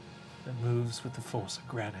 that moves with the force of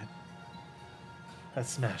granite, that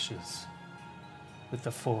smashes with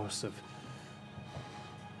the force of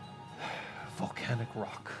volcanic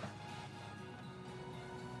rock.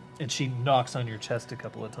 And she knocks on your chest a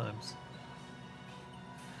couple of times.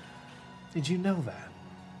 Did you know that?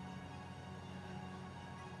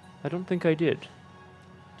 I don't think I did.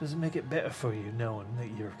 Does it make it better for you knowing that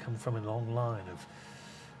you're come from a long line of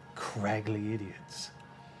craggly idiots?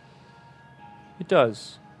 It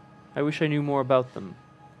does. I wish I knew more about them.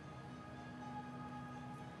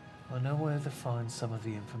 I know where to find some of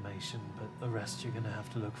the information, but the rest you're going to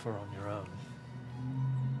have to look for on your own.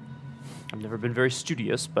 I've never been very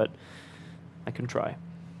studious, but I can try.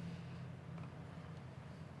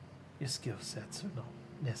 Your skill sets are not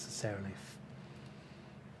necessarily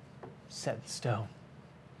set in stone.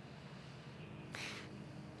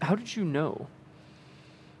 How did you know?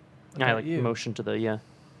 I About like you. motion to the Well,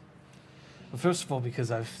 first of all, because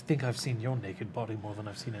I think I've seen your naked body more than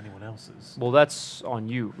I've seen anyone else's. Well, that's on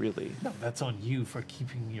you, really. No, that's on you for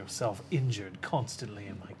keeping yourself injured constantly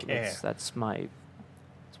in my care. That's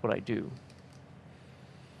what I do.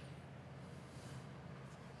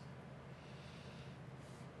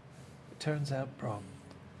 It turns out, Brom,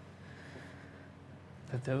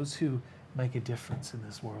 that those who make a difference in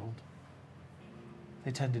this world,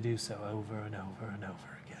 they tend to do so over and over and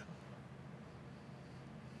over again.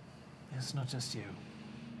 It's not just you.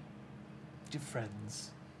 Your friends.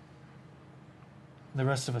 And the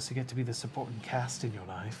rest of us who get to be the supporting cast in your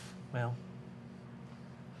life, well,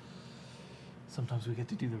 sometimes we get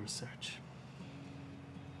to do the research.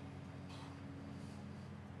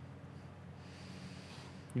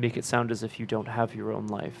 You make it sound as if you don't have your own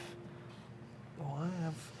life. Oh, I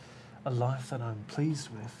have a life that I'm pleased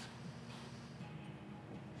with.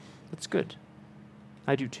 That's good.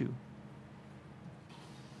 I do too.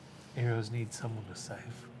 Heroes need someone to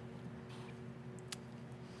save.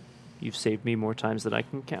 You've saved me more times than I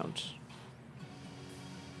can count.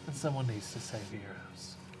 And someone needs to save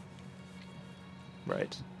heroes.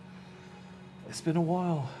 Right. It's been a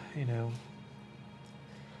while, you know.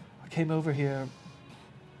 I came over here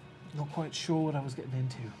not quite sure what I was getting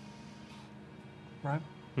into. Right?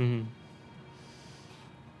 Mm-hmm.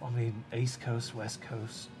 I mean, East Coast, West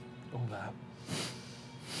Coast, all that.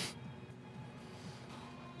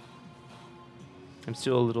 I'm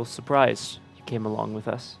still a little surprised you came along with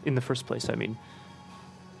us. In the first place, I mean.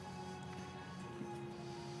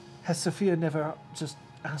 Has Sophia never just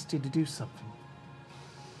asked you to do something?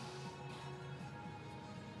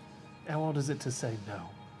 How odd is it to say no?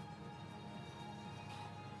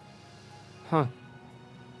 Huh.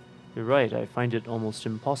 You're right, I find it almost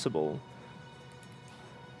impossible.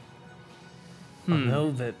 I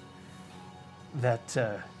know that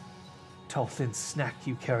tall, thin snack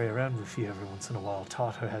you carry around with you every once in a while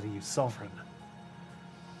taught her how to use Sovereign.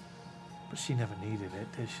 But she never needed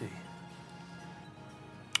it, did she?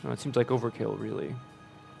 Oh, it seems like overkill, really.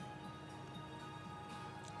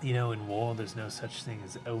 You know, in war, there's no such thing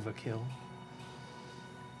as overkill.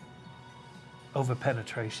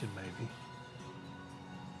 Overpenetration, maybe.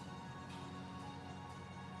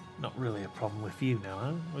 Not really a problem with you now,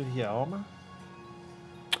 huh? With your armor?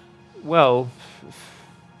 Well, you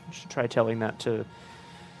should try telling that to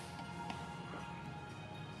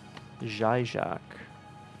Zizek.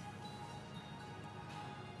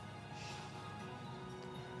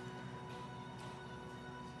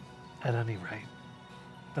 At any rate,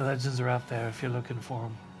 the legends are out there if you're looking for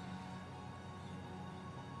them.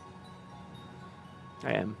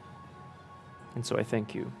 I am. And so I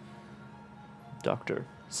thank you, Dr.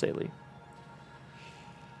 Saley.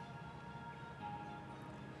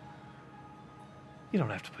 You don't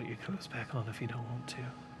have to put your clothes back on if you don't want to.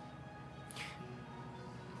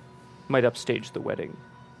 Might upstage the wedding.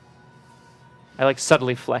 I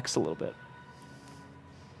subtly flex a little bit.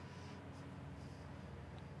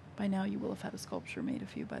 By now, you will have had a sculpture made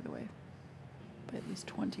of you, by the way, by at least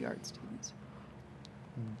 20 art students.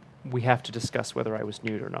 We have to discuss whether I was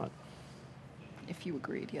nude or not. If you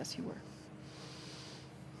agreed, yes, you were.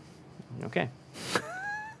 Okay.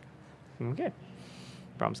 Okay.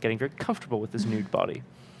 Brom's getting very comfortable with his nude body.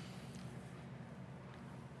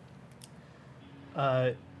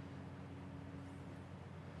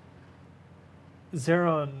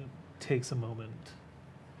 Zeron takes a moment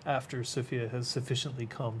after Sophia has sufficiently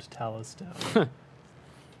calmed Talus down.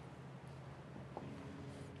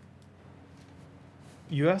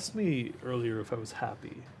 You asked me earlier if I was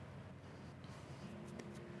happy.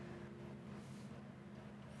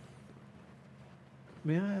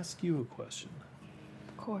 May I ask you a question?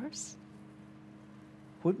 Of course.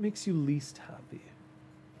 What makes you least happy?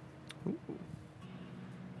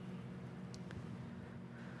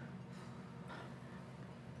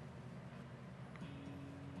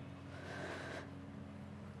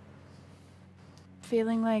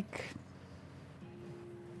 Feeling like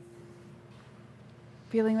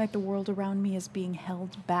Feeling like the world around me is being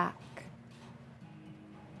held back.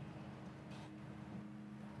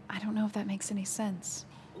 I don't know if that makes any sense.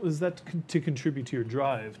 Is that to contribute to your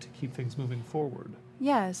drive to keep things moving forward?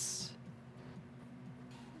 Yes.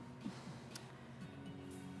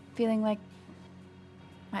 Feeling like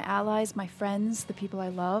my allies, my friends, the people I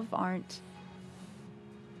love aren't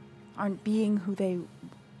being who they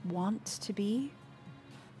want to be.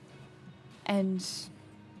 And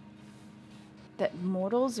that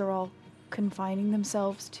mortals are all confining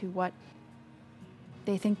themselves to what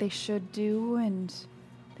they think they should do, and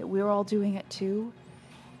that we're all doing it too.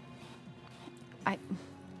 I'm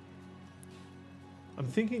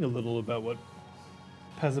thinking a little about what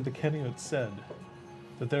Pazabekeniot said,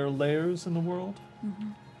 that there are layers in the world. Mm-hmm.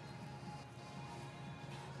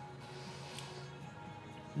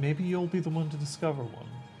 Maybe you'll be the one to discover one.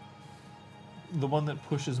 The one that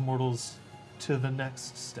pushes mortals to the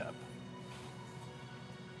next step.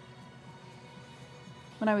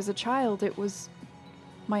 When I was a child, it was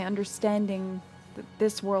my understanding that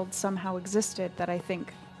this world somehow existed that I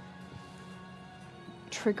think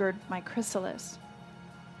triggered my chrysalis.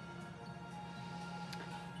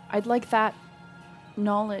 I'd like that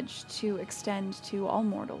knowledge to extend to all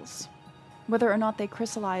mortals. Whether or not they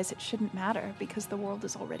crystallize, it shouldn't matter because the world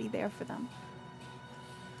is already there for them.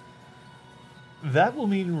 That will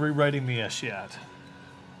mean rewriting the Eshiat.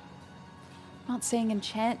 I'm not saying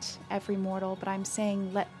enchant every mortal, but I'm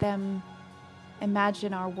saying let them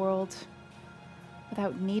imagine our world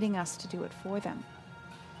without needing us to do it for them.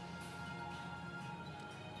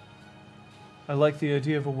 I like the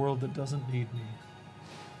idea of a world that doesn't need me.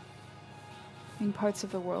 I mean, parts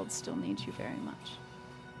of the world still need you very much.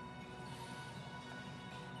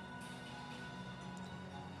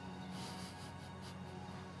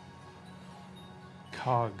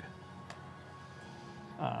 Cog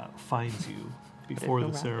finds you before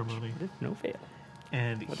the ceremony, No fail.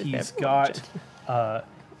 and What did he's everyone got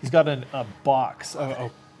a box, a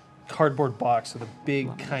cardboard box with a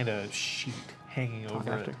big kind of sheet hanging Talk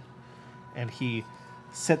over after. it, and he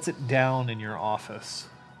sets it down in your office.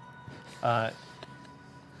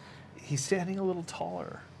 He's standing a little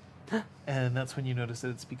taller, and that's when you notice that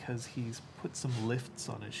it's because he's put some lifts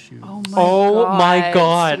on his shoes. Oh my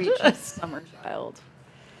God. Sweet summer child.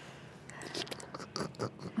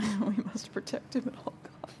 We must protect him at all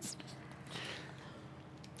costs.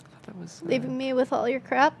 That was Leaving me with all your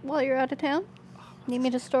crap while you're out of town? Need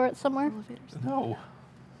me to store it somewhere? No.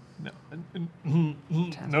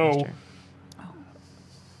 No.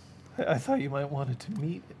 I thought you might wanted to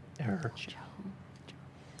meet her.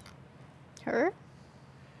 Her?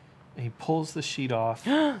 And he pulls the sheet off,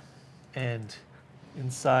 and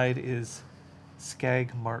inside is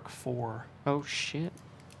Skag Mark IV. Oh shit.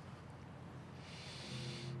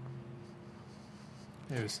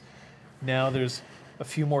 There's a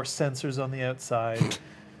few more sensors on the outside. So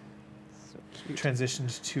cute.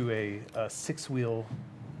 Transitioned to a 6-wheel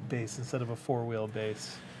base instead of a 4-wheel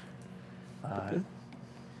base. And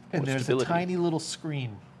More there's stability. a tiny little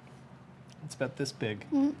screen. It's about this big.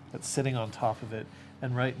 That's sitting on top of it.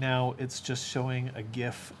 And right now it's just showing a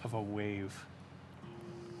GIF of a wave.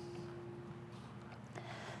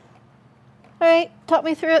 Alright, talk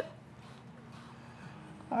me through it.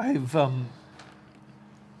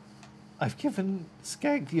 I've given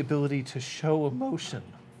Skag the ability to show emotion.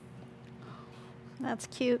 That's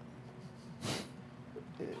cute.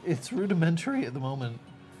 It's rudimentary at the moment.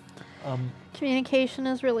 Communication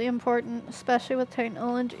is really important, especially with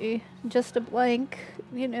technology. Just a blank,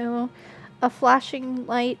 a flashing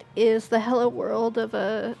light is the hello world of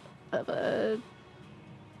a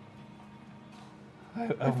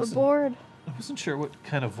board. I wasn't sure what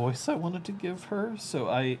kind of voice I wanted to give her, so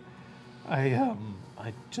I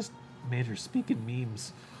just made her speak in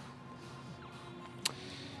memes. I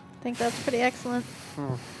think that's pretty excellent.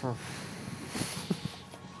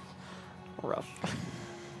 Rough.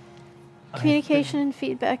 Communication and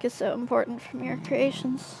feedback is so important from your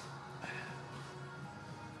creations.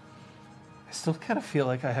 I still kind of feel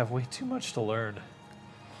like I have way too much to learn.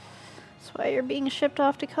 That's why you're being shipped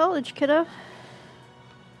off to college, kiddo.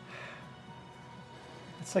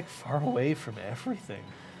 It's like far away from everything.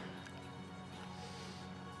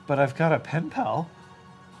 But I've got a pen pal.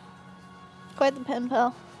 Quite the pen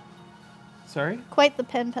pal. Sorry? Quite the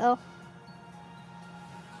pen pal.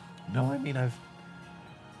 No, I mean I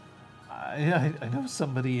know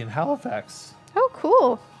somebody in Halifax. Oh,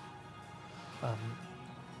 cool.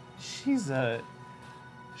 She's a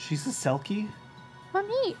Selkie,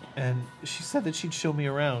 Oh, neat. and she said that she'd show me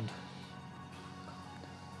around.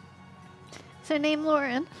 Is her name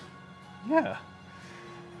Lauren? Yeah.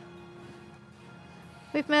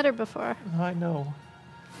 We've met her before. I know.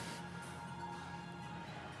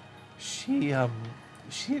 She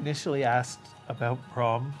initially asked about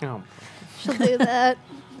prom. Oh, She'll do that.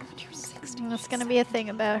 It's going to be a thing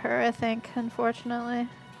about her, I think, unfortunately.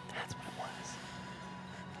 That's what it was.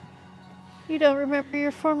 You don't remember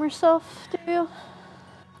your former self, do you?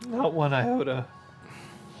 Not one iota.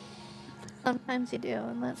 Sometimes you do,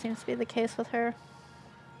 and that seems to be the case with her.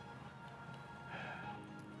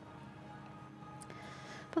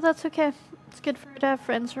 But that's okay. It's good for her to have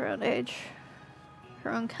friends her own age.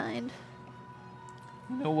 Her own kind.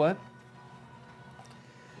 You know what?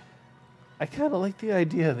 I kind of like the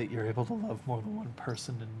idea that you're able to love more than one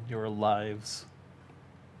person in your lives.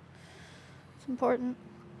 It's important.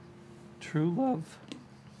 True love.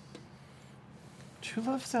 True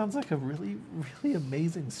love sounds like a really, really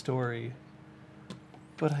amazing story.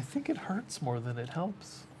 But I think it hurts more than it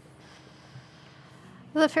helps.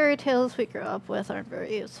 The fairy tales we grew up with aren't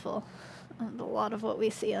very useful. And a lot of what we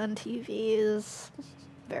see on TV is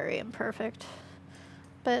very imperfect.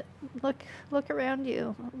 But look around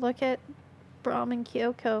you. Look at Brahm and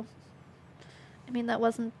Kyoko. I mean, that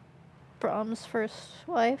wasn't Brahm's first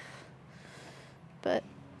wife, but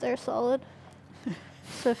they're solid.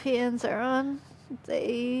 Sophia and Zeron,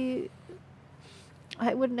 I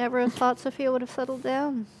would never have thought Sophia would have settled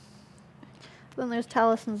down. Then there's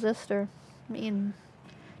Talus and Zister. I mean,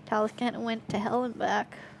 Talus kind of went to hell and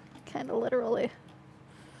back, kind of literally.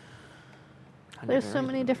 There's so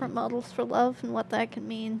many different models for love and what that can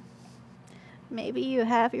mean. Maybe you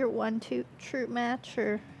have your true match,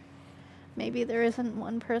 or maybe there isn't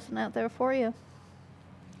one person out there for you.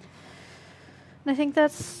 And I think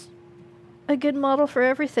that's a good model for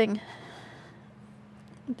everything.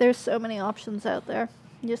 There's so many options out there.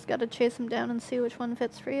 You just gotta chase them down and see which one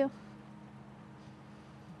fits for you.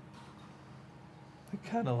 I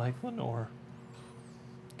kind of like Lenore.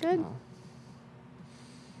 Good.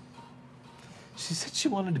 She said she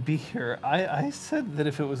wanted to be here. I said that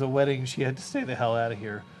if it was a wedding, she had to stay the hell out of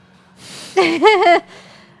here.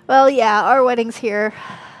 Well, yeah, our wedding's here.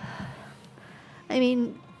 I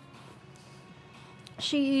mean,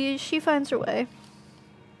 she finds her way.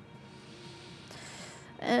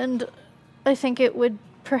 And I think it would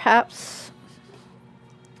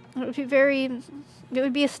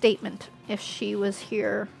be a statement if she was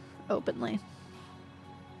here openly.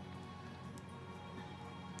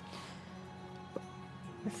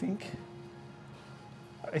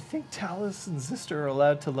 I think Talus and Zister are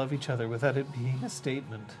allowed to love each other without it being a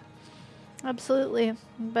statement. Absolutely.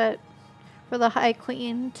 But for the High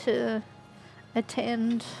Queen to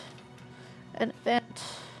attend an event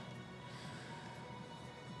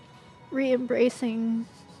re-embracing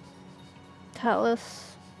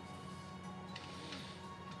Talus.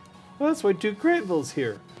 Well, that's why Duke Granville's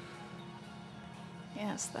here.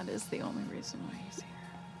 Yes, that is the only reason why he's here.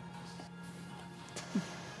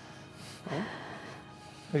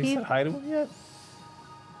 Have you said hi to him yet?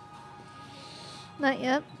 Not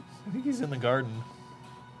yet. I think he's in the garden.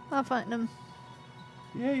 I'll find him.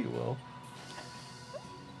 Yeah, you will.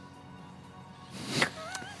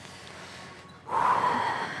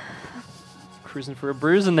 Cruising for a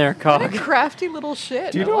bruise in there, What Cog. a crafty little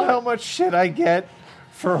shit. Do you know how much shit I get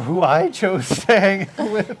for who I chose to hang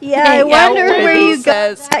with? Yeah, I wonder where you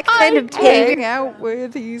got that kind of hang behavior. out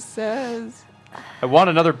with, he says. I want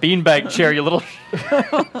another beanbag chair, you little.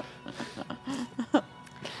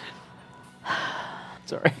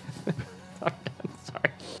 Sorry.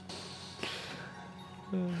 Sorry.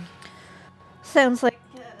 Sounds like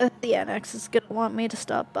the Annex is gonna want me to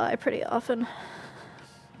stop by pretty often.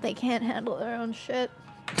 They can't handle their own shit.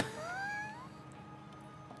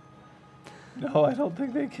 No, I don't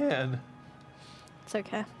think they can. It's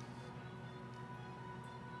okay.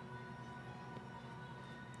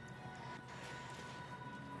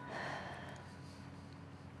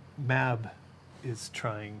 Mab is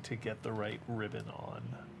trying to get the right ribbon on,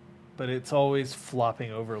 but it's always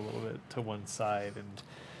flopping over a little bit to one side, and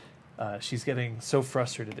she's getting so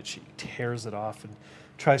frustrated that she tears it off and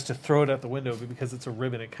tries to throw it out the window, but because it's a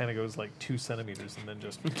ribbon, it kind of goes like 2 centimeters and then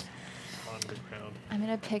just on the ground. I'm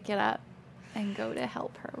going to pick it up and go to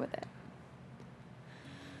help her with it.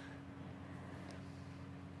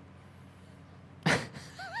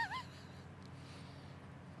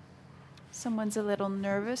 Someone's a little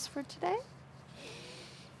nervous for today?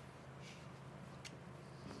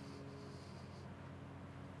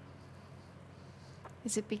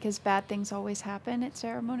 Is it because bad things always happen at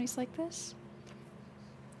ceremonies like this?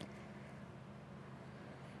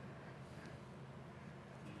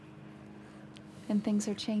 And things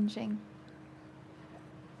are changing.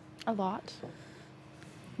 A lot.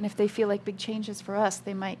 And if they feel like big changes for us,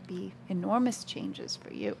 they might be enormous changes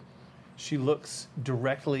for you. She looks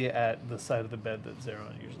directly at the side of the bed that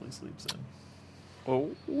Zeron usually sleeps in. Oh.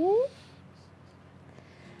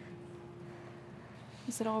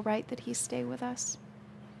 Is it all right that he stay with us?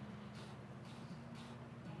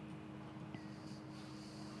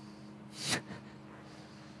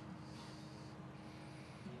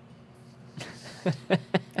 No,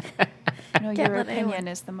 Can't your let anyone opinion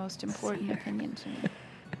is the most important opinion to me.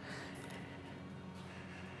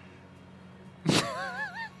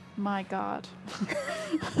 My God.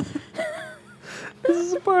 This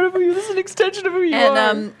is a part of you. This is an extension of who you are.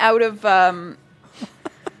 And out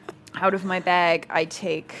of my bag, I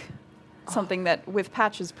take something that, with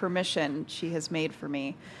Patch's permission, she has made for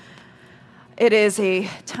me. It is a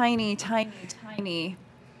tiny, tiny, tiny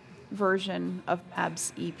version of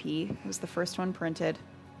Mab's EP. It was the first one printed.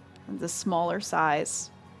 The smaller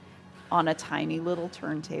size on a tiny little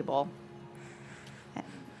turntable. And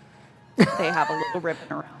they have a little ribbon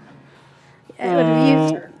around them. I would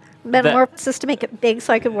have used Metamorphosis to make it big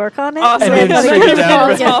so I could work on it. Awesome. And then shrink it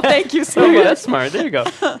down. Oh, thank you so Okay, much. that's smart. There you go.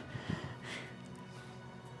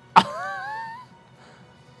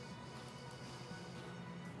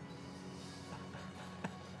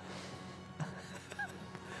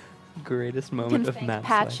 Greatest moment of Thank Mab's life.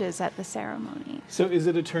 Patches at the ceremony. So is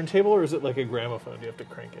it a turntable or is it like a gramophone? Do you have to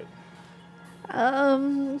crank it?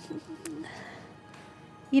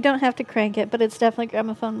 You don't have to crank it, but it's definitely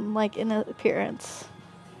gramophone like in appearance.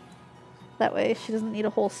 That way she doesn't need a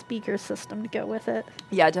whole speaker system to go with it.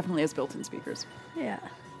 Yeah, it definitely has built-in speakers. Yeah.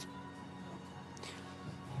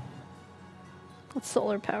 It's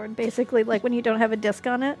solar powered basically. Like when you don't have a disc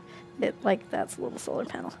on it, that's a little solar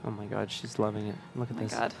panel. Oh my God, she's loving it. Look Oh at my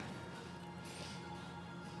this. God.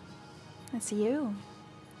 That's you.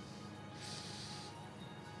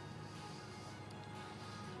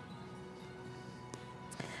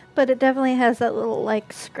 But it definitely has that little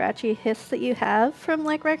like scratchy hiss that you have from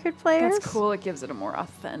like record players. That's cool. It gives it a more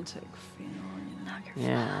authentic feel.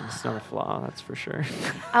 Yeah, it's not a flaw, that's for sure.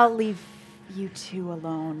 I'll leave you two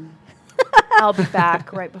alone. I'll be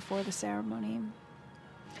back right before the ceremony.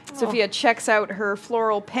 Sophia checks out her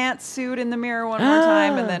floral pantsuit in the mirror one more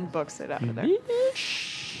time and then books it out of there.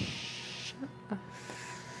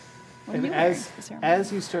 What are And you wearing as for the ceremony?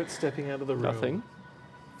 as you start stepping out of the room, Nothing.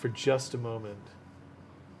 for just a moment,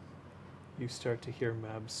 you start to hear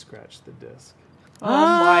Mab scratch the disc. Oh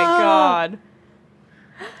my God.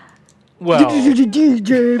 Well,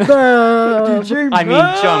 DJ Bob. I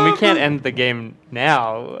mean, John, we can't end the game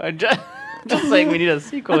now. I'm just saying we need a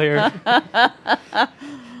sequel here.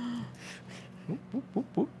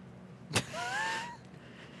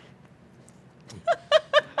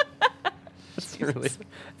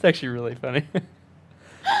 It's actually really funny.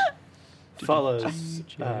 Follows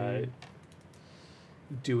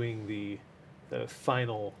doing the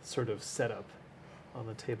final sort of setup on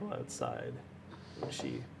the table outside. And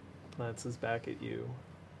she glances back at you.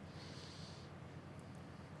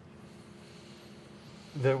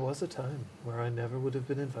 There was a time where I never would have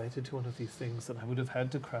been invited to one of these things, and I would have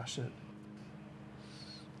had to crash it.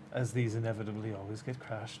 As these inevitably always get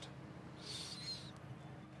crashed.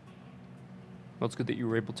 Well, it's good that you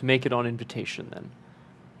were able to make it on invitation then.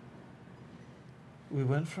 We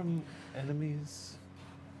went from enemies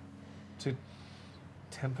to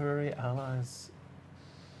temporary allies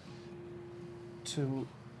to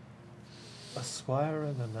a squire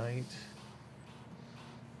and a knight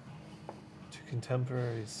to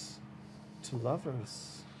contemporaries to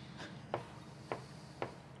lovers.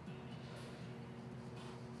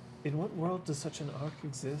 In what world does such an arc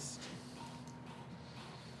exist?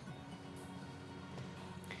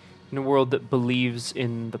 In a world that believes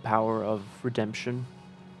in the power of redemption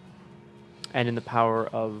and in the power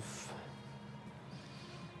of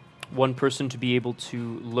one person to be able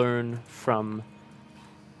to learn from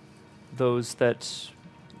those that...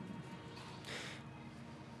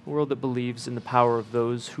 A world that believes in the power of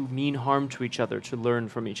those who mean harm to each other to learn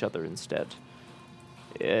from each other instead.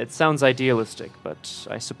 It sounds idealistic, but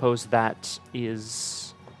I suppose that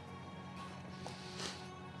is...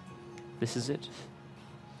 This is it.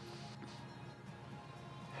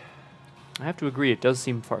 I have to agree, it does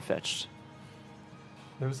seem far-fetched.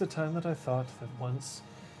 There was a time that I thought that once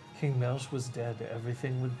King Melch was dead,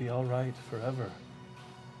 everything would be all right forever.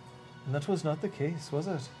 And that was not the case, was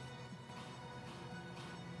it?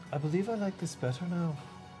 I believe I like this better now.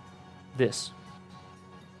 This.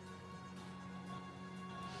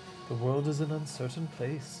 The world is an uncertain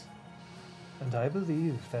place. And I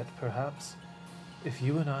believe that perhaps if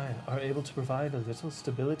you and I are able to provide a little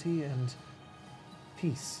stability and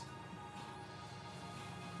peace,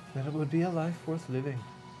 then it would be a life worth living.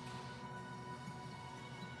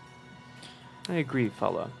 I agree,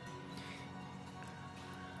 Fala.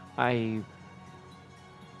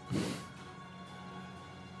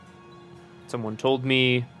 Someone told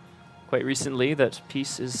me quite recently that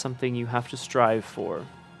peace is something you have to strive for.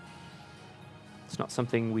 It's not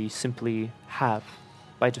something we simply have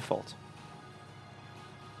by default.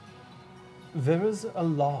 There is a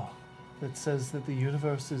law that says that the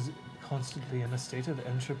universe is constantly in a state of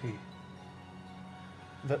entropy.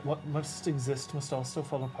 That what must exist must also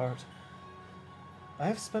fall apart. I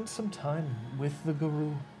have spent some time with the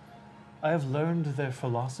Guru. I have learned their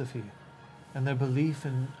philosophy and their belief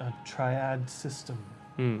in a triad system.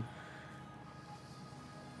 I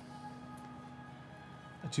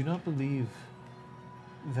do not believe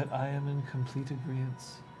that I am in complete agreement,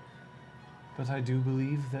 but I do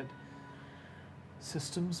believe that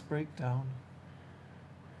systems break down,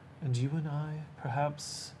 and you and I,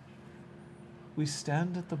 perhaps, we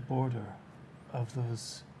stand at the border of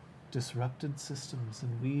those disrupted systems,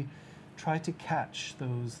 and we try to catch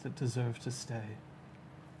those that deserve to stay.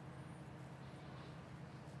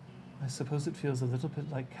 I suppose it feels a little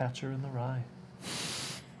bit like Catcher in the Rye.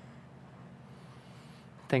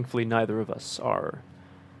 Thankfully, neither of us are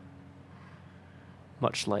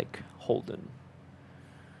much like Holden.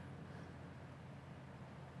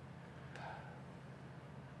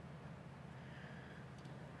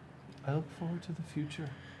 I look forward to the future.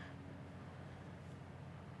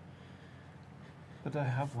 But I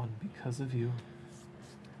have one because of you.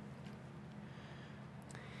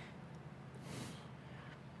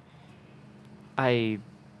 I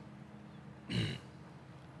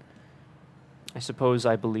suppose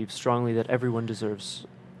I believe strongly that everyone deserves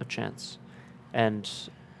a chance. And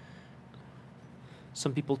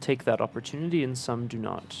some people take that opportunity and some do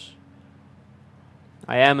not.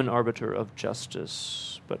 I am an arbiter of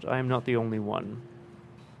justice, but I am not the only one.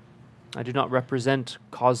 I do not represent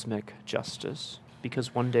cosmic justice,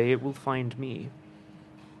 because one day it will find me.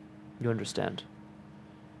 You understand?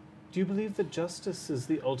 Do you believe that justice is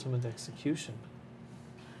the ultimate execution?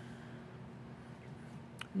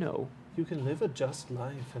 No, You can live a just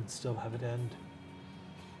life and still have it end.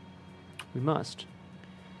 we must.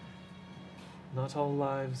 Not all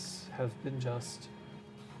lives have been just.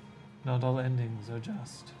 Not all endings are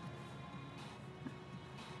just.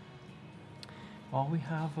 All we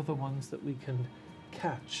have are the ones that we can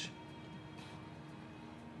catch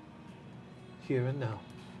here and now.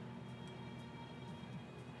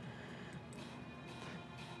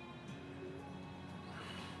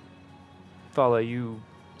 Fala, you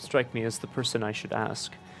strike me as the person I should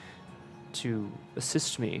ask to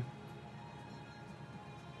assist me.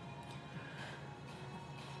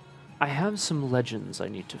 I have some legends I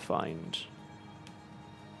need to find.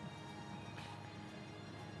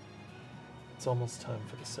 It's almost time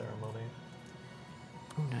for the ceremony.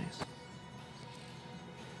 Oh, nice.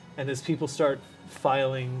 And as people start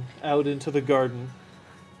filing out into the garden,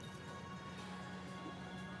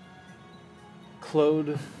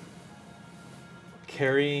 Claude,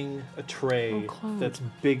 carrying a tray Oh, Claude. that's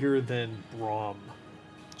bigger than Brom.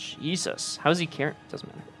 Jesus. How's he carrying? Doesn't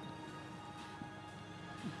matter.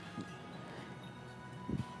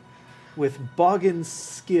 With Boggin's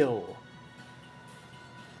skill,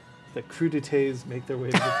 the crudités make their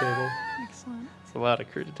way to the table. Excellent. It's a lot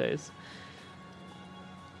of crudités.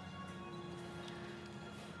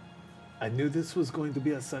 I knew this was going to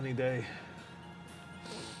be a sunny day.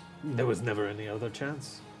 There was never any other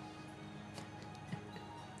chance.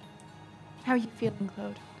 How are you feeling,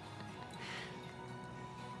 Claude?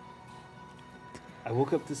 I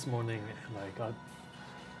woke up this morning and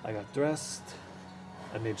I got dressed.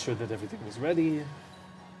 I made sure that everything was ready.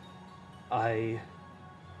 I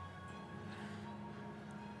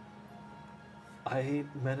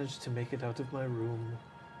managed to make it out of my room,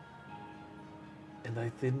 and I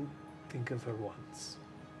didn't think of her once.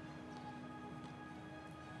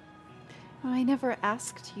 I never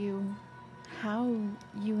asked you how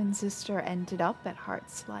you and Sister ended up at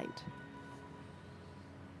Heart's Light.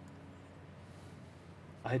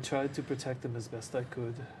 I tried to protect him as best I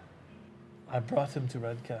could. I brought him to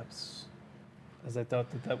Redcaps, as I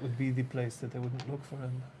thought that that would be the place that they wouldn't look for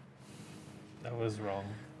him. I was wrong.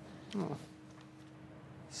 Oh.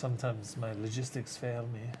 Sometimes my logistics fail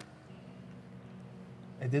me.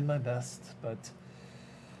 I did my best, but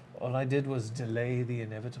all I did was delay the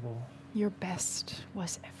inevitable. Your best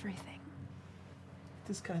was everything.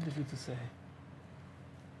 It is kind of you to say.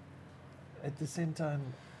 At the same time,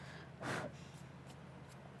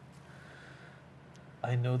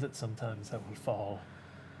 I know that sometimes I will fall.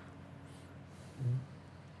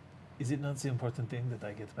 Is it not the important thing that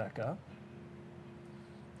I get back up?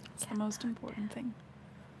 It's the most important thing.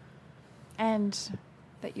 And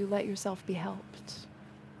that you let yourself be helped.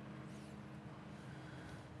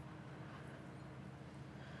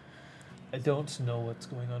 I don't know what's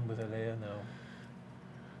going on with Alea now.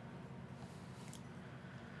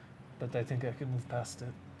 But I think I can move past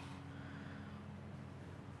it.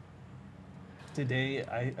 Today,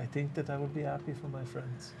 I think that I would be happy for my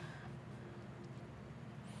friends.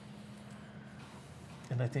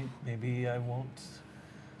 And I think maybe I won't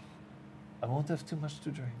have too much to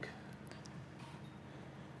drink.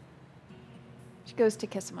 She goes to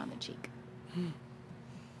kiss him on the cheek.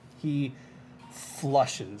 He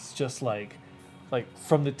flushes, just like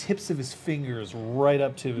from the tips of his fingers right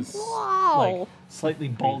up to his like slightly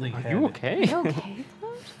balding Are head. you okay? You okay?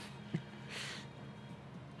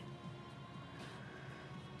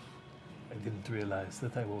 I didn't realize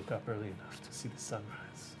that I woke up early enough to see the sunrise.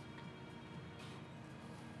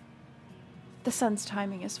 The sun's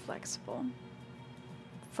timing is flexible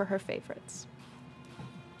for her favorites.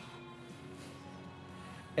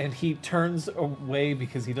 And he turns away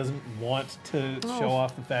because he doesn't want to show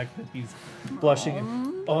off the fact that he's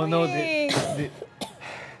blushing. Oh no, the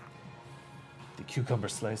cucumber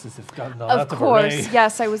slices have gotten all out Of of course, array.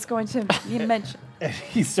 yes, I was going to mention. And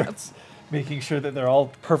he starts making sure that they're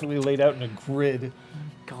all perfectly laid out in a grid.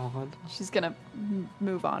 God. She's going to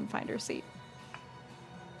move on, find her seat.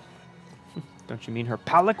 Don't you mean her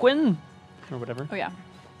palanquin? Or whatever? Oh, yeah.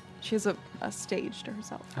 She has a stage to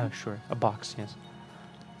herself. Sure. A box, yes.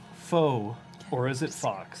 Foe, or is it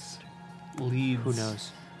Fox, leads Who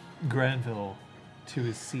knows? Granville to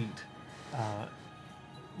his seat,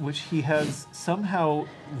 which he has somehow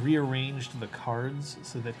rearranged the cards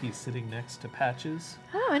so that he's sitting next to Patches.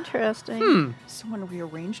 Oh, interesting. Someone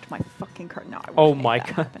rearranged my fucking card. No, I Oh wouldn't my make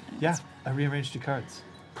that God. happen. Yeah, I rearranged your cards.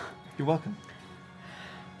 You're welcome.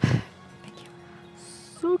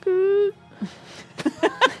 So good.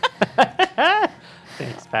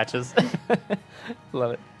 Thanks, Patches.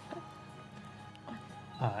 Love it.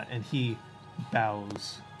 And he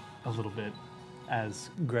bows a little bit as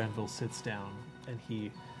Granville sits down, and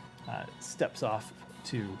he steps off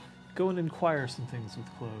to go and inquire some things with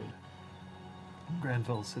Claude.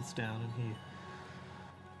 Granville sits down, and he...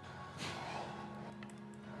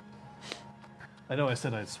 I know I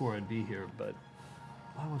said I swore I'd be here, but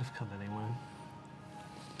I would have come anyway.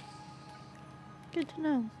 Good to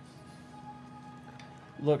know.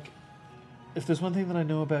 Look, if there's one thing that I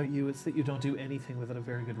know about you, it's that you don't do anything without a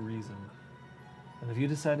very good reason. And if you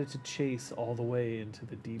decided to chase all the way into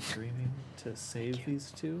the deep dreaming to save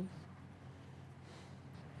these two,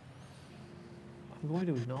 I'm going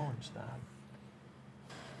to acknowledge that.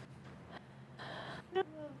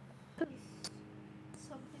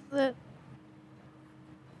 Something that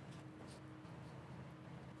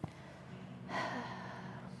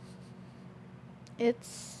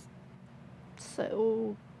it's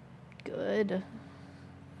so good.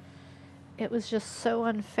 It was just so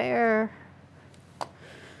unfair.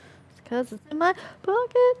 It's because it's in my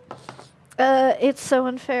pocket. It's so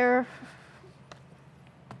unfair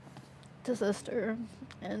to Sister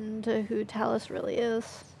and to who Talus really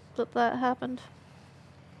is that happened.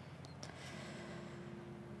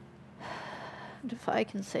 And if I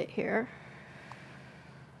can sit here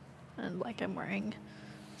and like I'm wearing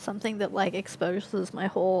something that like exposes my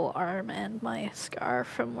whole arm and my scar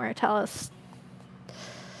from where Talus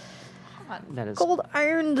That is cold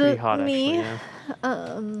ironed pretty hot, me. actually.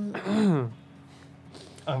 Yeah.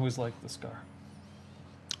 I always liked the scar.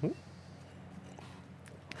 If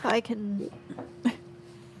I can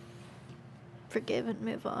forgive and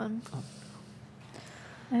move on,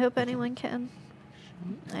 I hope anyone can.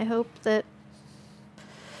 I hope that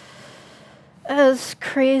as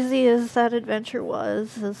crazy as that adventure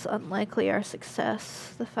was, as unlikely our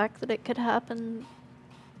success, the fact that it could happen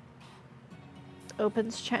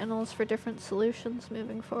opens channels for different solutions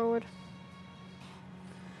moving forward.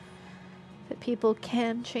 That people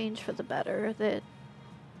can change for the better, that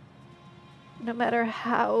no matter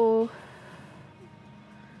how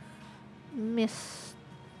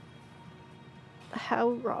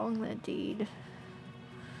wrong the deed,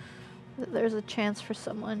 that there's a chance for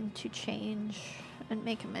someone to change and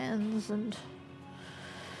make amends, and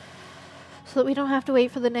so that we don't have to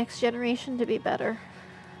wait for the next generation to be better.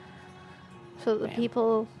 So that the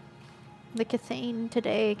people, the Cathane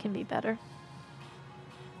today can be better.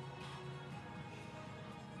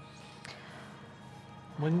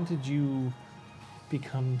 When did you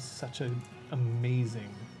become such an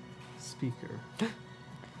amazing speaker?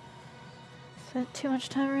 Spent too much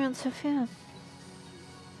time around Sophia.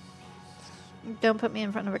 Don't put me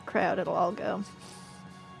in front of a crowd, it'll all go.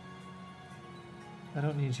 I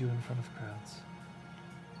don't need you in front of crowds.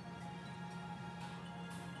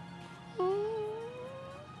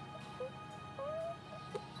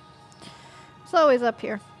 It's always up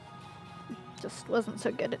here. Just wasn't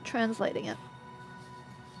so good at translating it.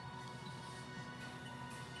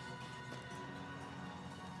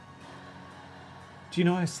 Do you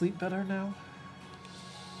know I sleep better now?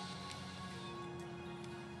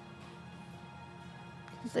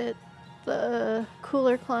 Is it the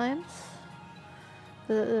cooler climes?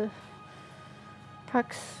 The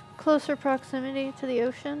closer proximity to the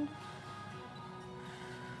ocean?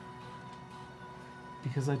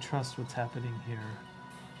 Because I trust what's happening here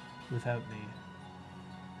without me.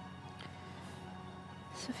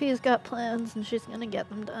 Sophia's got plans and she's gonna get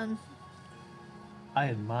them done. I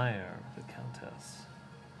admire the Countess.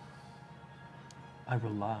 I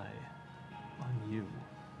rely on you.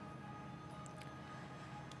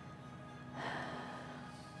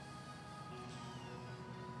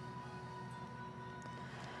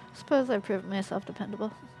 Suppose I've proven myself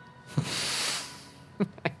dependable.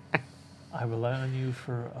 I rely on you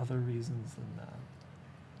for other reasons than that.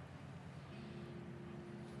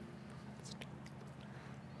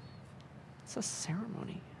 It's a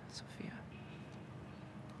ceremony, Sophia.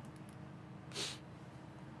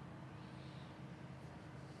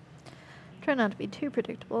 Try not to be too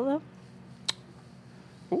predictable, though.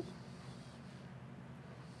 We'll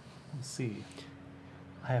see.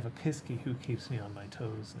 I have a Pisky who keeps me on my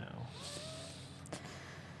toes now.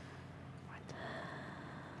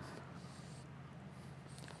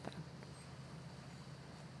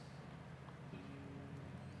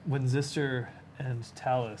 When Zister and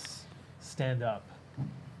Talus stand up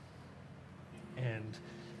and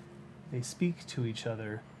they speak to each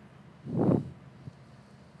other,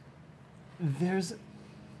 there's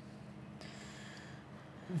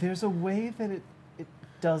a way that it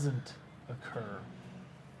doesn't occur.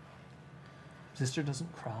 Zister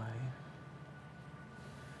doesn't cry.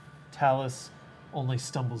 Talus only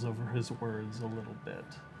stumbles over his words a little bit.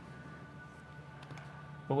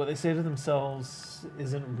 But what they say to themselves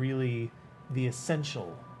isn't really the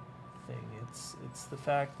essential thing. It's the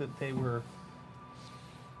fact that they were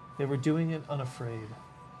doing it unafraid.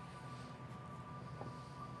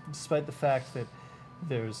 Despite the fact that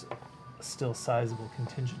there's a still sizable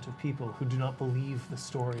contingent of people who do not believe the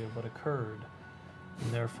story of what occurred,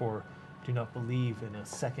 and therefore do not believe in a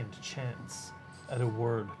second chance at a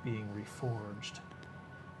word being reforged.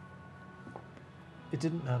 It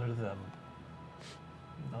didn't matter to them.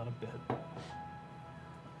 Not a bit.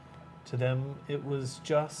 To them, it was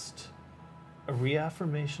just a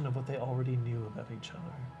reaffirmation of what they already knew about each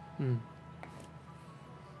other.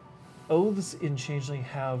 Oaths in Changeling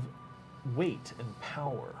have weight and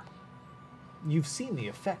power. You've seen the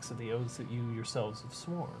effects of the oaths that you yourselves have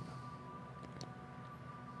sworn.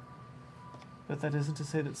 But that isn't to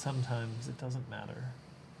say that sometimes it doesn't matter.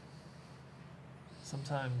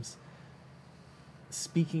 Sometimes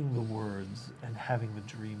speaking the words and having the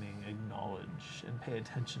dreaming acknowledge and pay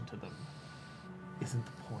attention to them isn't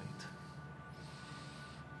the point.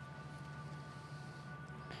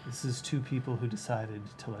 This is two people who decided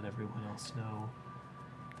to let everyone else know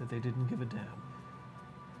that they didn't give a damn.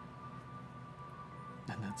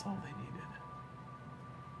 And that's all they needed.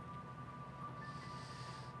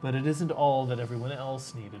 But it isn't all that everyone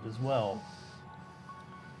else needed as well.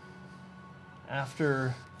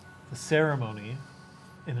 After the ceremony,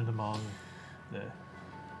 in and among the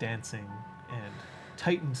dancing and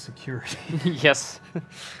tightened security, Yes.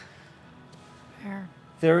 Fair.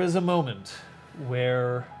 there is a moment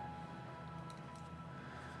where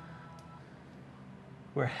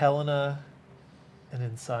Helena and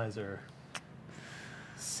Incisor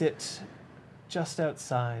sit just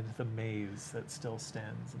outside the maze that still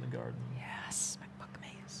stands in the garden, Yes, McBuck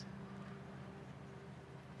Maze.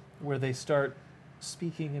 where they start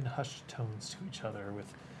speaking in hushed tones to each other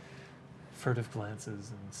with furtive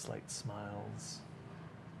glances and slight smiles.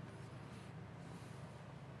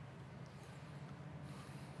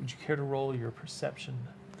 Would you care to roll your perception,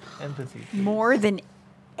 empathy, please? More than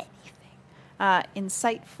anything.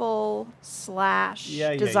 Insightful /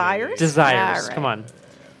 Yeah, desires. Desires. All right. Come on.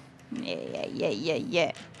 Yeah.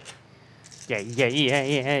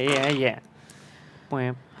 Yeah.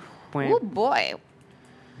 Wham. Wham. Oh boy.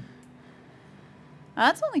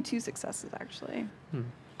 That's only 2 successes, actually.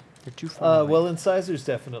 They're too far away. Well, Incisor's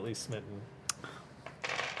definitely smitten.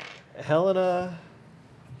 Helena's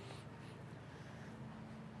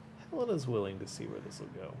willing to see where this will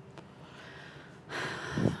go.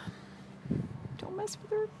 Don't mess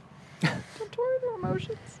with her. Don't toy with her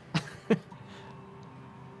emotions.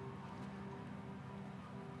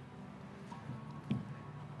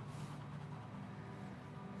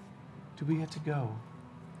 Do we get to go?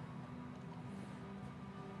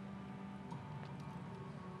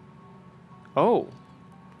 Oh.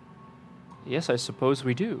 Yes, I suppose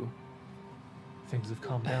we do. Things have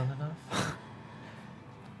calmed down enough?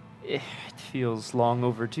 It feels long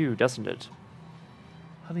overdue, doesn't it?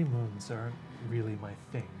 Honeymoons aren't really my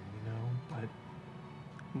thing, you know,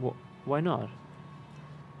 but Why not?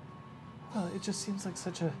 well, it just seems like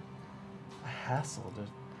such a hassle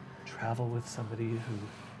to travel with somebody who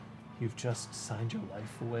you've just signed your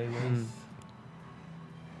life away with.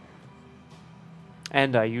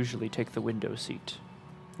 And I usually take the window seat.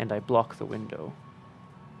 And I block the window.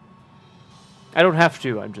 I don't have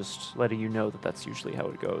to, I'm just letting you know that that's usually how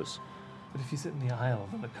it goes. But if you sit in the aisle,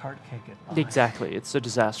 then the cart can't get by. Exactly, it's a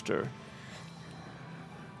disaster.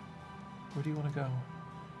 Where do you want to go?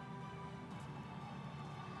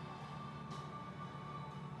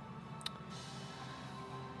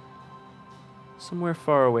 Somewhere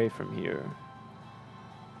far away from here.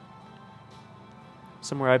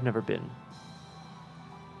 Somewhere I've never been.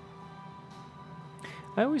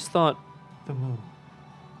 I always thought, The moon.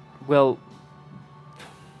 well,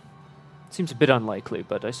 it seems a bit unlikely,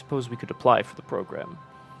 but I suppose we could apply for the program.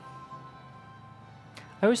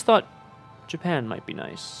 I always thought Japan might be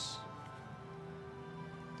nice.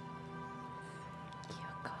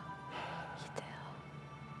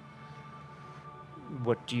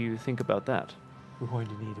 What do you think about that? We're going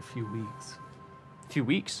to need a few weeks. A few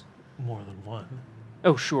weeks? More than one.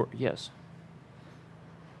 Oh, sure, yes.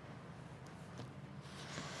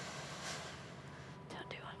 Don't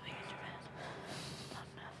do one thing in Japan. Not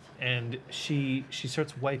enough. And she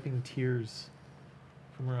starts wiping tears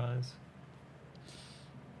from her eyes.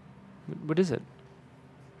 What is it?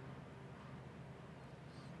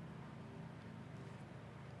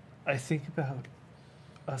 I think about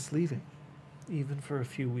us leaving, even for a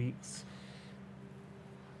few weeks.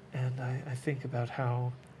 And I think about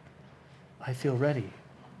how I feel ready.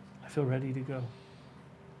 I feel ready to go.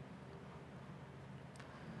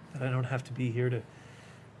 That I don't have to be here to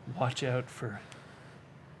watch out for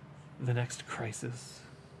the next crisis.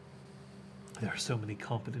 There are so many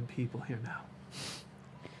competent people here now.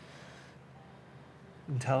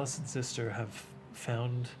 And Talus and Sister have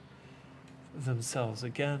found themselves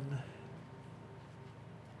again.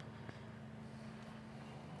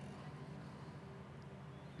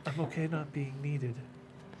 I'm okay not being needed.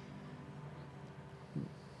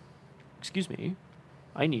 Excuse me.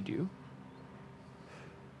 I need you.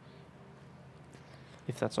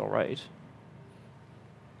 If that's all right.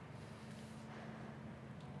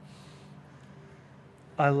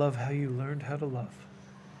 I love how you learned how to love.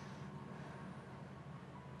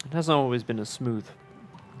 It hasn't always been a smooth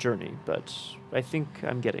journey, but I think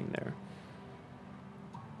I'm getting there.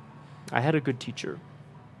 I had a good teacher.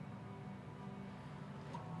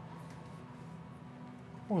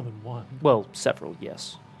 More than one. Well, several,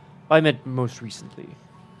 yes. I meant most recently.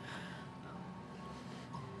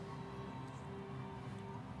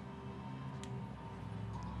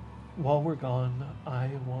 While we're gone, I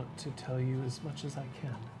want to tell you as much as I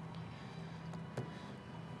can.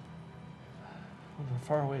 When we're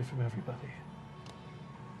far away from everybody,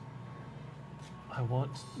 I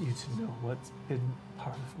want you to know what's been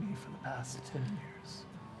part of me for the past 10 years.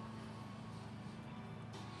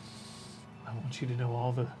 I want you to know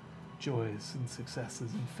all the joys and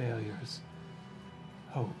successes and failures,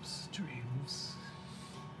 hopes, dreams,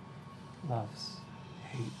 loves,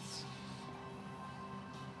 hates.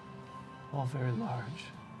 All very large.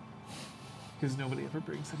 Because nobody ever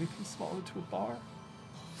brings anything small into a bar.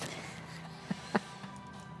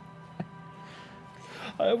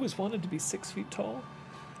 I always wanted to be 6 feet tall.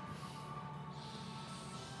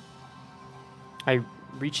 I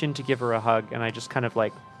reach in to give her a hug, and I just kind of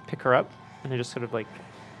like pick her up, and I just sort of like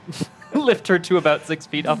lift her to about 6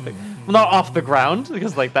 feet off the, well, not off the ground,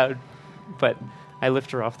 because like that would, but I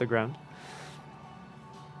lift her off the ground.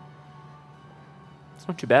 It's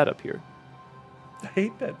not too bad up here. I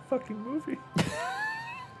hate that fucking movie.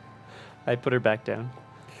 I put her back down.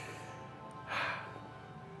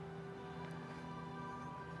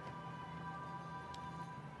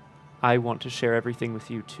 I want to share everything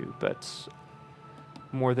with you too, but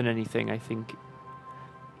more than anything, I think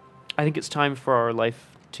it's time for our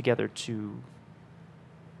life together to,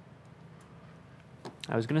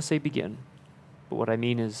 I was going to say begin, but what I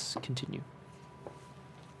mean is continue.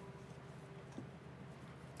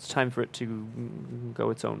 It's time for it to go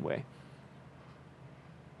its own way.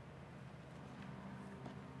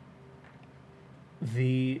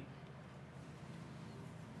 The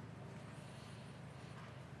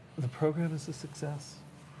program is a success.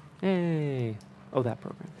 Hey. Oh, that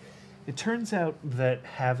program. It turns out that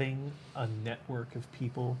having a network of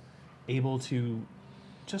people able to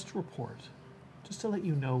just report, just to let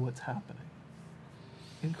you know what's happening,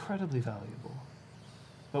 incredibly valuable.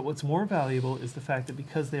 But what's more valuable is the fact that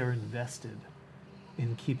because they are invested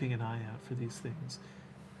in keeping an eye out for these things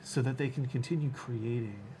so that they can continue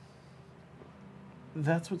creating,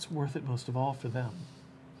 that's what's worth it most of all for them.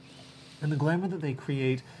 And the glamour that they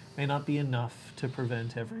create may not be enough to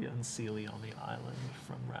prevent every Unseelie on the island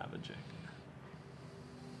from ravaging.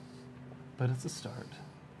 But it's a start.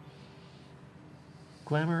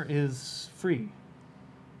 Glamour is free,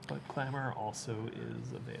 but glamour also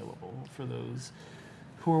is available for those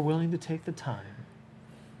who are willing to take the time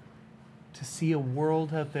to see a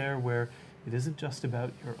world out there where it isn't just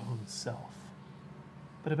about your own self,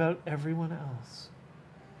 but about everyone else,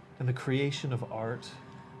 and the creation of art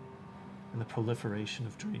and the proliferation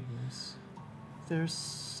of dreams.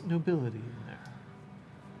 There's nobility in there.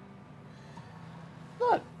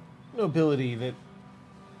 Not nobility that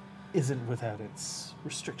isn't without its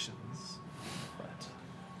restrictions, but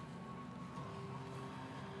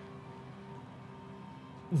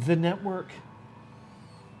the network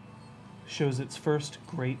shows its first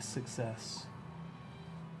great success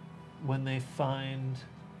when they find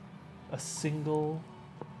a single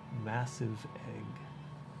massive egg,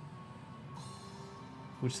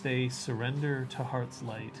 which they surrender to Heart's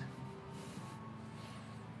Light.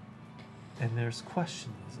 And there's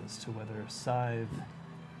questions as to whether Scythe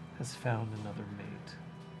has found another mate.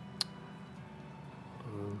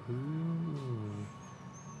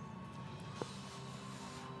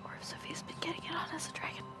 Or if Sophia's been getting it on as a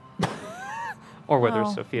dragon. Or whether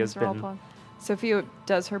Oh, Sophia's these are all been. fun. Sophia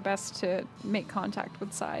does her best to make contact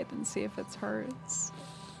with Scythe and see if it's hers.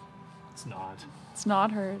 It's not. It's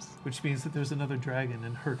not hers. Which means that there's another dragon,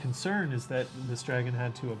 and her concern is that this dragon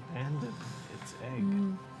had to abandon its egg.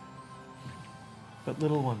 But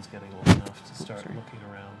little one's getting old enough to start looking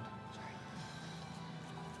around.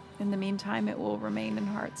 In the meantime, it will remain in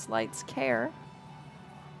Heart's Light's care.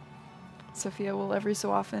 Sophia will every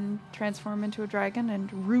so often transform into a dragon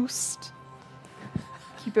and roost.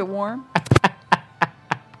 Keep it warm.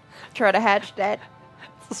 Try to hatch that.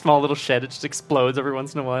 It's a small little shed. It just explodes every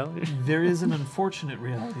once in a while. There is an unfortunate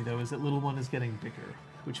reality, though, is that little one is getting bigger,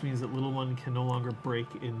 which means that little one can no longer break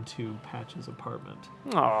into Patch's apartment.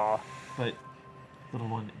 Aww. But little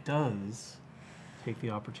one does take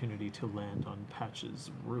the opportunity to land on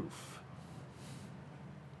Patch's roof.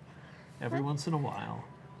 Every once in a while.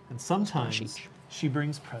 And sometimes she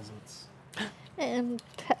brings presents. And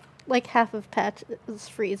like half of Patch's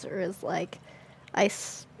freezer is like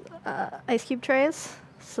ice cube trays,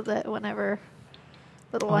 so that whenever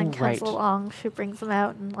little one comes right. along, she brings them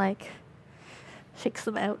out and like shakes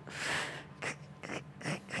them out.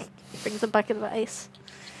 Brings a bucket of ice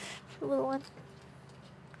for little one.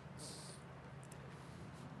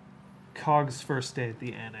 Cog's first day at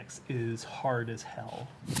the annex is hard as hell.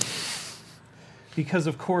 Because,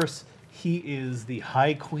 of course, he is the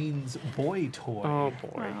High Queen's boy toy. Oh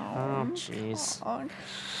boy. Oh jeez.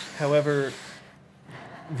 However,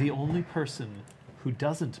 the only person who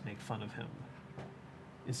doesn't make fun of him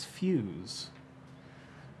is Fuse,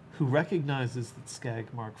 who recognizes that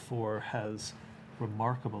Skag Mark IV has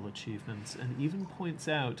remarkable achievements and even points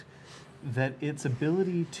out that its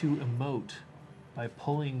ability to emote by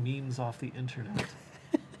pulling memes off the internet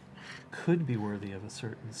could be worthy of a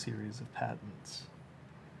certain series of patents.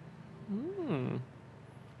 In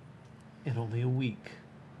only a week,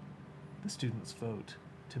 the students vote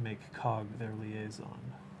to make Cog their liaison.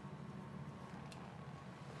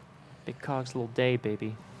 Big Cog's little day,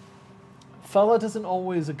 baby. Thala doesn't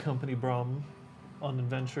always accompany Brahm on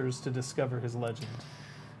adventures to discover his legend.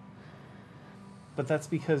 But that's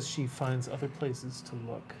because she finds other places to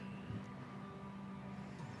look.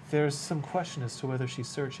 There's some question as to whether she's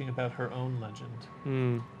searching about her own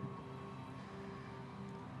legend.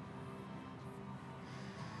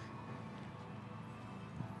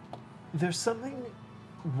 There's something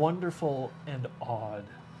wonderful and odd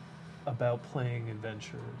about playing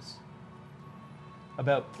adventurers.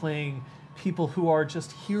 About playing people who are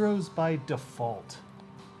just heroes by default.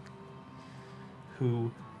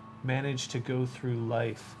 Who manage to go through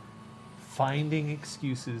life finding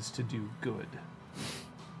excuses to do good.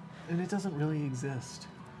 And it doesn't really exist.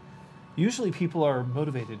 Usually people are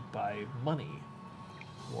motivated by money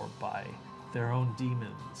or by their own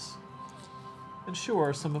demons. And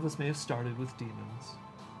sure, some of us may have started with demons.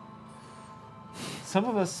 Some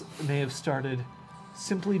of us may have started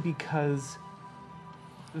simply because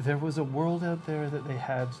there was a world out there that they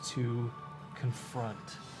had to confront.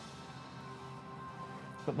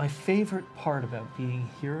 But my favorite part about being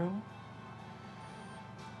a hero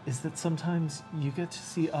is that sometimes you get to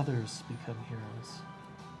see others become heroes.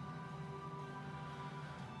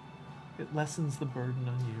 It lessens the burden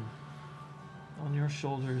on you. On your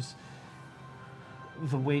shoulders,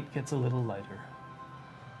 the weight gets a little lighter.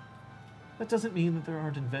 That doesn't mean that there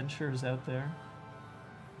aren't adventurers out there.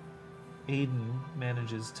 Aiden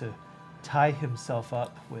manages to tie himself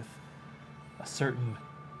up with a certain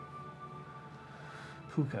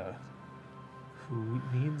Puka who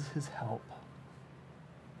needs his help.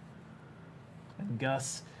 And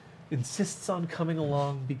Gus insists on coming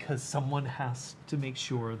along because someone has to make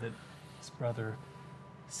sure that his brother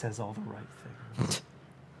says all the right things.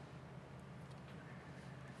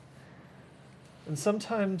 And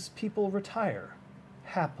sometimes people retire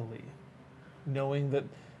happily, knowing that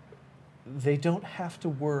they don't have to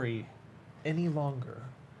worry any longer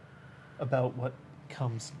about what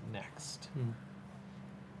comes next.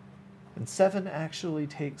 And Seven actually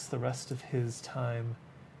takes the rest of his time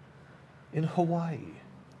in Hawaii,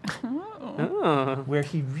 Oh. where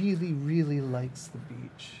he really, really likes the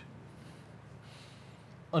beach.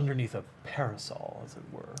 Underneath a parasol, as it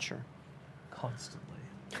were. Sure. Constantly.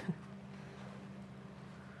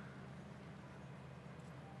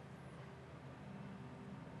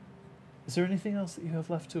 Is there anything else that you have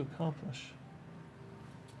left to accomplish?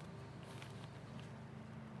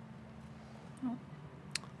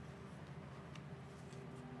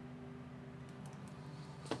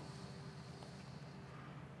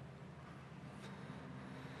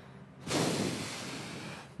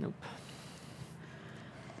 Nope.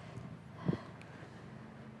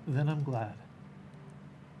 Then I'm glad.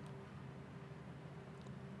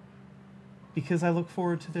 Because I look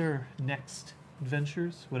forward to their next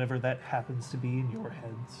adventures, whatever that happens to be in your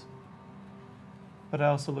heads. But I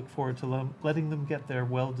also look forward to letting them get their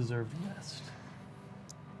well-deserved rest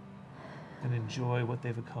and enjoy what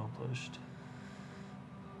they've accomplished.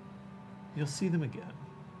 You'll see them again,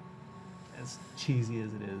 as cheesy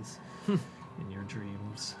as it is, in your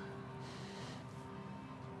dreams.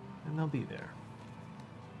 And they'll be there.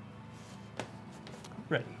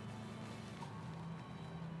 Ready.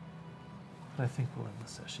 But I think we'll end the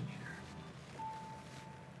session here.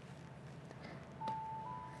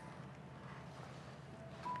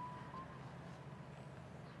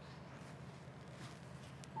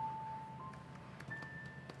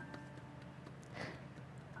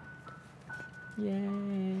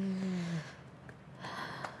 Yay.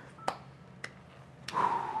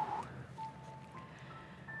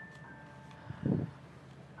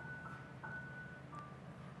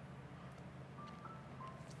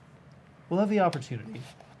 We'll have the opportunity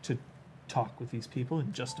to talk with these people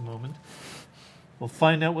in just a moment. We'll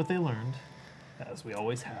find out what they learned, as we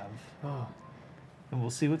always have. And we'll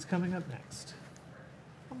see what's coming up next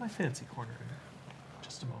on my fancy corner in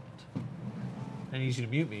just a moment. I need you to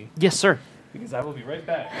mute me, Yes, sir. because I will be right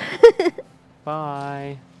back.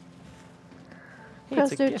 Bye. Hey,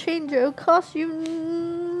 it's a Professor gift. Chango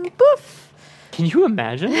costume. Boof. Can you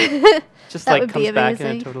imagine? Just That like would be comes back in a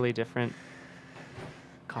amazing. totally different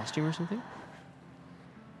costume or something.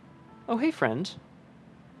 Oh, hey, friend.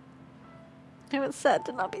 It was sad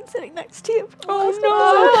to not be sitting next to you. For the Oh last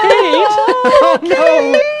no, Kate! Oh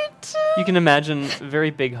no! Kate! You can imagine very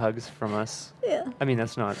big hugs from us. Yeah, I mean,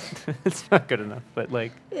 that's not it's not good enough, but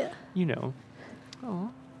like, yeah. you know. Oh.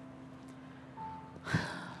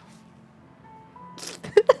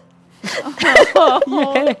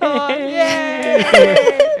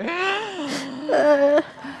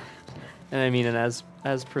 And I mean, and as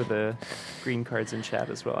per the green cards in chat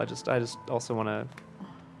as well, I just also want to.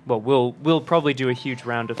 Well, we'll probably do a huge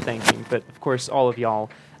round of thanking, but of course, all of y'all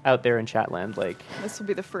out there in Chatland, like, This will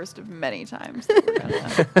be the first of many times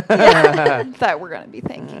that we're gonna be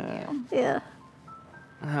thanking you. Yeah.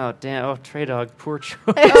 oh damn, oh Trey Dog, poor choice.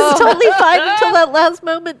 It was totally fine until that last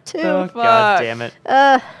moment too. Oh god fuck. damn it.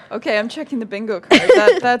 Okay, I'm checking the bingo card.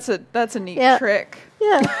 That's a neat Yeah. trick.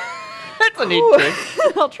 Yeah. That's a neat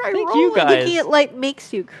trick. I'll try Thank rolling. you guys. Thinking it like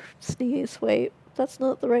makes you sneeze. Wait, that's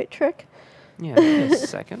not the right trick. Yeah, give me a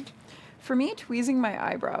second. For me, tweezing my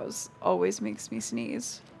eyebrows always makes me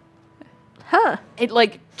sneeze. Huh. It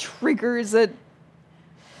like triggers it.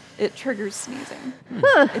 It triggers sneezing.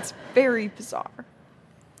 Huh. It's very bizarre.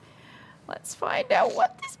 Let's find out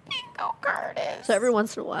what this bingo card is. So every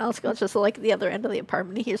once in a while, Scott's just like at the other end of the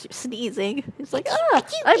apartment. He hears you sneezing. He's like,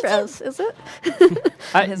 eyebrows, is it?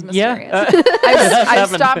 It is mysterious. Yeah, I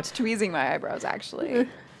happened. stopped tweezing my eyebrows actually.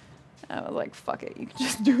 I was like, fuck it, you can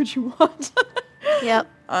just do what you want. Yep.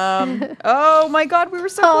 Oh my god, we were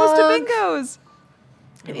so close to Hugs. bingos.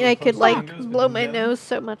 I mean, I could like blow my nose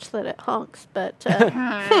so much that it honks, but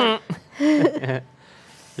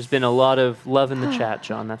There's been a lot of love in the chat,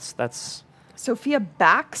 John. That's Sophia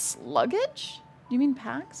backs luggage? You mean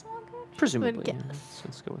packs luggage? presumably. guess. Yeah.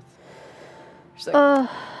 Let's go with. She's like,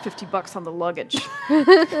 $50 on the luggage.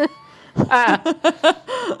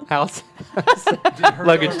 House. Did her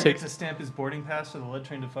Luggage get takes- to stamp his boarding pass for the lead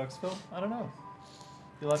train to Foxville? I don't know.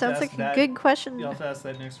 You'll have Sounds to ask like that. a good question. You'll have to ask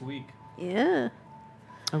that next week. Yeah.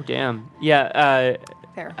 Oh damn. Yeah.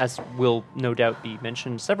 Fair. As will no doubt be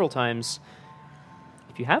mentioned several times.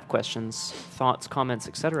 If you have questions, thoughts, comments,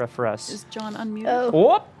 etc. for us. Is John unmuted? Oh,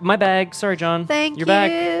 Oh, my bag. Sorry, John. thank You're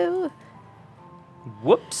you. back.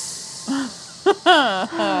 Whoops.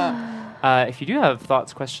 If you do have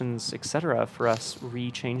thoughts, questions, etc. for us,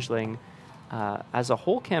 Changeling, as a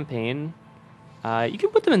whole campaign, you can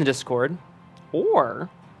put them in the Discord, or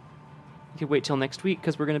you could wait till next week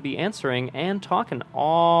because we're going to be answering and talking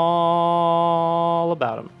all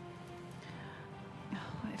about them.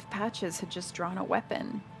 If Patches had just drawn a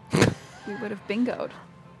weapon, we would have bingoed.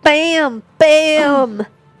 Bam, bam,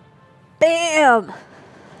 bam.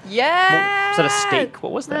 Yeah. Was that a steak?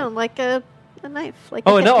 What was that? No, like a knife. Like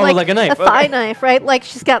Oh, a, no, like like a knife, A thigh okay. knife, right? Like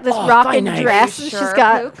she's got this Oh, rockin' thigh knife. dress, You and sure, she's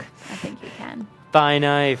got. Pook? I think you can. Thigh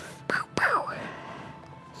knife.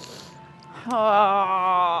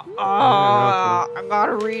 I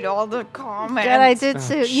gotta read all the comments. Yeah, I did Oh,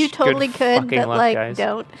 too. You good totally could, fucking but luck, like, guys.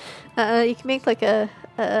 don't. You can make like a.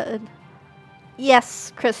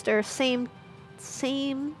 Yes, Krister.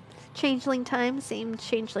 Same changeling time, same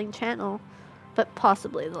changeling channel, but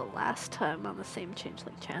possibly the last time on the same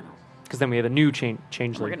changeling channel. Because then we have a new We're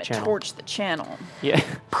changeling gonna channel. torch the channel. Yeah.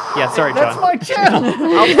 Yeah, sorry, John. That's my channel!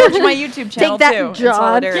 I'll torch my YouTube channel that, too. in John.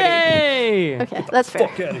 solidarity. Yay! Okay, that's fair.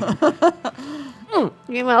 Fuck out of here.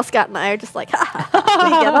 Meanwhile, Scott and I are just like, ha ha ha, we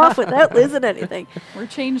get off without losing anything. We're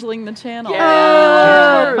changeling the channel.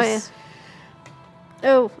 Oh, my-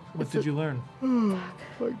 oh, What did you learn?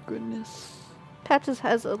 My goodness. Patches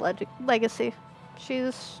has a legacy.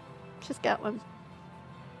 She's got one.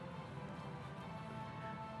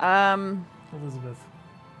 Elizabeth.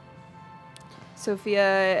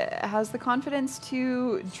 Sophia has the confidence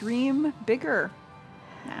to dream bigger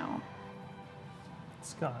now.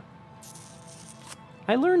 Scott.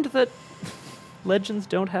 I learned that legends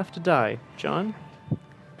don't have to die, John.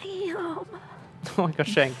 Damn. Oh, I got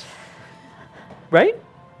shanked. Right?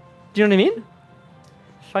 Do you know what I mean?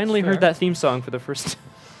 Finally Fair. heard that theme song for the first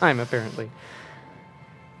time, apparently.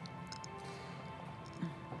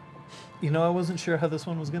 You know, I wasn't sure how this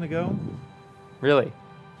one was going to go. Really?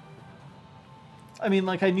 I mean,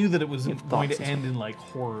 like, I knew that it was You have going thoughts to and end in, like,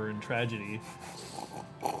 horror and tragedy.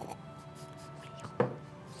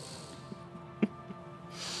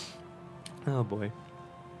 Oh, boy.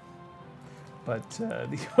 But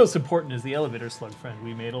the most important is the elevator slug friend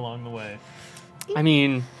we made along the way. I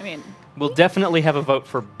mean, we'll definitely have a vote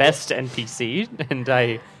for best NPC, and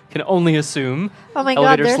I can only assume Oh my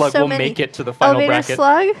Elevator god, there's Slug so will many. make it to the final Elevator bracket.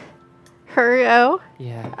 Slug, Hurro,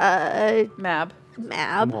 Yeah. Mab.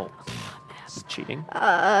 Mab, Well, it's cheating.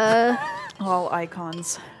 All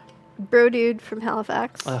icons. Bro Dude from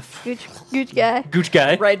Halifax, Gooch guy. Gooch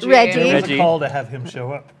guy. Reggie. Reggie. There was Reggie. a call to have him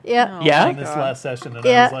show up Yeah. Oh. Yeah? on this last session, and I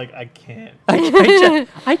Yeah. was like, I can't.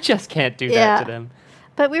 I just can't do Yeah. that to them.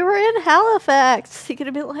 But we were in Halifax. He could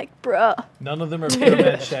have been like, bruh. None of them are pure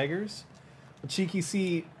mad shaggers. Cheeky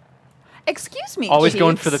C. Excuse me. Always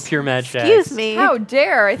going for the Cheeks. pure mad shags. Excuse me. How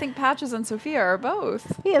dare? I think Patches and Sophia are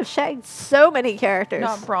both. We have shagged so many characters.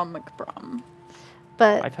 Not Brom McBrom.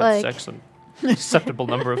 But I've had like, sex a acceptable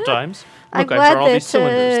number of times. I'm Look, I've drawn all glad these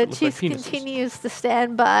cylinders that that look like Chief penises. continues to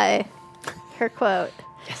stand by her quote.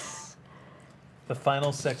 The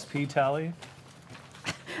final sex P tally.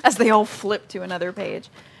 As they all flip to another page.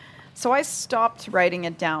 So I stopped writing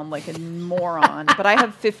it down like a moron, but I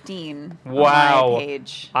have 15 Wow. on my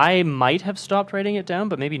page. I might have stopped writing it down,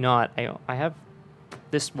 but maybe not. I have.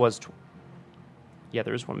 This was. Yeah,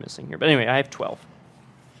 there is one missing here. But anyway, I have 12.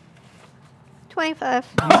 25.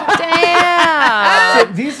 Damn!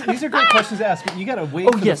 So these are great questions to ask, but you got to wait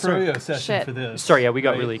Oh, for yeah, the sorry. Froyo session Shit. for this. Sorry, yeah, we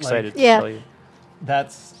got right? really Like, excited. Yeah. To tell you.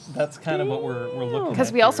 That's kind of what we're looking at.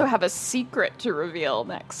 Because we also here. have a secret to reveal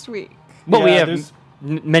next week. Well, we Yeah, have there's-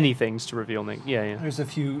 many things to reveal. Yeah. There's a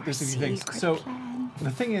few things. So the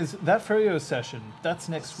thing is, that Froyo session, that's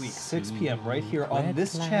next week, 6 p.m. right here on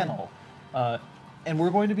this channel. And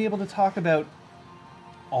we're going to be able to talk about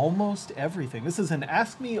almost everything. This is an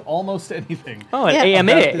Ask Me Almost Anything Oh, an Yeah.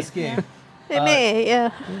 AMA. about this game. It may,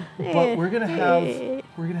 yeah. But we're gonna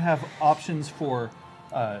have options for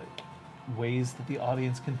ways that the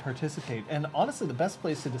audience can participate. And honestly, the best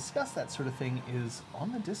place to discuss that sort of thing is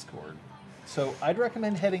on the Discord. So I'd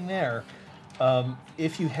recommend heading there.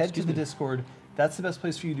 If you head to the Discord, that's the best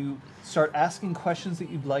place for you to start asking questions that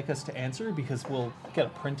you'd like us to answer, because we'll get a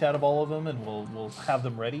printout of all of them and we'll have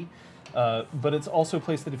them ready. But it's also a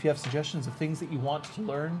place that if you have suggestions of things that you want to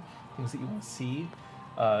learn, things that you want to see,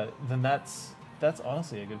 then that's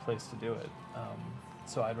honestly a good place to do it.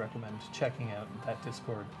 So I'd recommend checking out that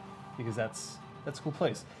Discord, because that's a cool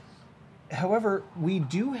place. However, we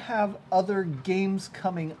do have other games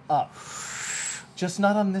coming up, just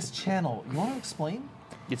not on this channel. You want to explain?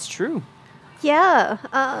 It's true. Yeah,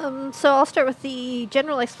 so I'll start with the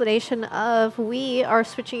general explanation of we are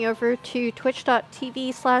switching over to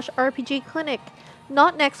twitch.tv/RPG Clinic.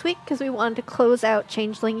 Not next week, because we wanted to close out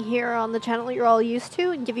Changeling here on the channel you're all used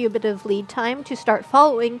to and give you a bit of lead time to start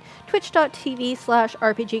following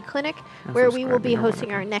twitch.tv/RPG Clinic, where we will be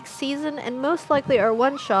hosting our next season and most likely our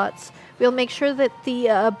one-shots. We'll make sure that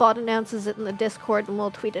the bot announces it in the Discord and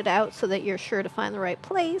we'll tweet it out so that you're sure to find the right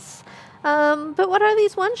place. But what are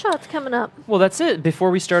these one-shots coming up? Well, that's it.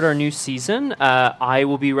 Before we start our new season, I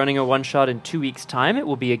will be running a one-shot in 2 weeks' time. It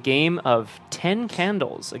will be a game of 10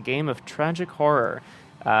 Candles, a game of tragic horror,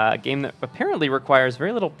 a game that apparently requires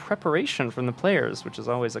very little preparation from the players, which is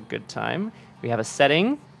always a good time. We have a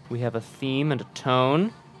setting, we have a theme and a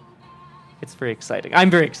tone. It's very exciting.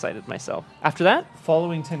 I'm very excited myself. After that,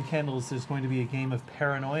 Following 10 Candles, there's going to be a game of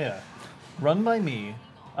Paranoia, run by me.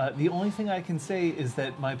 The only thing I can say is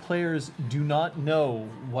that my players do not know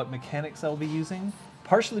what mechanics I'll be using,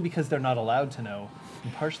 partially because they're not allowed to know,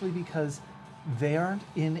 and partially because they aren't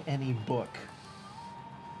in any book.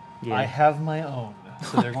 yeah. I have my own,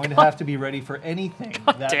 so they're going to have to be ready for anything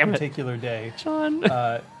that damn it. particular day. John.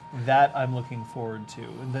 That I'm looking forward to.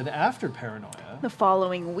 And then after Paranoia, The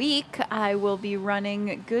following week, I will be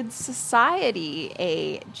running Good Society,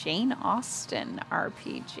 a Jane Austen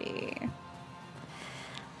RPG.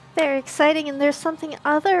 Very exciting, and there's something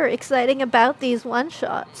other exciting about these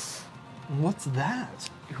one-shots. what's that?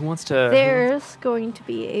 Who wants to... There's going to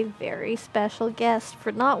be a very special guest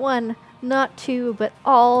for not one, not two, but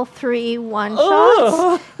all three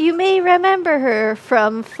one-shots. You may remember her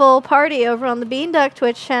from Full Party over on the Beanduck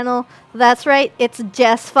Twitch channel. That's right, it's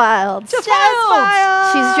Jess Filed. Jess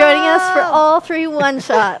Filed! She's joining us for all three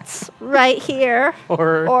one-shots right here.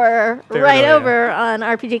 Or Or right Paranoia. over on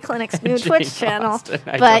RPG Clinic's new Jane Twitch channel. Austen,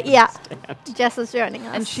 I But don't yeah, understand. Jess is joining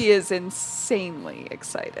us. And she is insanely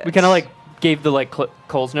excited. We kind of gave the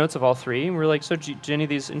Cole's notes of all three, and we were like, so do any of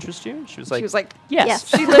these interest you? She was like, yes. Yes.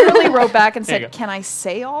 She literally wrote back and There you said, go. "Can I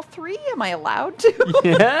say all three? Am I allowed to?"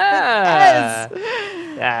 Yeah.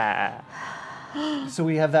 Yeah. So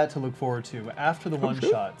we have that to look forward to. After the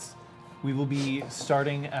one-shots, we will be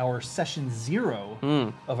starting our session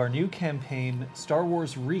 0 of our new campaign, Star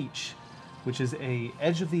Wars Reach, which is a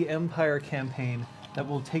Edge of the Empire campaign that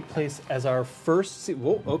will take place as our first...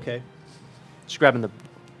 Whoa, okay. Just grabbing the...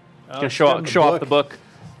 Oh, Gonna show off the book.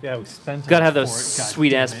 Yeah, we spent... Gotta have enough those for it. God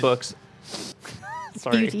sweet-ass damn it. books.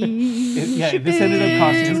 Sorry. This ended up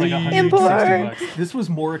costing us like Import. $160. This was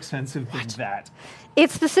more expensive than that.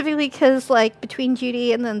 It's specifically because, between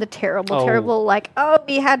Judy and then the terrible,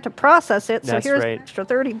 we had to process it, so That's here's right. an extra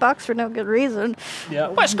 $30 for no good reason. Yeah.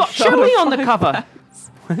 Why, Scott, show me on the cover.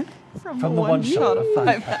 From the one shot of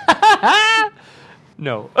 5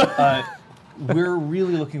 No. We're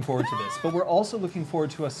really looking forward to this, but we're also looking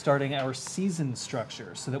forward to us starting our season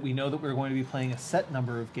structure so that we know that we're going to be playing a set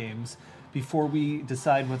number of games before we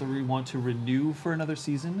decide whether we want to renew for another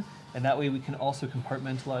season, and that way we can also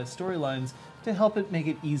compartmentalize storylines to help it make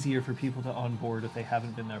it easier for people to onboard if they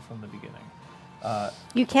haven't been there from the beginning.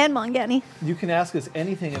 You can, Mongani. You can ask us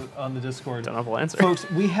anything on the Discord. Don't know if we'll answer. Folks,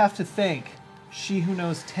 we have to thank She Who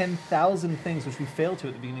Knows 10,000 Things, which we failed to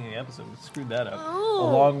at the beginning of the episode. We screwed that up.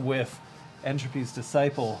 Along with Entropy's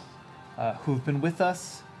Disciple, who have been with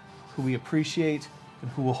us, who we appreciate,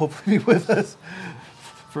 and who will hopefully be with us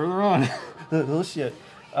further on. Little shit.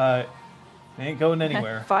 They ain't going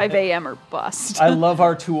anywhere. 5 a.m. or bust. I love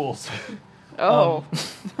our tools. Oh.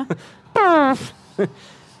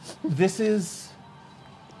 This is,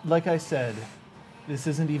 like I said, this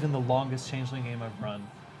isn't even the longest Changeling game I've run,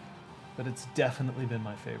 but it's definitely been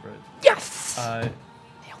my favorite. Yes! Nailed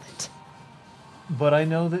it. But I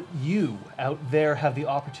know that you out there have the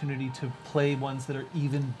opportunity to play ones that are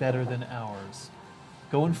even better than ours.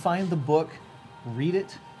 Go and find the book, read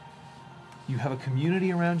it. You have a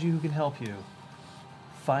community around you who can help you.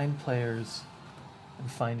 Find players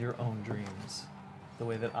and find your own dreams the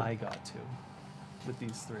way that I got to with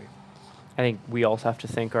these three. I think we also have to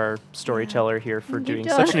thank our storyteller here for You doing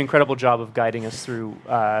don't. such an incredible job of guiding us through,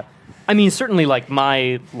 certainly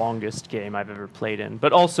my longest game I've ever played in,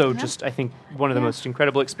 but also just, I think, one of the most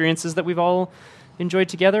incredible experiences that we've all enjoyed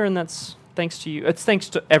together, and that's thanks to you. It's thanks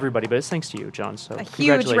to everybody, but it's thanks to you, John. So A huge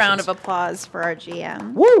congratulations. round of applause for our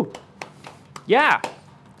GM. Woo! Yeah.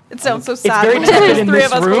 It sounds so It's sad. very when tepid there's in three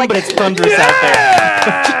this of us, we're room, like, but it's thunderous out there.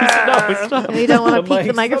 Jeez, no, stop. You don't want to peek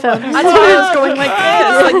the mic's microphone. That's why I was going like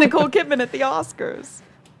this, like Nicole Kidman at the Oscars.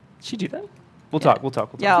 Did she do that? We'll talk. We'll talk.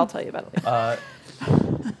 Yeah, I'll tell you about it later.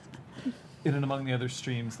 In and among the other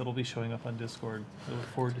streams that'll be showing up on Discord. I look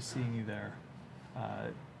forward to seeing you there.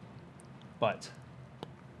 But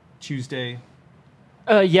Tuesday,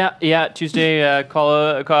 Yeah. Tuesday,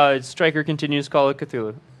 Striker continues Call of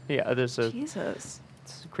Cthulhu. Yeah, there's a Jesus.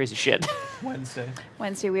 it's crazy shit.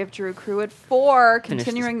 Wednesday, we have Drew Crew at 4, Finish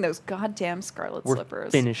continuing those goddamn Scarlet We're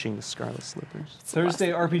Slippers. finishing the Scarlet Slippers. Thursday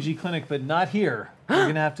RPG Clinic, but not here. You're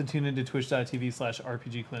going to have to tune into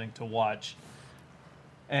twitch.tv/RPG Clinic to watch.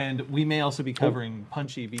 And we may also be covering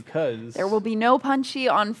Punchy because There will be no Punchy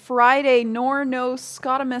on Friday, nor no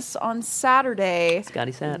Scotimus on Saturday.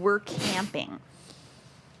 Scotty Sat. We're camping.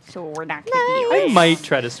 So we're not going to be I might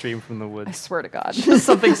try to stream from the I woods. swear to God. Just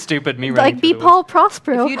something stupid, me running Like, be through the Paul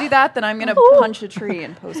Prospero. If you do that, then I'm going to Ooh. punch a tree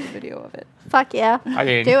and post a video of it. Fuck yeah. I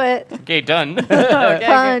mean, Do it. Okay, done.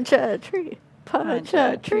 Punch a tree. Punch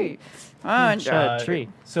a tree. Punch a tree.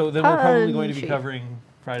 So then we're probably going to be Punchy. covering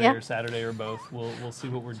Friday Yeah. or Saturday or both. We'll see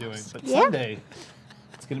what we're doing. But Yeah. Sunday,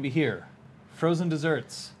 it's going to be here. Frozen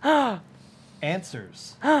desserts.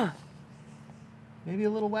 Answers. Maybe a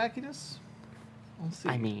little wackiness. We'll see.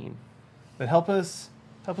 I mean, But help us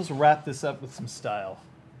wrap this up with some style.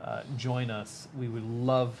 Join us. We would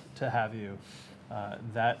love to have you.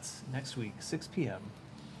 That's next week, 6 p.m.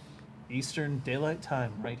 Eastern Daylight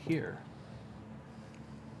Time, right here.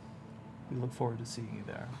 We look forward to seeing you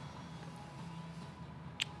there.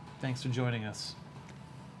 Thanks for joining us.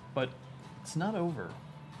 But it's not over.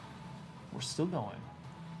 We're still going.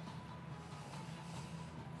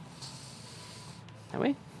 that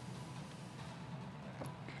way.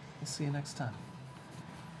 We'll see you next time.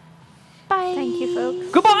 Bye. Thank you,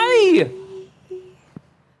 folks. Goodbye!